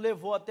discípulo,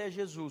 levou até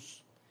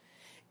Jesus.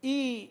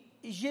 E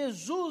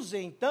Jesus,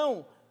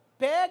 então,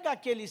 pega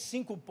aqueles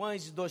 5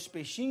 pães e 2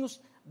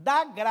 peixinhos,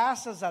 dá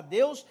graças a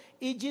Deus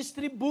e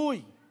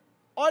distribui.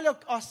 Olha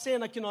a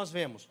cena que nós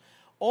vemos.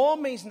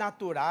 Homens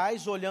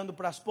naturais olhando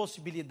para as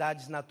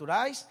possibilidades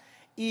naturais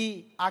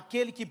e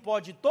aquele que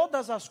pode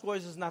todas as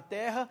coisas na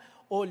terra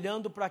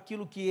olhando para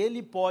aquilo que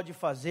ele pode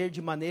fazer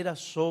de maneira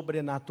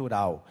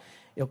sobrenatural.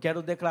 Eu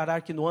quero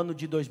declarar que no ano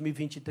de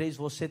 2023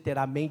 você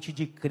terá a mente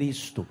de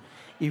Cristo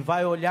e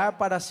vai olhar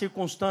para as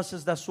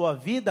circunstâncias da sua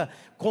vida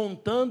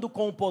contando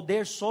com o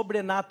poder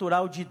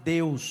sobrenatural de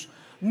Deus.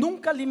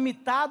 Nunca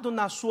limitado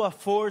na sua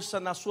força,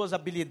 nas suas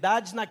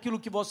habilidades, naquilo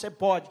que você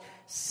pode.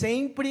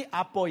 Sempre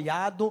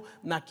apoiado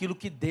naquilo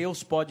que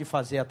Deus pode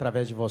fazer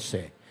através de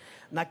você.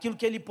 Naquilo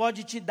que Ele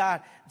pode te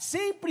dar.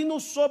 Sempre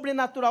no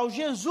sobrenatural.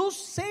 Jesus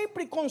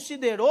sempre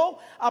considerou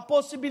a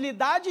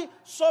possibilidade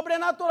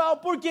sobrenatural.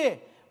 Por quê?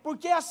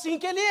 Porque é assim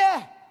que Ele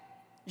é.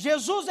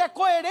 Jesus é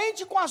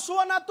coerente com a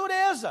sua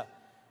natureza.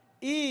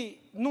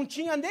 E não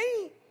tinha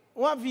nem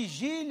uma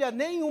vigília,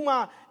 nem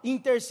uma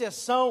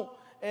intercessão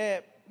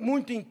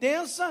muito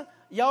intensa,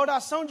 e a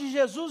oração de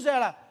Jesus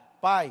era,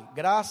 Pai,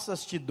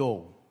 graças te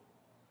dou.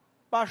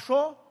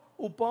 Baixou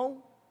o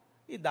pão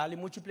e dá-lhe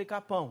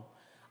multiplicar pão.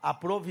 A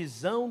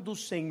provisão do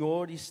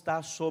Senhor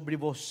está sobre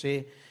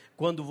você,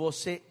 quando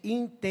você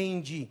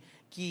entende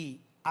que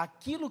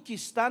aquilo que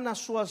está nas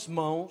suas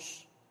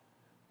mãos,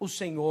 o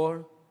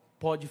Senhor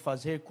pode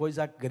fazer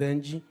coisa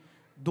grande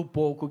do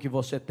pouco que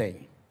você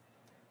tem.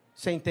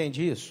 Você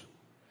entende isso?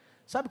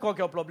 Sabe qual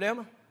que é o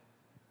problema?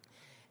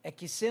 É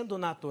que sendo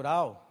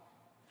natural,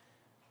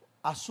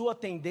 a sua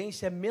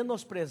tendência é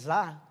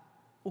menosprezar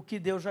o que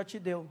Deus já te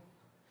deu.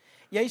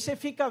 E aí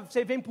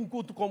você vem para um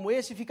culto como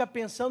esse e fica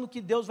pensando que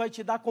Deus vai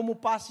te dar como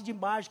passe de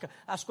mágica.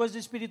 As coisas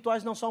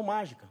espirituais não são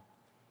mágica.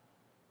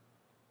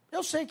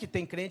 Eu sei que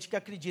tem crente que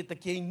acredita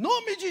que em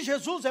nome de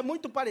Jesus é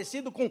muito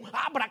parecido com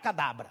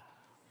abracadabra.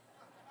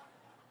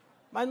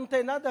 Mas não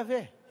tem nada a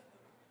ver.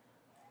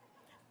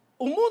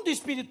 O mundo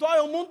espiritual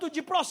é um mundo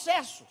de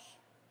processos.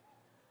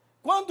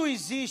 Quando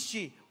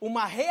existe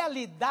uma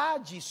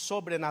realidade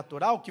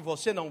sobrenatural que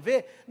você não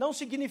vê, não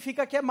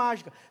significa que é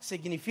mágica.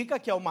 Significa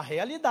que é uma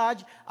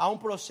realidade, há um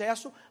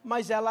processo,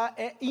 mas ela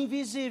é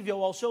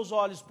invisível aos seus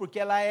olhos, porque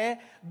ela é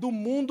do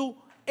mundo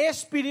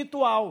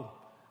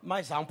espiritual.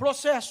 Mas há um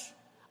processo,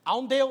 há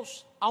um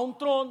Deus, há um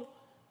trono,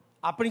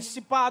 há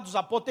principados,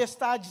 há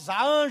potestades,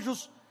 há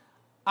anjos,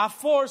 há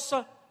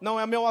força. Não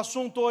é meu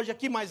assunto hoje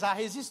aqui, mas há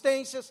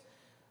resistências.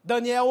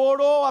 Daniel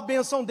orou, a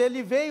bênção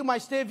dele veio,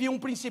 mas teve um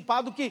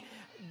principado que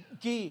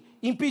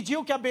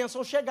impediu que a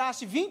bênção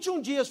chegasse.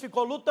 21 dias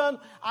ficou lutando,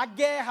 a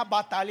guerra, a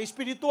batalha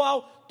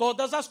espiritual,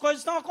 todas as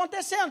coisas estão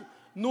acontecendo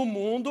no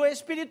mundo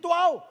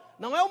espiritual.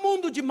 Não é o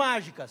mundo de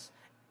mágicas,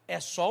 é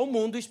só o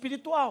mundo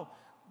espiritual,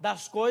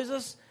 das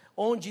coisas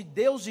onde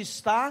Deus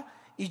está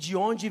e de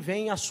onde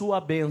vem a sua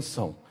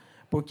bênção.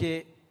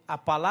 Porque a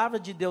palavra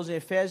de Deus em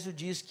Efésios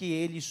diz que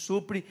Ele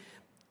supre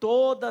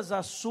todas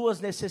as suas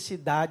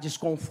necessidades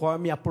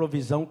conforme a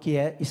provisão que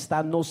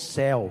está no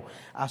céu.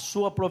 A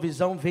sua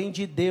provisão vem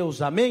de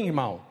Deus, amém,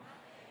 irmão?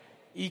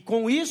 E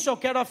com isso eu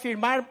quero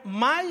afirmar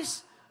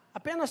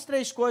apenas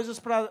 3 coisas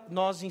para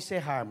nós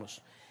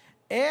encerrarmos.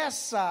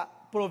 Essa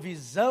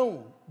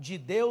provisão de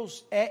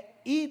Deus é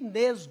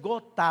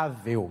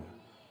inesgotável.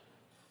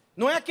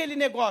 Não é aquele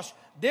negócio,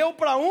 deu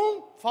para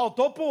um,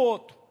 faltou para o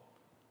outro.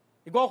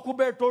 Igual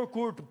cobertor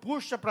curto,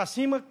 puxa para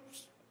cima,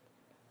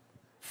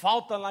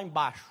 falta lá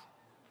embaixo.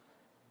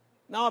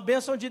 Não, a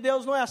bênção de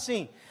Deus não é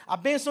assim. A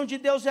bênção de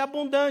Deus é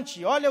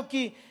abundante. Olha o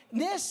que,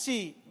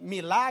 nesse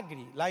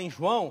milagre, lá em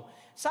João,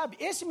 sabe,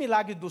 esse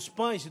milagre dos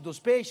pães e dos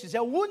peixes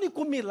é o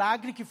único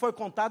milagre que foi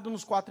contado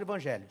nos 4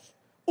 evangelhos.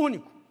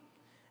 Único.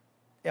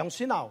 É um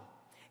sinal.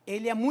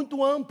 Ele é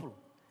muito amplo.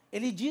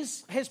 Ele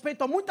diz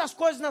respeito a muitas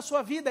coisas na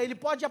sua vida. Ele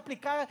pode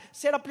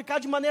ser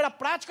aplicado de maneira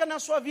prática na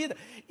sua vida.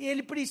 E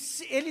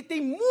ele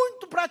tem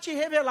muito para te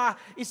revelar.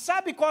 E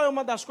sabe qual é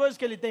uma das coisas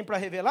que ele tem para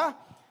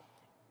revelar?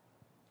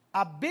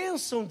 A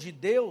bênção de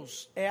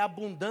Deus é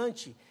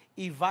abundante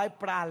e vai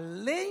para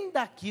além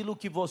daquilo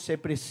que você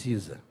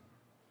precisa.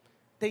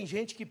 Tem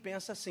gente que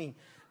pensa assim,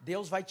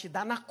 Deus vai te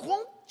dar na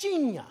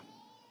continha.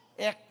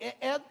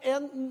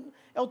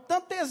 É o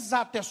tanto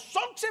exato, é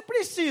só o que você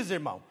precisa,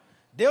 irmão.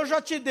 Deus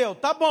já te deu,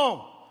 tá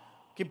bom.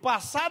 Que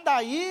passar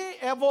daí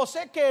é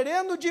você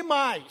querendo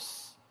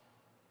demais.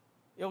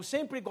 Eu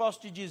sempre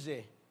gosto de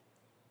dizer,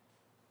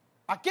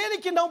 aquele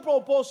que não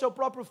poupou seu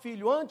próprio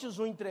filho, antes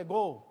o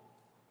entregou,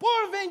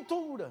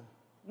 porventura,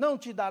 não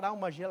te dará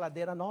uma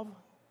geladeira nova?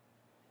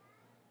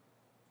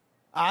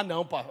 Ah,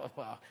 não,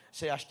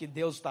 você acha que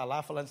Deus está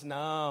lá falando assim,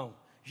 não,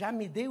 já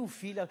me dei o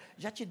filho,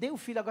 já te dei o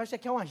filho, agora você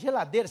quer uma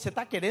geladeira, você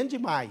está querendo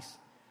demais.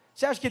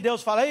 Você acha que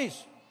Deus fala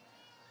isso?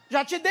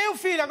 Já te dei o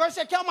filho, agora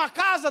você quer uma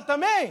casa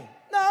também?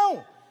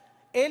 Não,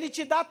 Ele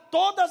te dá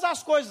todas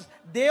as coisas.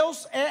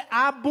 Deus é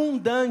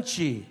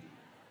abundante,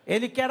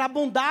 Ele quer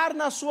abundar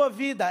na sua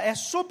vida, é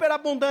super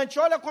abundante.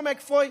 Olha como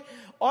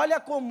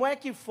é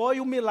que foi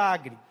o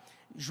milagre.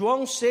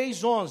 João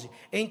 6:11.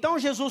 Então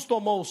Jesus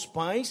tomou os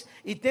pães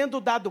e,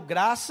 tendo dado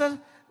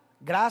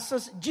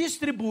graças,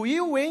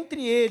 distribuiu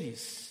entre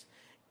eles,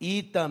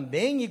 e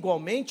também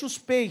igualmente os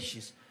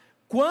peixes,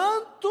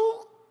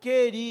 quanto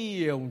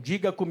queriam.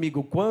 Diga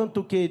comigo,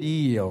 quanto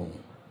queriam.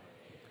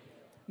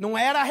 Não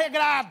era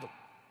regrado,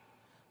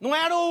 não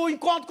era o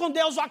encontro com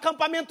Deus, o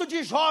acampamento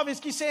de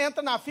jovens que você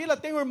entra na fila,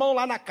 tem um irmão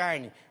lá na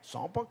carne,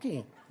 só um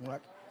pouquinho.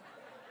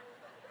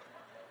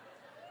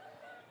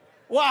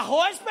 O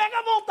arroz pega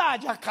à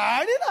vontade, a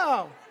carne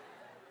não.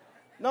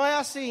 Não é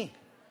assim.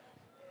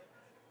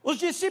 Os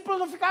discípulos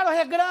não ficaram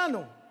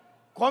regrando.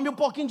 Come um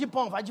pouquinho de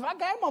pão, vai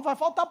devagar, irmão, vai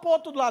faltar para o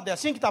outro lado. É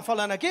assim que está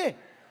falando aqui?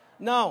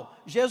 Não,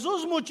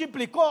 Jesus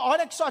multiplicou,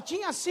 olha que só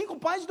tinha 5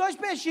 pães e 2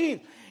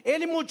 peixinhos.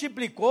 Ele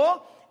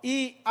multiplicou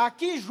e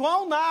aqui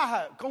João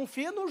narra,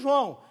 confia no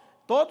João.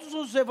 Todos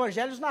os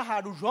evangelhos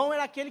narraram. O João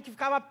era aquele que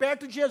ficava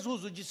perto de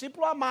Jesus, o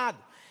discípulo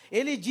amado.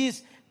 Ele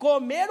diz,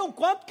 comeram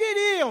quanto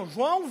queriam.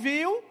 João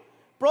viu,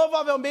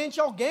 provavelmente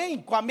alguém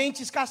com a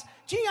mente escassa.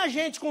 Tinha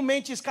gente com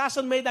mente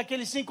escassa no meio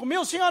daqueles 5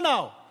 mil, sim ou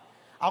não?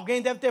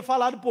 Alguém deve ter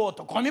falado para o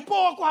outro, come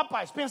pouco,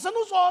 rapaz, pensa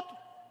nos outros.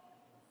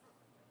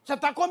 Você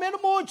está comendo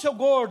muito, seu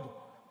gordo.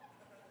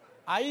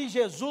 Aí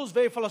Jesus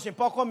veio e falou assim,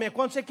 pode comer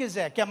quanto você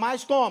quiser, quer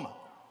mais, toma.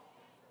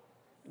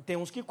 Tem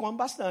uns que comem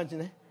bastante,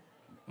 né?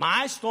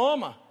 Mais,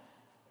 toma.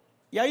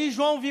 E aí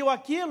João viu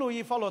aquilo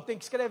e falou, tem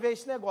que escrever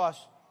esse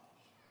negócio.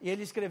 E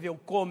ele escreveu,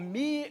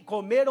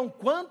 comeram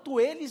quanto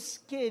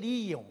eles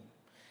queriam.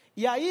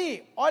 E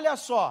aí, olha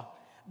só,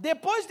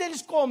 depois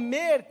deles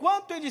comer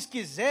quanto eles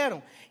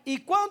quiseram, e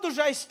quando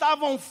já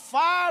estavam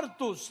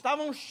fartos,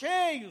 estavam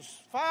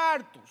cheios,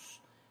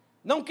 fartos,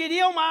 não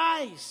queriam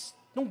mais,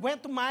 não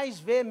aguento mais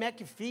ver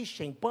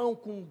McFish em pão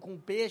com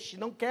peixe,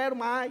 não quero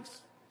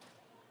mais.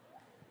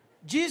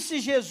 Disse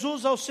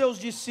Jesus aos seus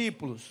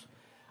discípulos,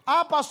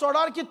 pastor,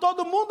 a hora que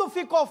todo mundo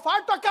ficou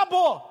farto,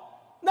 acabou.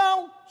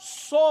 Não,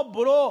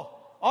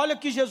 sobrou. Olha o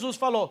que Jesus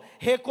falou,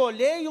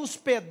 recolhei os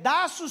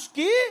pedaços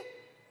que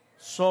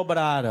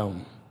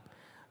sobraram.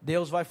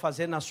 Deus vai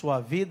fazer na sua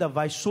vida,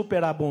 vai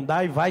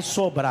superabundar e vai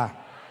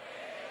sobrar.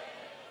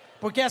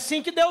 Porque é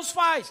assim que Deus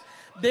faz.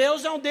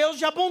 Deus é um Deus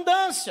de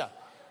abundância.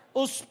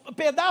 Os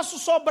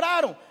pedaços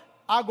sobraram.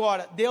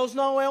 Agora, Deus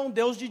não é um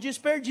Deus de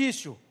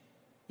desperdício.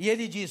 E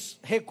Ele diz,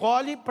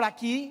 recolhe para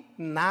que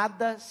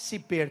nada se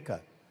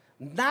perca.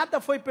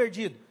 Nada foi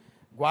perdido.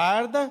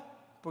 Guarda,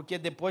 porque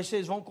depois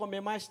vocês vão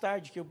comer mais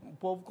tarde, que o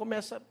povo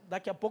começa,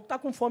 daqui a pouco está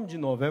com fome de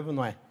novo,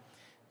 não é?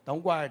 Então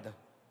guarda.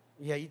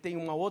 E aí tem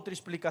uma outra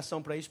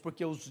explicação para isso,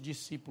 porque os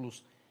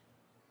discípulos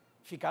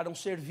ficaram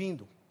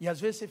servindo. E às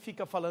vezes você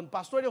fica falando,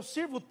 pastor, eu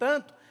sirvo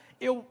tanto,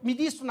 eu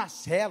ministro na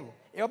célula,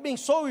 eu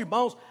abençoo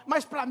irmãos,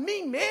 mas para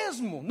mim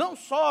mesmo não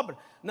sobra.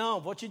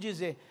 Não, vou te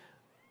dizer,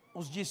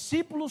 os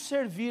discípulos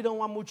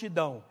serviram a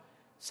multidão.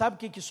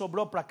 Sabe o que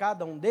sobrou para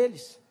cada um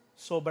deles?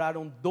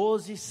 sobraram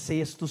 12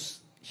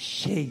 cestos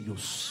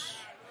cheios.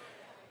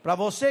 Para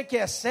você que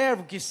é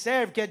servo, que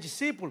serve, que é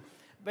discípulo,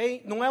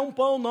 bem, não é um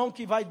pão não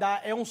que vai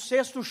dar, é um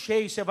cesto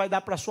cheio. Você vai dar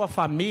para sua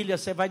família,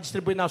 você vai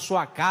distribuir na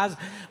sua casa,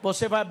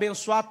 você vai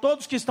abençoar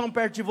todos que estão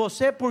perto de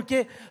você,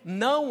 porque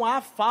não há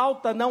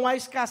falta, não há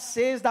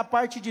escassez da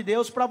parte de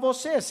Deus para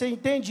você. Você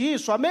entende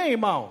isso? Amém,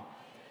 irmão?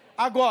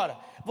 Agora,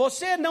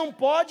 você não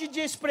pode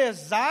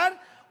desprezar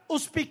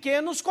os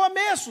pequenos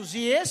começos,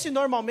 e esse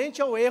normalmente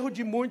é o erro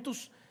de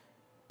muitos,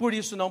 por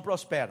isso não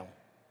prosperam,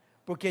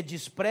 porque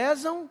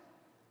desprezam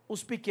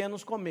os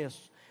pequenos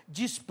começos,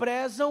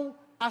 desprezam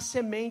a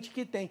semente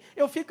que tem.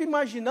 Eu fico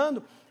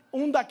imaginando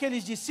um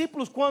daqueles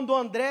discípulos, quando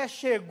André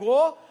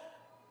chegou,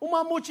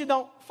 uma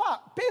multidão,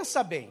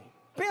 pensa bem,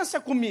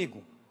 pensa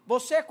comigo,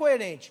 você é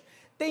coerente,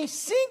 tem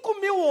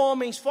 5.000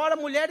 homens, fora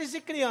mulheres e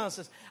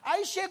crianças,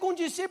 aí chega um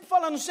discípulo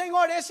falando,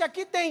 Senhor, esse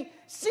aqui tem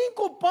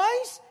 5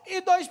 pães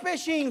e 2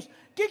 peixinhos,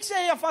 o que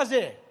você ia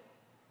fazer?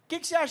 O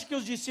que você acha que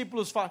os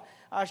discípulos falam?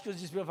 Acho que os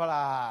discípulos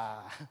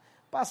falam,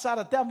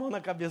 passaram até a mão na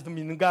cabeça do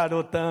menino,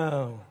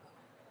 garotão,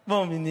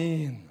 bom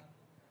menino,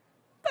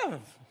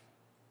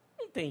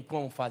 não tem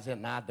como fazer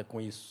nada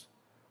com isso.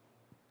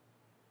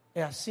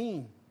 É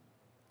assim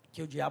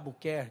que o diabo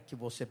quer que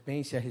você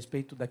pense a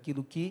respeito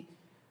daquilo que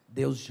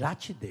Deus já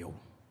te deu.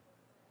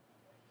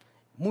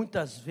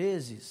 Muitas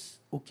vezes,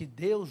 o que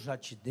Deus já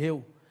te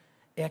deu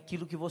é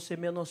aquilo que você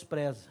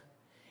menospreza.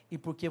 E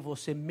porque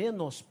você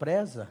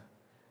menospreza,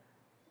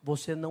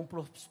 você não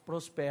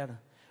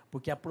prospera.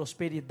 Porque a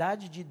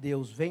prosperidade de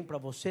Deus vem para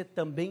você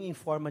também em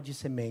forma de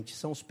semente.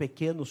 São os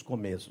pequenos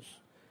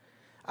começos.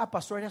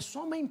 Pastor, é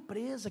só uma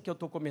empresa que eu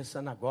estou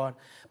começando agora.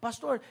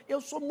 Pastor, eu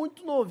sou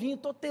muito novinho,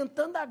 estou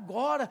tentando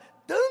agora.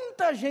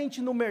 Tanta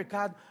gente no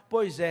mercado.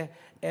 Pois é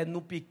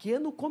no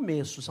pequeno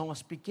começo, são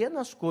as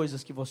pequenas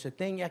coisas que você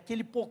tem, é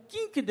aquele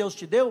pouquinho que Deus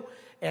te deu,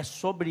 é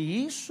sobre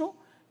isso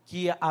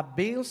que a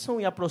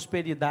bênção e a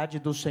prosperidade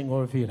do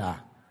Senhor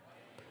virá.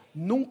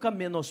 Nunca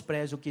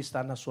menospreze o que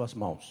está nas suas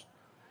mãos.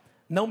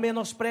 Não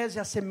menospreze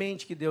a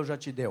semente que Deus já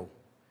te deu.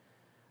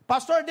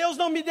 Pastor, Deus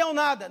não me deu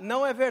nada.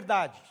 Não é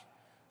verdade.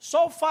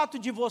 Só o fato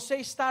de você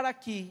estar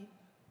aqui,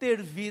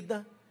 ter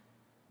vida,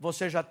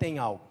 você já tem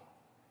algo.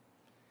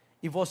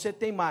 E você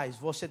tem mais,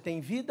 você tem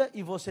vida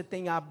e você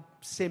tem a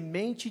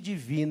semente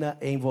divina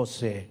em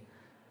você.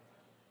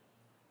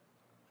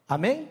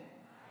 Amém?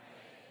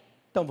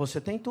 Então você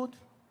tem tudo.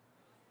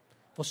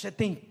 Você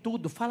tem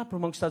tudo. Fala para o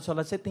irmão que está do seu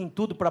lado, você tem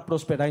tudo para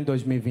prosperar em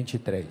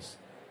 2023.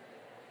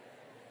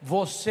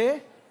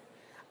 Você,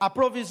 a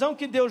provisão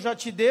que Deus já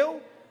te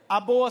deu, a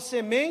boa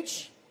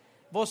semente,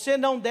 você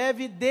não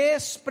deve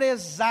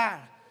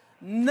desprezar.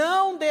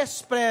 Não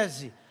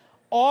despreze.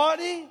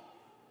 Ore,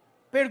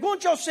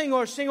 pergunte ao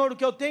Senhor, Senhor, o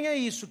que eu tenho é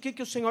isso, o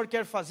que o Senhor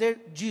quer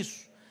fazer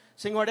disso?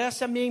 Senhor,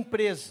 essa é a minha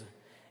empresa,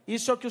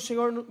 isso é o que o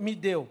Senhor me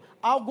deu.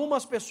 Há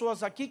algumas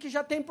pessoas aqui que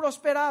já têm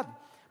prosperado,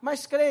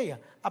 mas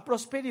creia, a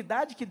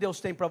prosperidade que Deus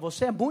tem para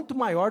você é muito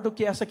maior do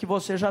que essa que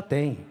você já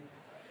tem.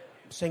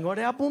 O Senhor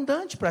é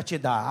abundante para te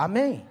dar,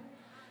 amém?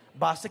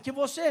 Basta que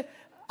você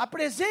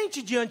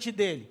apresente diante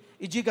dele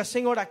e diga,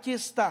 Senhor, aqui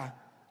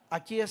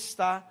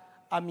está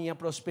a minha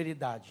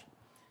prosperidade.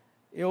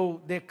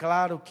 Eu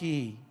declaro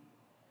que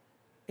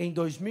em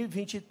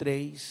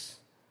 2023,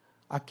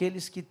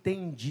 aqueles que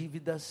têm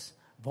dívidas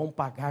vão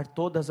pagar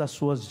todas as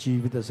suas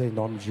dívidas em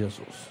nome de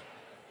Jesus.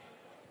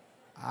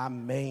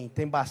 Amém.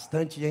 Tem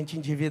bastante gente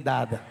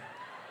endividada.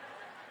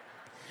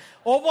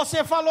 Ou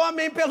você falou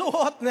amém pelo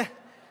outro, né?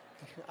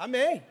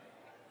 Amém.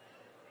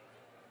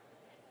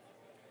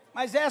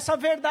 Mas é essa a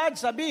verdade,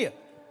 sabia?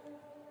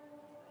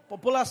 A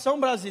população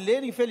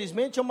brasileira,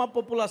 infelizmente, é uma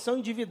população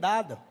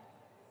endividada.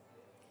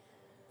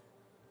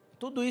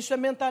 Tudo isso é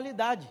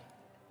mentalidade.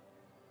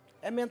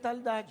 É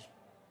mentalidade.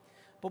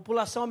 A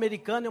população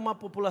americana é uma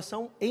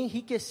população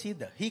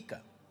enriquecida,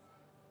 rica.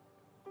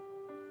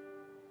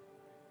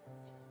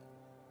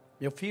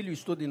 Meu filho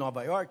estuda em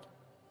Nova York.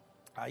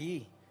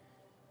 Aí,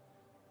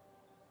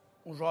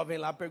 um jovem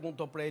lá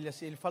perguntou para ele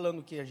assim, ele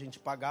falando que a gente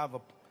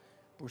pagava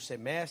por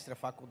semestre a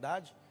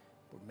faculdade,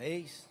 por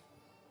mês.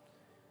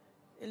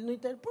 Ele não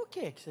entende, por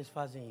que vocês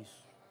fazem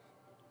isso?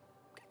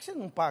 Por que você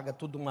não paga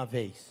tudo uma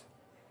vez?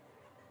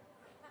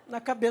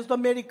 Na cabeça do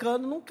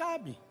americano não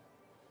cabe.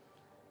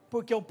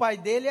 Porque o pai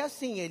dele é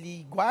assim,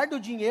 ele guarda o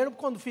dinheiro,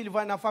 quando o filho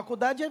vai na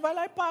faculdade, ele vai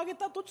lá e paga e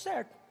está tudo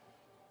certo.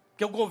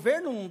 Porque o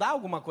governo não dá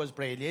alguma coisa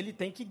para ele, ele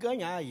tem que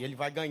ganhar, e ele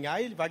vai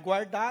ganhar, ele vai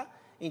guardar,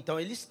 então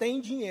eles têm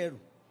dinheiro.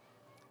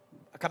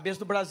 A cabeça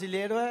do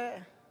brasileiro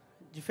é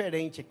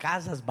diferente,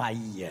 Casas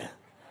Bahia,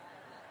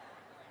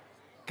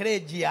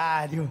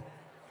 crediário,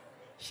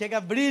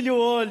 chega, brilha o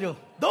olho,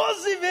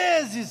 12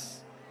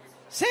 vezes,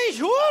 sem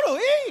juro,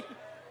 hein?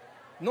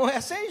 Não é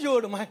sem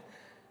juro, mas,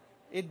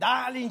 e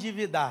dá-lhe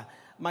endividar.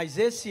 Mas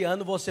esse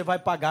ano você vai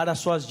pagar as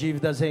suas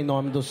dívidas em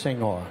nome do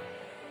Senhor.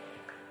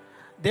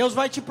 Deus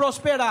vai te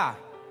prosperar.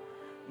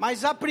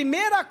 Mas a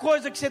primeira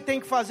coisa que você tem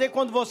que fazer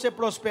quando você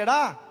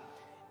prosperar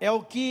é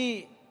o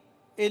que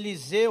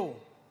Eliseu,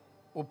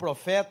 o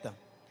profeta,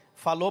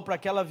 falou para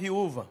aquela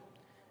viúva.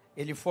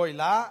 Ele foi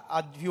lá,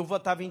 a viúva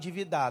estava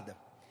endividada.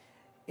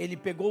 Ele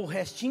pegou o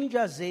restinho de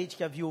azeite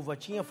que a viúva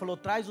tinha, falou,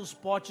 traz os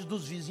potes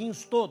dos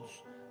vizinhos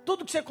todos.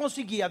 Tudo que você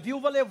conseguir. A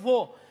viúva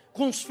levou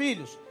com os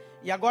filhos.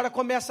 E agora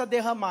começa a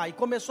derramar. E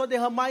começou a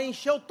derramar e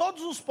encheu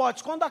todos os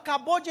potes. Quando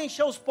acabou de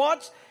encher os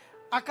potes,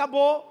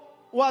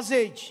 acabou o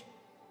azeite.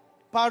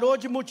 Parou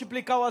de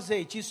multiplicar o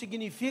azeite. Isso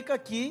significa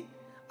que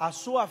a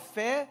sua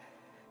fé,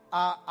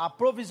 a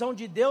provisão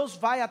de Deus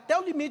vai até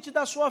o limite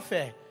da sua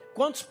fé.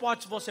 Quantos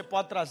potes você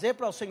pode trazer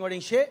para o Senhor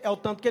encher? É o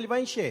tanto que Ele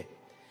vai encher.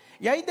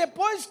 E aí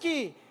depois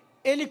que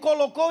Ele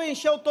colocou e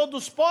encheu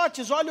todos os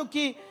potes, olha o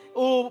que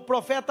o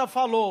profeta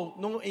falou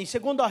em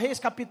 2 Reis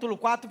capítulo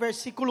 4,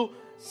 versículo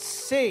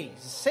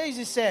 6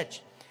 e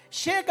 7.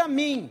 Chega a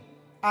mim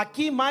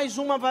aqui mais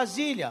uma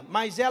vasilha,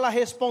 mas ela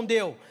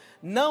respondeu,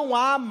 não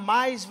há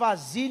mais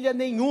vasilha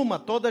nenhuma,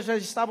 todas já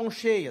estavam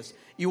cheias,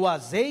 e o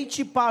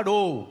azeite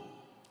parou.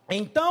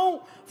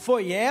 Então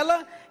foi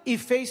ela e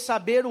fez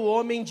saber o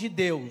homem de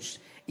Deus,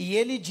 e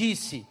ele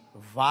disse,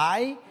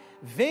 vai,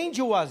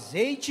 vende o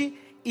azeite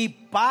e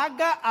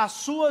paga as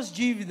suas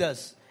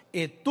dívidas,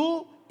 e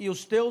tu e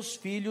os teus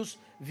filhos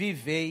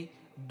vivei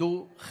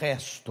do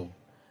resto.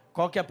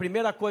 Qual que é a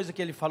primeira coisa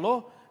que ele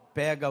falou?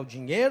 Pega o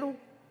dinheiro,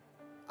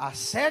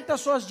 acerta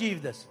as suas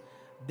dívidas.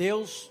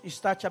 Deus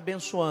está te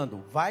abençoando,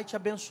 vai te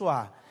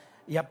abençoar.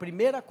 E a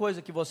primeira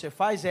coisa que você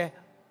faz é,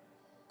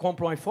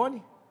 compra um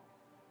iPhone?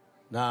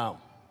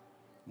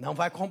 Não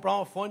vai comprar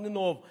um iPhone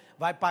novo,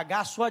 vai pagar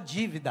a sua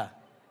dívida.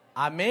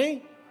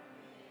 Amém?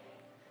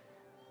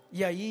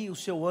 E aí o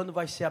seu ano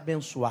vai ser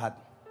abençoado.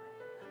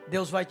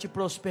 Deus vai te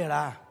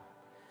prosperar.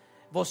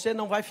 Você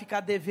não vai ficar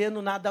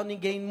devendo nada a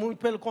ninguém, muito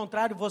pelo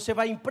contrário, você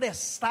vai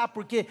emprestar,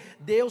 porque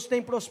Deus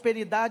tem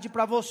prosperidade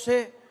para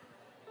você.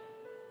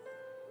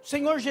 O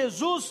Senhor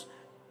Jesus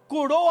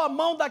curou a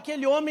mão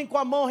daquele homem com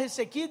a mão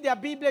ressequida, e a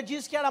Bíblia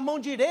diz que era a mão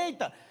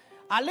direita.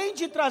 Além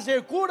de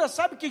trazer cura,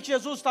 sabe o que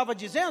Jesus estava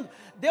dizendo?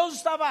 Deus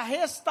estava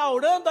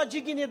restaurando a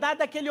dignidade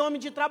daquele homem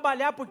de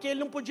trabalhar, porque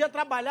ele não podia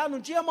trabalhar, não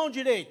tinha mão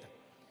direita.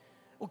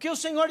 O que o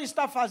Senhor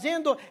está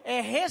fazendo é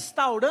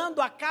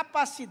restaurando a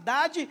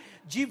capacidade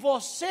de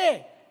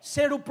você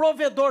ser o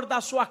provedor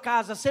da sua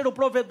casa, ser o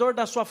provedor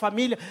da sua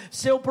família,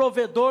 ser o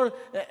provedor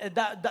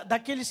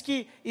daqueles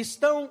que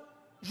estão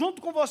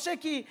junto com você,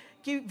 que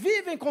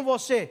vivem com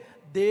você.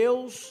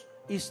 Deus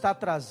está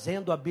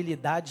trazendo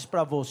habilidades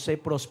para você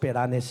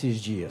prosperar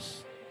nesses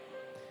dias.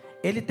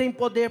 Ele tem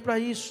poder para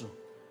isso.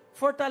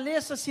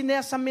 Fortaleça-se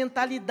nessa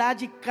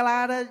mentalidade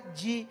clara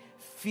de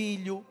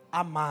filho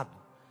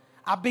amado,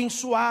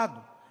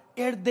 abençoado,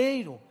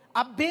 herdeiro,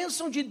 a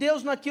bênção de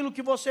Deus naquilo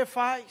que você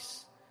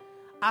faz.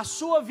 A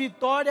sua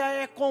vitória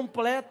é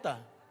completa,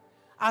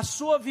 a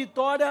sua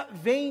vitória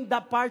vem da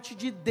parte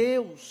de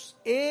Deus,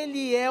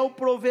 Ele é o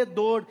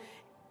provedor.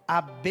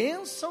 A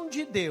bênção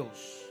de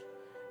Deus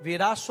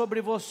virá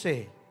sobre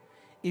você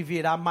e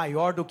virá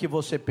maior do que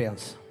você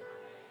pensa.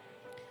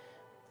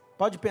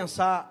 Pode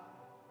pensar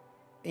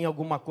em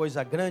alguma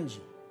coisa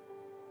grande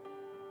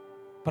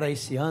para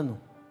esse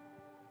ano?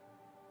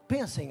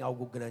 Pensa em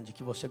algo grande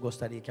que você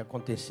gostaria que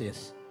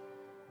acontecesse.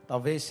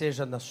 Talvez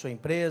seja na sua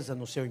empresa,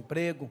 no seu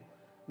emprego,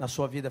 na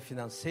sua vida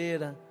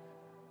financeira,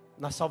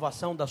 na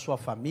salvação da sua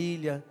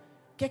família.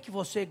 O que é que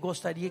você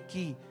gostaria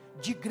que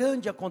de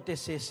grande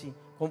acontecesse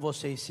com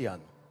você esse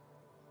ano?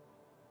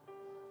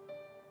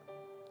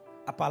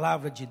 A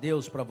palavra de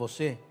Deus para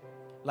você,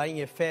 lá em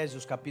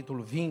Efésios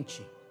capítulo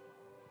 20,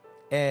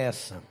 é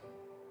essa.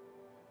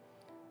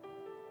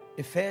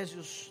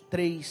 Efésios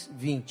 3,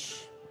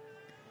 20.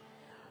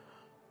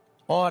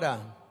 Ora,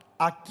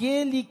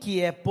 aquele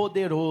que é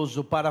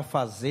poderoso para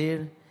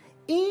fazer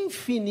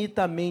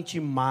infinitamente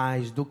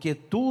mais do que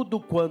tudo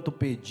quanto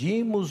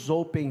pedimos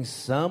ou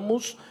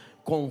pensamos,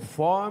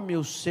 conforme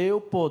o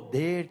seu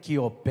poder que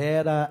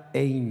opera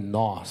em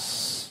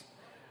nós.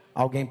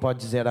 Alguém pode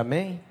dizer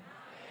amém?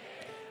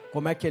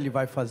 Como é que ele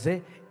vai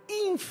fazer?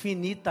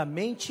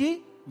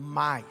 Infinitamente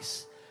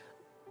mais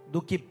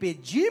do que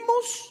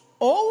pedimos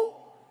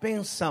ou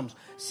pensamos.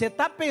 Você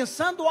está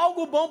pensando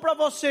algo bom para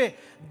você,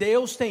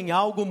 Deus tem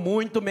algo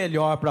muito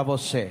melhor para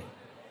você.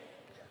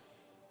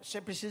 Você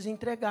precisa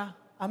entregar,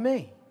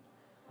 amém?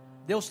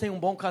 Deus tem um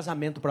bom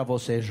casamento para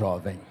você,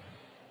 jovem.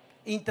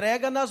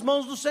 Entrega nas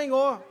mãos do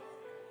Senhor.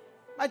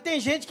 Mas tem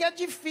gente que é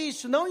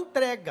difícil, não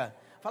entrega.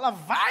 Fala,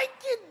 vai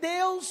que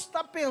Deus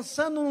está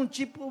pensando num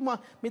tipo,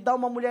 me dá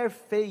uma mulher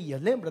feia.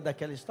 Lembra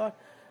daquela história?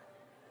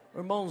 O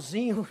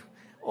irmãozinho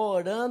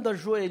orando,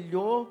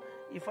 ajoelhou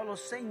e falou,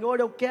 Senhor,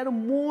 eu quero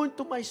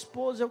muito uma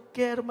esposa, eu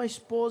quero uma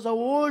esposa.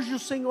 Hoje o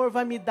Senhor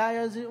vai me dar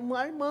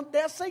uma irmã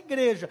dessa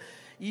igreja.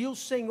 E o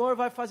Senhor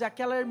vai fazer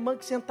aquela irmã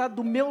que sentar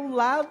do meu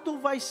lado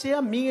vai ser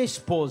a minha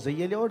esposa.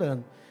 E ele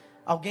orando.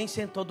 Alguém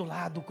sentou do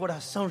lado, o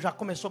coração já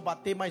começou a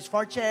bater mais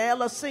forte, é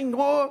ela,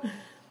 Senhor.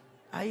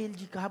 Aí ele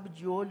de cabo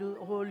de olho,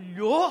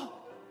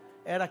 olhou,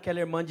 era aquela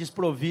irmã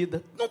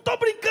desprovida. Não estou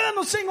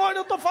brincando, Senhor,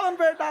 eu estou falando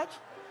verdade.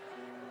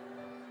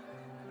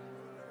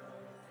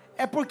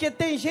 É porque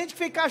tem gente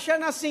que fica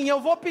achando assim, eu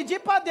vou pedir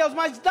para Deus,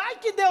 mas dai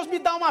que Deus me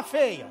dá uma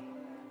feia.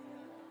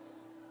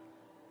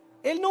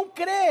 ele não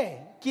crê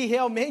que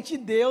realmente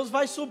Deus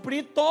vai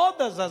suprir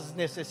todas as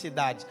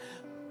necessidades.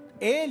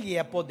 Ele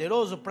é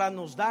poderoso para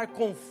nos dar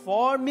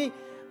conforme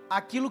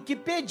aquilo que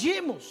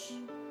pedimos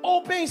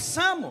ou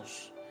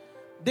pensamos.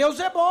 Deus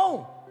é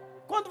bom.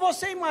 Quando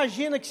você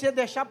imagina que você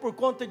deixar por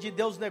conta de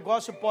Deus o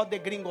negócio pode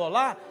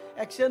degringolar,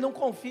 é que você não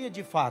confia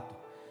de fato.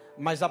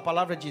 Mas a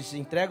palavra diz: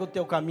 entrega o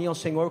teu caminho ao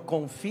Senhor,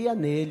 confia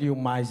nele e o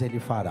mais ele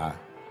fará.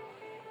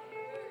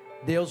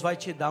 Deus vai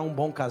te dar um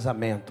bom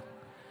casamento.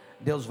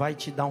 Deus vai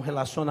te dar um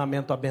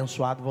relacionamento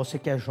abençoado. Você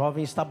que é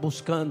jovem está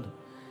buscando.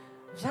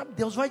 Sabe,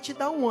 Deus vai te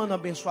dar um ano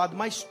abençoado.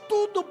 Mas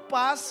tudo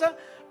passa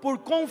por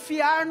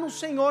confiar no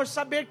Senhor.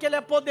 Saber que Ele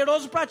é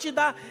poderoso para te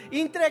dar e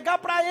entregar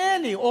para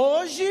Ele.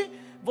 Hoje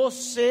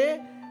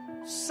você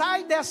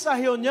sai dessa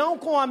reunião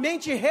com a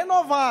mente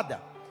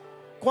renovada,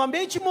 com a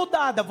mente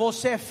mudada.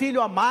 Você é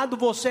filho amado,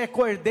 você é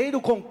co-herdeiro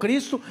com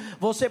Cristo.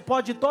 Você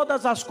pode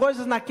todas as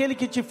coisas naquele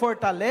que te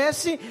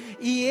fortalece.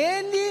 E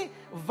Ele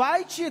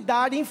vai te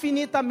dar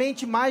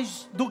infinitamente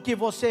mais do que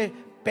você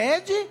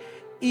pede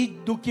e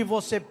do que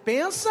você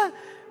pensa,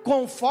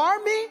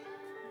 conforme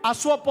a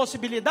sua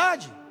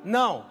possibilidade?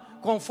 Não,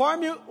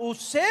 conforme o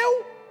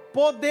seu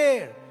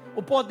poder.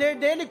 O poder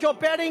dele que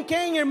opera em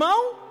quem,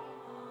 irmão?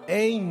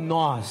 Em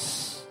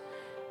nós.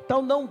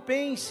 Então não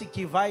pense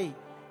que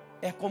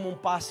é como um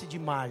passe de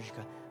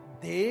mágica.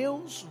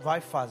 Deus vai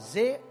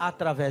fazer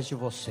através de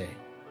você.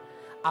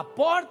 A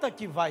porta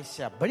que vai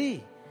se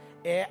abrir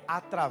é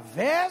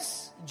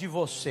através de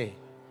você.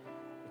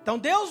 Então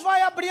Deus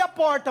vai abrir a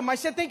porta, mas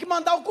você tem que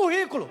mandar o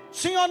currículo,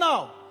 sim ou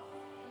não?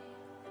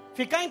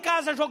 Ficar em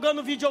casa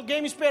jogando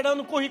videogame esperando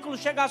o currículo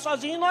chegar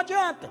sozinho não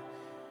adianta.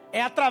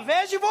 É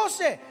através de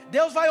você.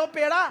 Deus vai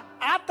operar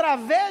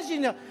através de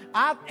nós.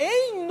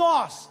 Em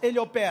nós Ele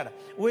opera.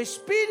 O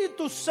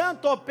Espírito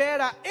Santo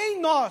opera em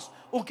nós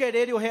o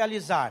querer e o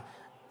realizar.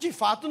 De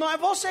fato não é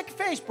você que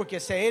fez, porque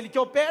se é Ele que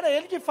opera, é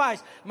Ele que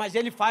faz. Mas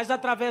Ele faz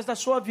através da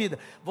sua vida.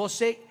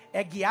 Você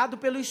é guiado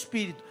pelo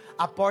Espírito.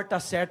 A porta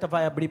certa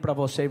vai abrir para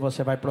você e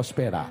você vai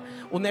prosperar.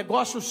 O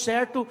negócio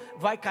certo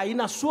vai cair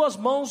nas suas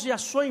mãos e a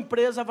sua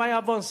empresa vai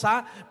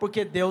avançar,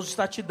 porque Deus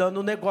está te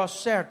dando o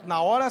negócio certo,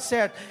 na hora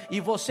certa. E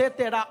você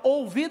terá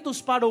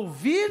ouvidos para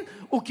ouvir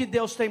o que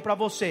Deus tem para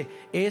você.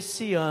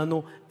 Esse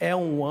ano é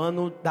um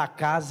ano da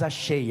casa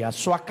cheia. A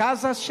sua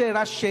casa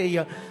será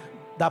cheia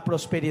da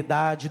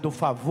prosperidade, do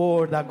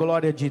favor, da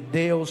glória de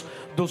Deus,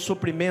 do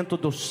suprimento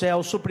do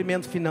céu,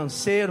 suprimento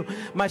financeiro,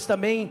 mas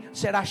também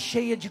será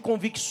cheia de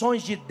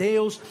convicções de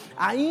Deus.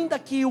 Ainda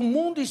que o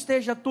mundo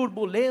esteja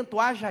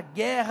turbulento, haja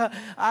guerra,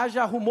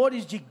 haja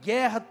rumores de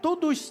guerra,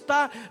 tudo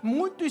está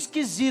muito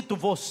esquisito,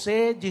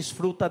 você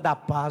desfruta da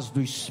paz do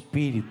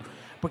Espírito,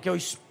 porque o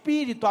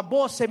Espírito, a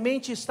boa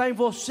semente está em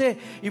você,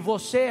 e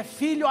você é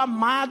filho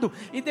amado,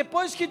 e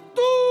depois que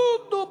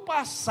tudo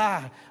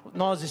passar,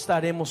 nós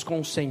estaremos com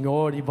o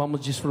Senhor, e vamos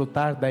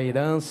desfrutar da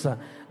herança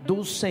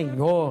do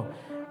Senhor.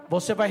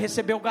 Você vai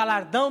receber o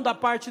galardão da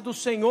parte do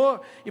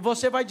Senhor, e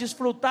você vai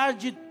desfrutar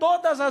de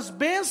todas as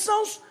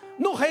bênçãos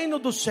no reino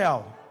do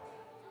céu,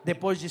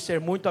 depois de ser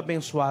muito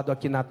abençoado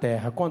aqui na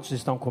terra. Quantos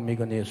estão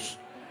comigo nisso?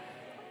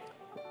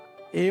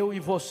 Eu e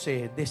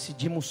você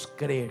decidimos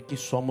crer que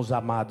somos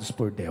amados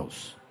por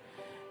Deus,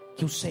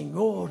 que o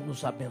Senhor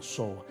nos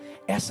abençoa.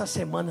 Essa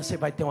semana você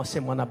vai ter uma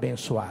semana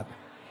abençoada.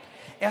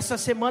 Essa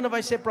semana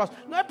vai ser próxima.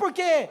 Não é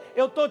porque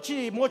eu estou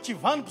te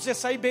motivando para você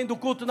sair bem do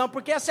culto, não,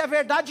 porque essa é a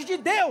verdade de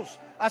Deus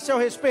a seu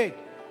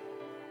respeito.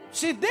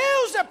 Se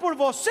Deus é por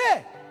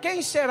você,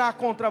 quem será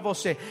contra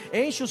você?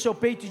 Enche o seu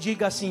peito e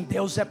diga assim: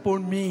 Deus é por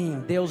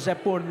mim, Deus é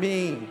por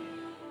mim.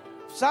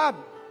 Sabe?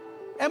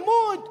 É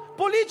muito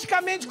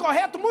politicamente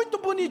correto, muito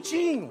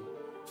bonitinho.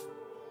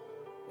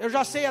 Eu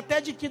já sei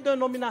até de que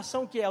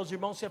denominação que é. Os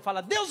irmãos, você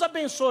fala, Deus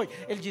abençoe.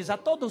 Ele diz, a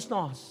todos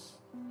nós.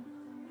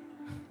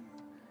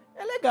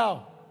 É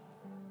legal.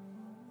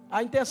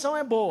 A intenção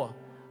é boa.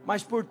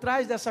 Mas por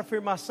trás dessa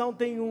afirmação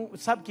tem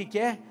sabe o que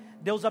é?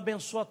 Deus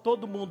abençoa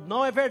todo mundo.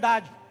 Não é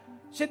verdade.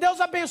 Se Deus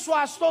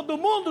abençoasse todo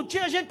mundo,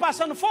 tinha gente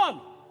passando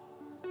fome.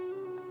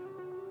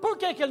 Por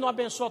que Ele não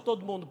abençoa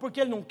todo mundo? Porque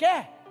Ele não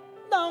quer?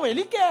 Não,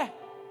 Ele quer.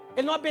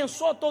 Ele não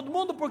abençoa todo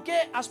mundo porque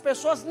as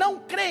pessoas não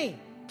creem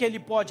que Ele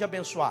pode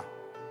abençoar.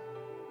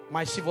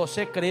 Mas se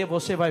você crer,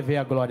 você vai ver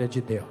a glória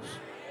de Deus.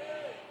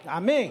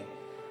 Amém?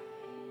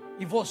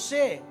 E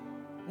você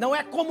não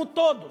é como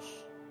todos.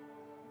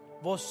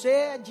 Você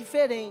é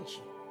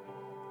diferente.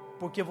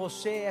 Porque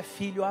você é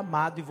filho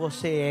amado e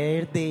você é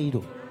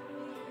herdeiro.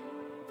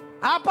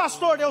 Ah,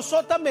 pastor, eu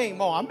sou também.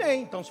 Bom,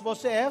 amém. Então se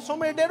você é,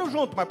 somos herdeiros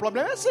juntos. Mas o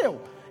problema é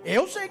seu.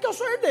 Eu sei que eu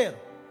sou herdeiro.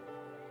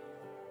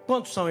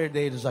 Quantos são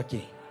herdeiros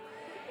aqui?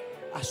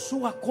 A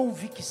sua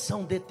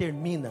convicção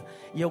determina.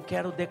 E eu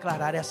quero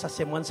declarar, essa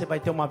semana você vai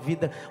ter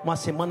uma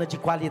semana de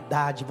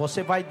qualidade.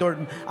 Você vai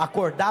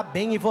acordar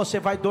bem e você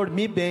vai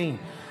dormir bem.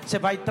 Você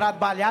vai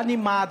trabalhar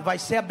animado, vai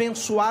ser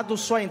abençoado a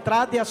sua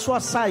entrada e a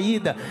sua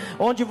saída.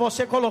 Onde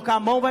você colocar a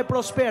mão vai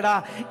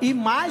prosperar. E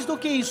mais do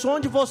que isso,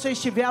 onde você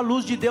estiver, a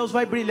luz de Deus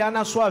vai brilhar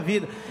na sua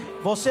vida.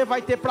 Você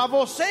vai ter para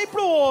você e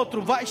para o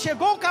outro.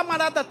 Chegou o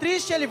camarada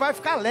triste, ele vai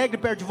ficar alegre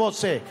perto de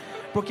você,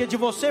 porque de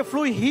você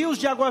flui rios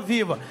de água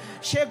viva.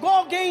 Chegou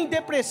alguém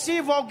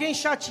depressivo, alguém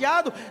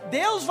chateado,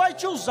 Deus vai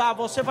te usar.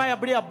 Você vai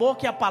abrir a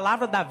boca e a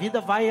palavra da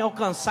vida vai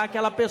alcançar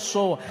aquela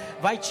pessoa,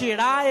 vai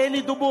tirar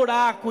ele do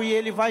buraco e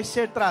ele vai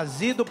ser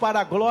trazido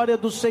para a glória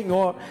do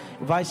Senhor,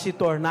 vai se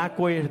tornar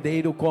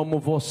co-herdeiro como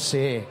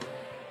você.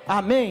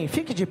 Amém?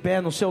 Fique de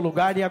pé no seu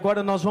lugar e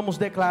agora nós vamos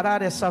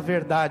declarar essa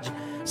verdade.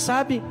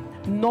 Sabe,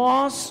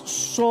 nós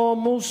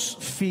somos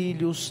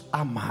filhos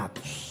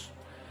amados.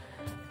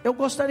 Eu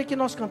gostaria que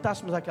nós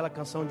cantássemos aquela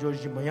canção de hoje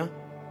de manhã,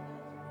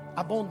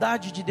 a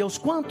bondade de Deus.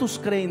 Quantos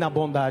creem na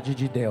bondade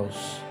de Deus?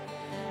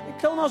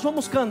 Então nós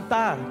vamos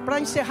cantar, para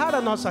encerrar a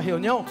nossa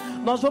reunião,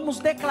 nós vamos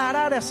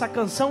declarar essa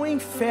canção em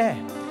fé.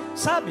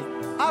 Sabe,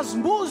 as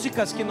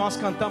músicas que nós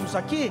cantamos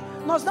aqui,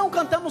 nós não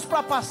cantamos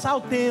para passar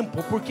o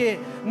tempo, porque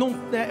não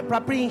é para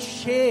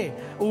preencher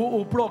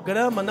o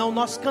programa, não,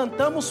 nós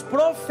cantamos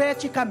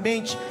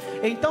profeticamente.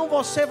 Então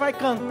você vai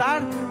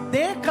cantar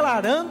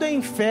declarando em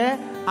fé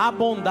a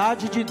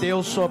bondade de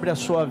Deus sobre a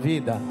sua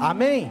vida.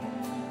 Amém?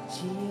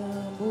 Te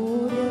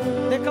amo,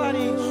 Deus. Declare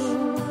isso.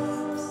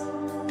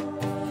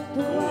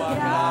 Tua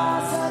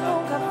graça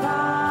nunca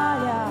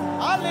falha.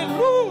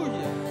 Aleluia.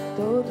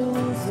 Todos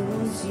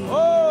os dias.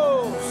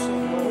 Oh,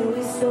 eu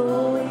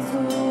estou em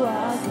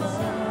tuas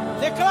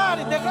mãos.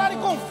 declare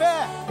com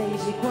fé.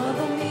 Desde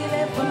quando me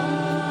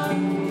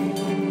levanto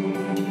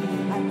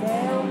até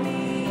eu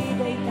me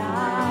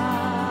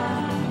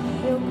deitar,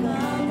 eu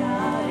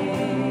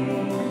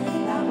cantarei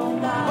da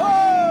bondade.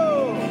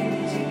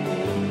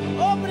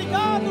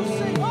 Obrigado,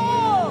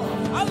 Senhor.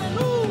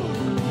 Aleluia.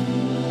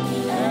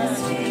 És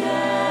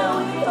fiel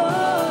em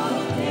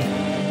todo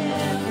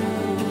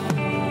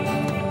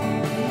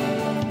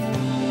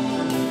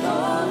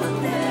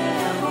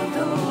tempo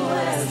tu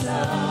és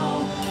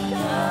tão bom.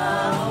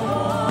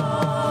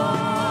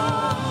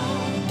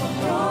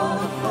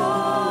 Todo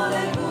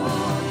fôlego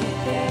que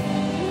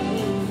tenho,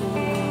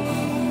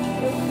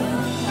 eu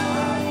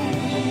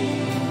cantarei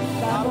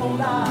da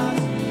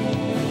bondade de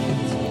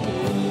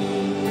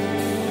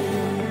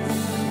Deus,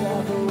 da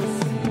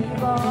doce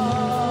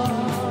voz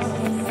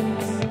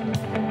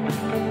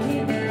que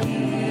me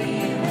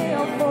guia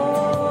ao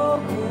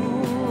fogo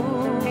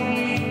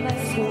na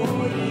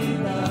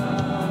escuridão.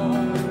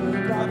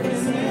 Tua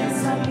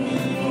presença me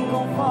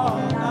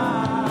conforta.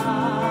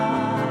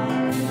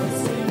 Eu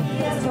sei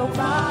que és meu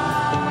Pai,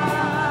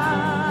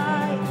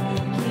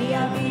 que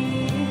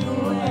amigo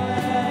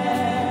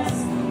és.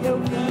 Eu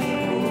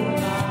vivo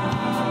na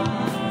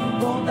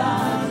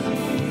bondade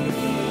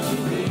de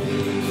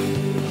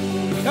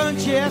Deus.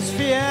 Cante, és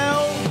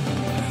fiel.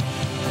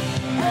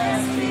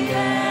 És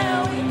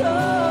fiel em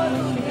todo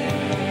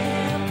tempo.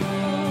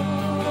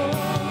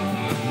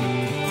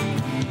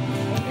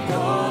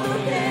 Todo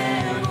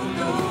tempo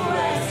tu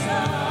és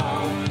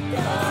tão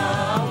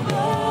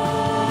bom.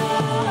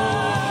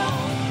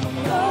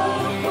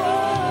 Todo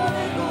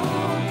fôlego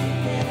que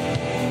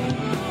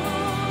tenho,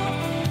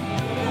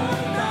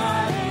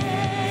 cantarei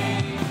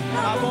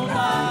a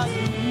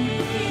bondade de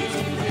Deus.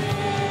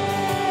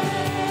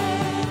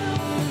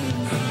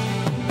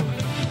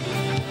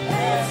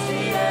 És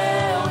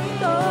fiel em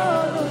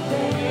todo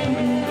tempo.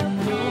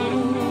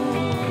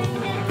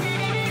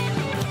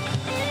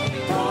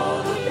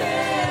 Todo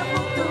tempo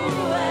tu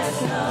és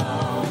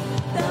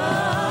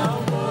tão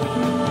bom.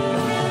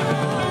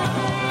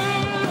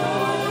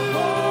 Todo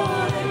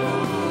fôlego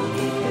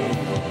que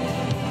tenho,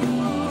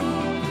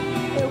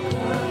 eu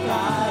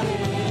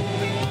cantarei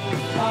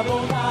a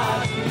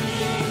bondade de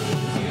Deus.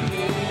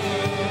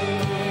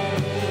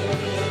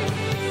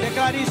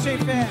 Declare isso em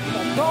fé.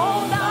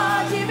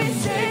 Bondade me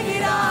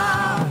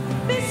seguirá,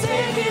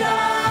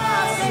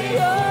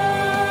 Senhor.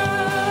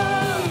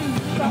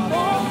 Tua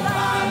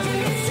bondade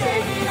me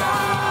seguirá,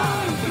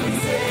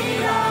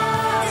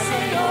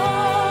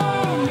 Senhor.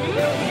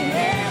 Eu me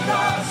rendo a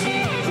ti,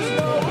 te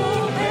dou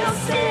o meu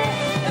ser,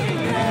 eu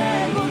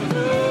entrego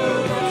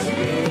tudo a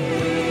ti.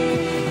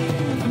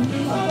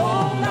 Tua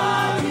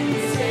bondade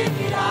me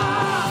seguirá,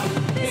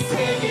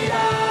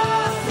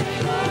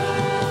 Senhor.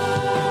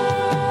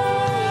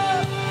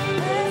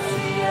 És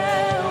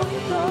fiel em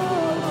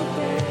todo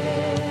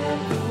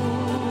tempo.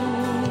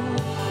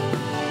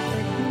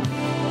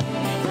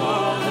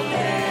 Todo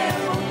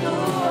tempo tu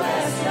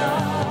és tão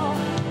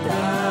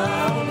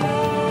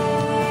bom.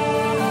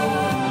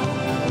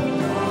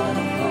 Todo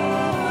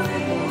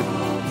fôlego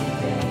que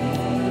tenho,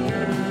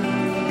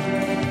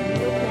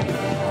 eu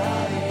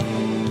cantarei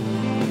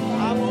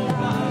a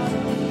bondade.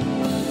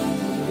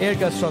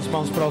 Erga suas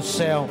mãos para o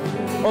céu.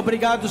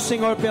 Obrigado,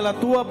 Senhor, pela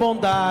tua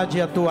bondade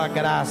e a tua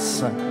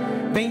graça.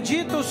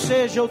 Bendito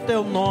seja o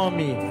teu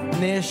nome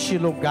neste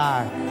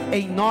lugar,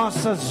 em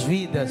nossas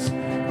vidas.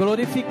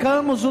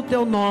 Glorificamos o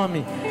teu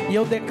nome e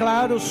eu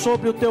declaro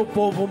sobre o teu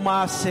povo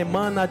uma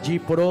semana de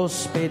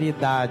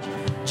prosperidade,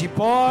 de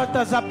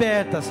portas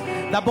abertas,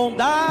 da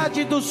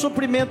bondade e do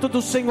suprimento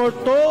do Senhor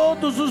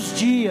todos os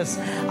dias,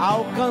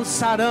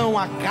 alcançarão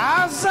a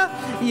casa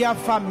e a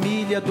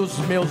família dos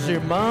meus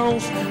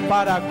irmãos,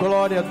 para a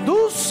glória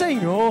do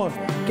Senhor.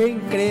 Quem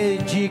crê,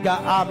 diga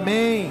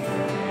amém.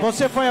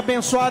 Você foi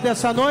abençoado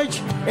essa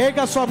noite?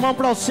 Erga sua mão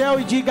para o céu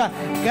e diga: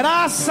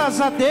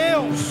 graças a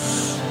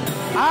Deus,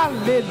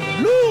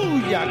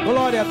 aleluia,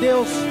 glória a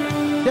Deus.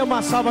 Dê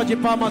uma salva de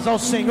palmas ao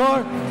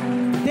Senhor.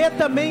 Dê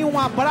também um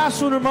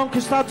abraço no irmão que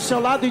está do seu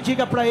lado e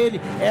diga para ele: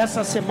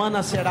 essa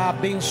semana será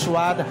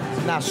abençoada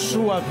na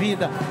sua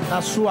vida,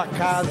 na sua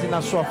casa e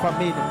na sua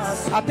família.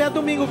 Até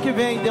domingo que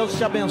vem, Deus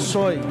te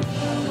abençoe.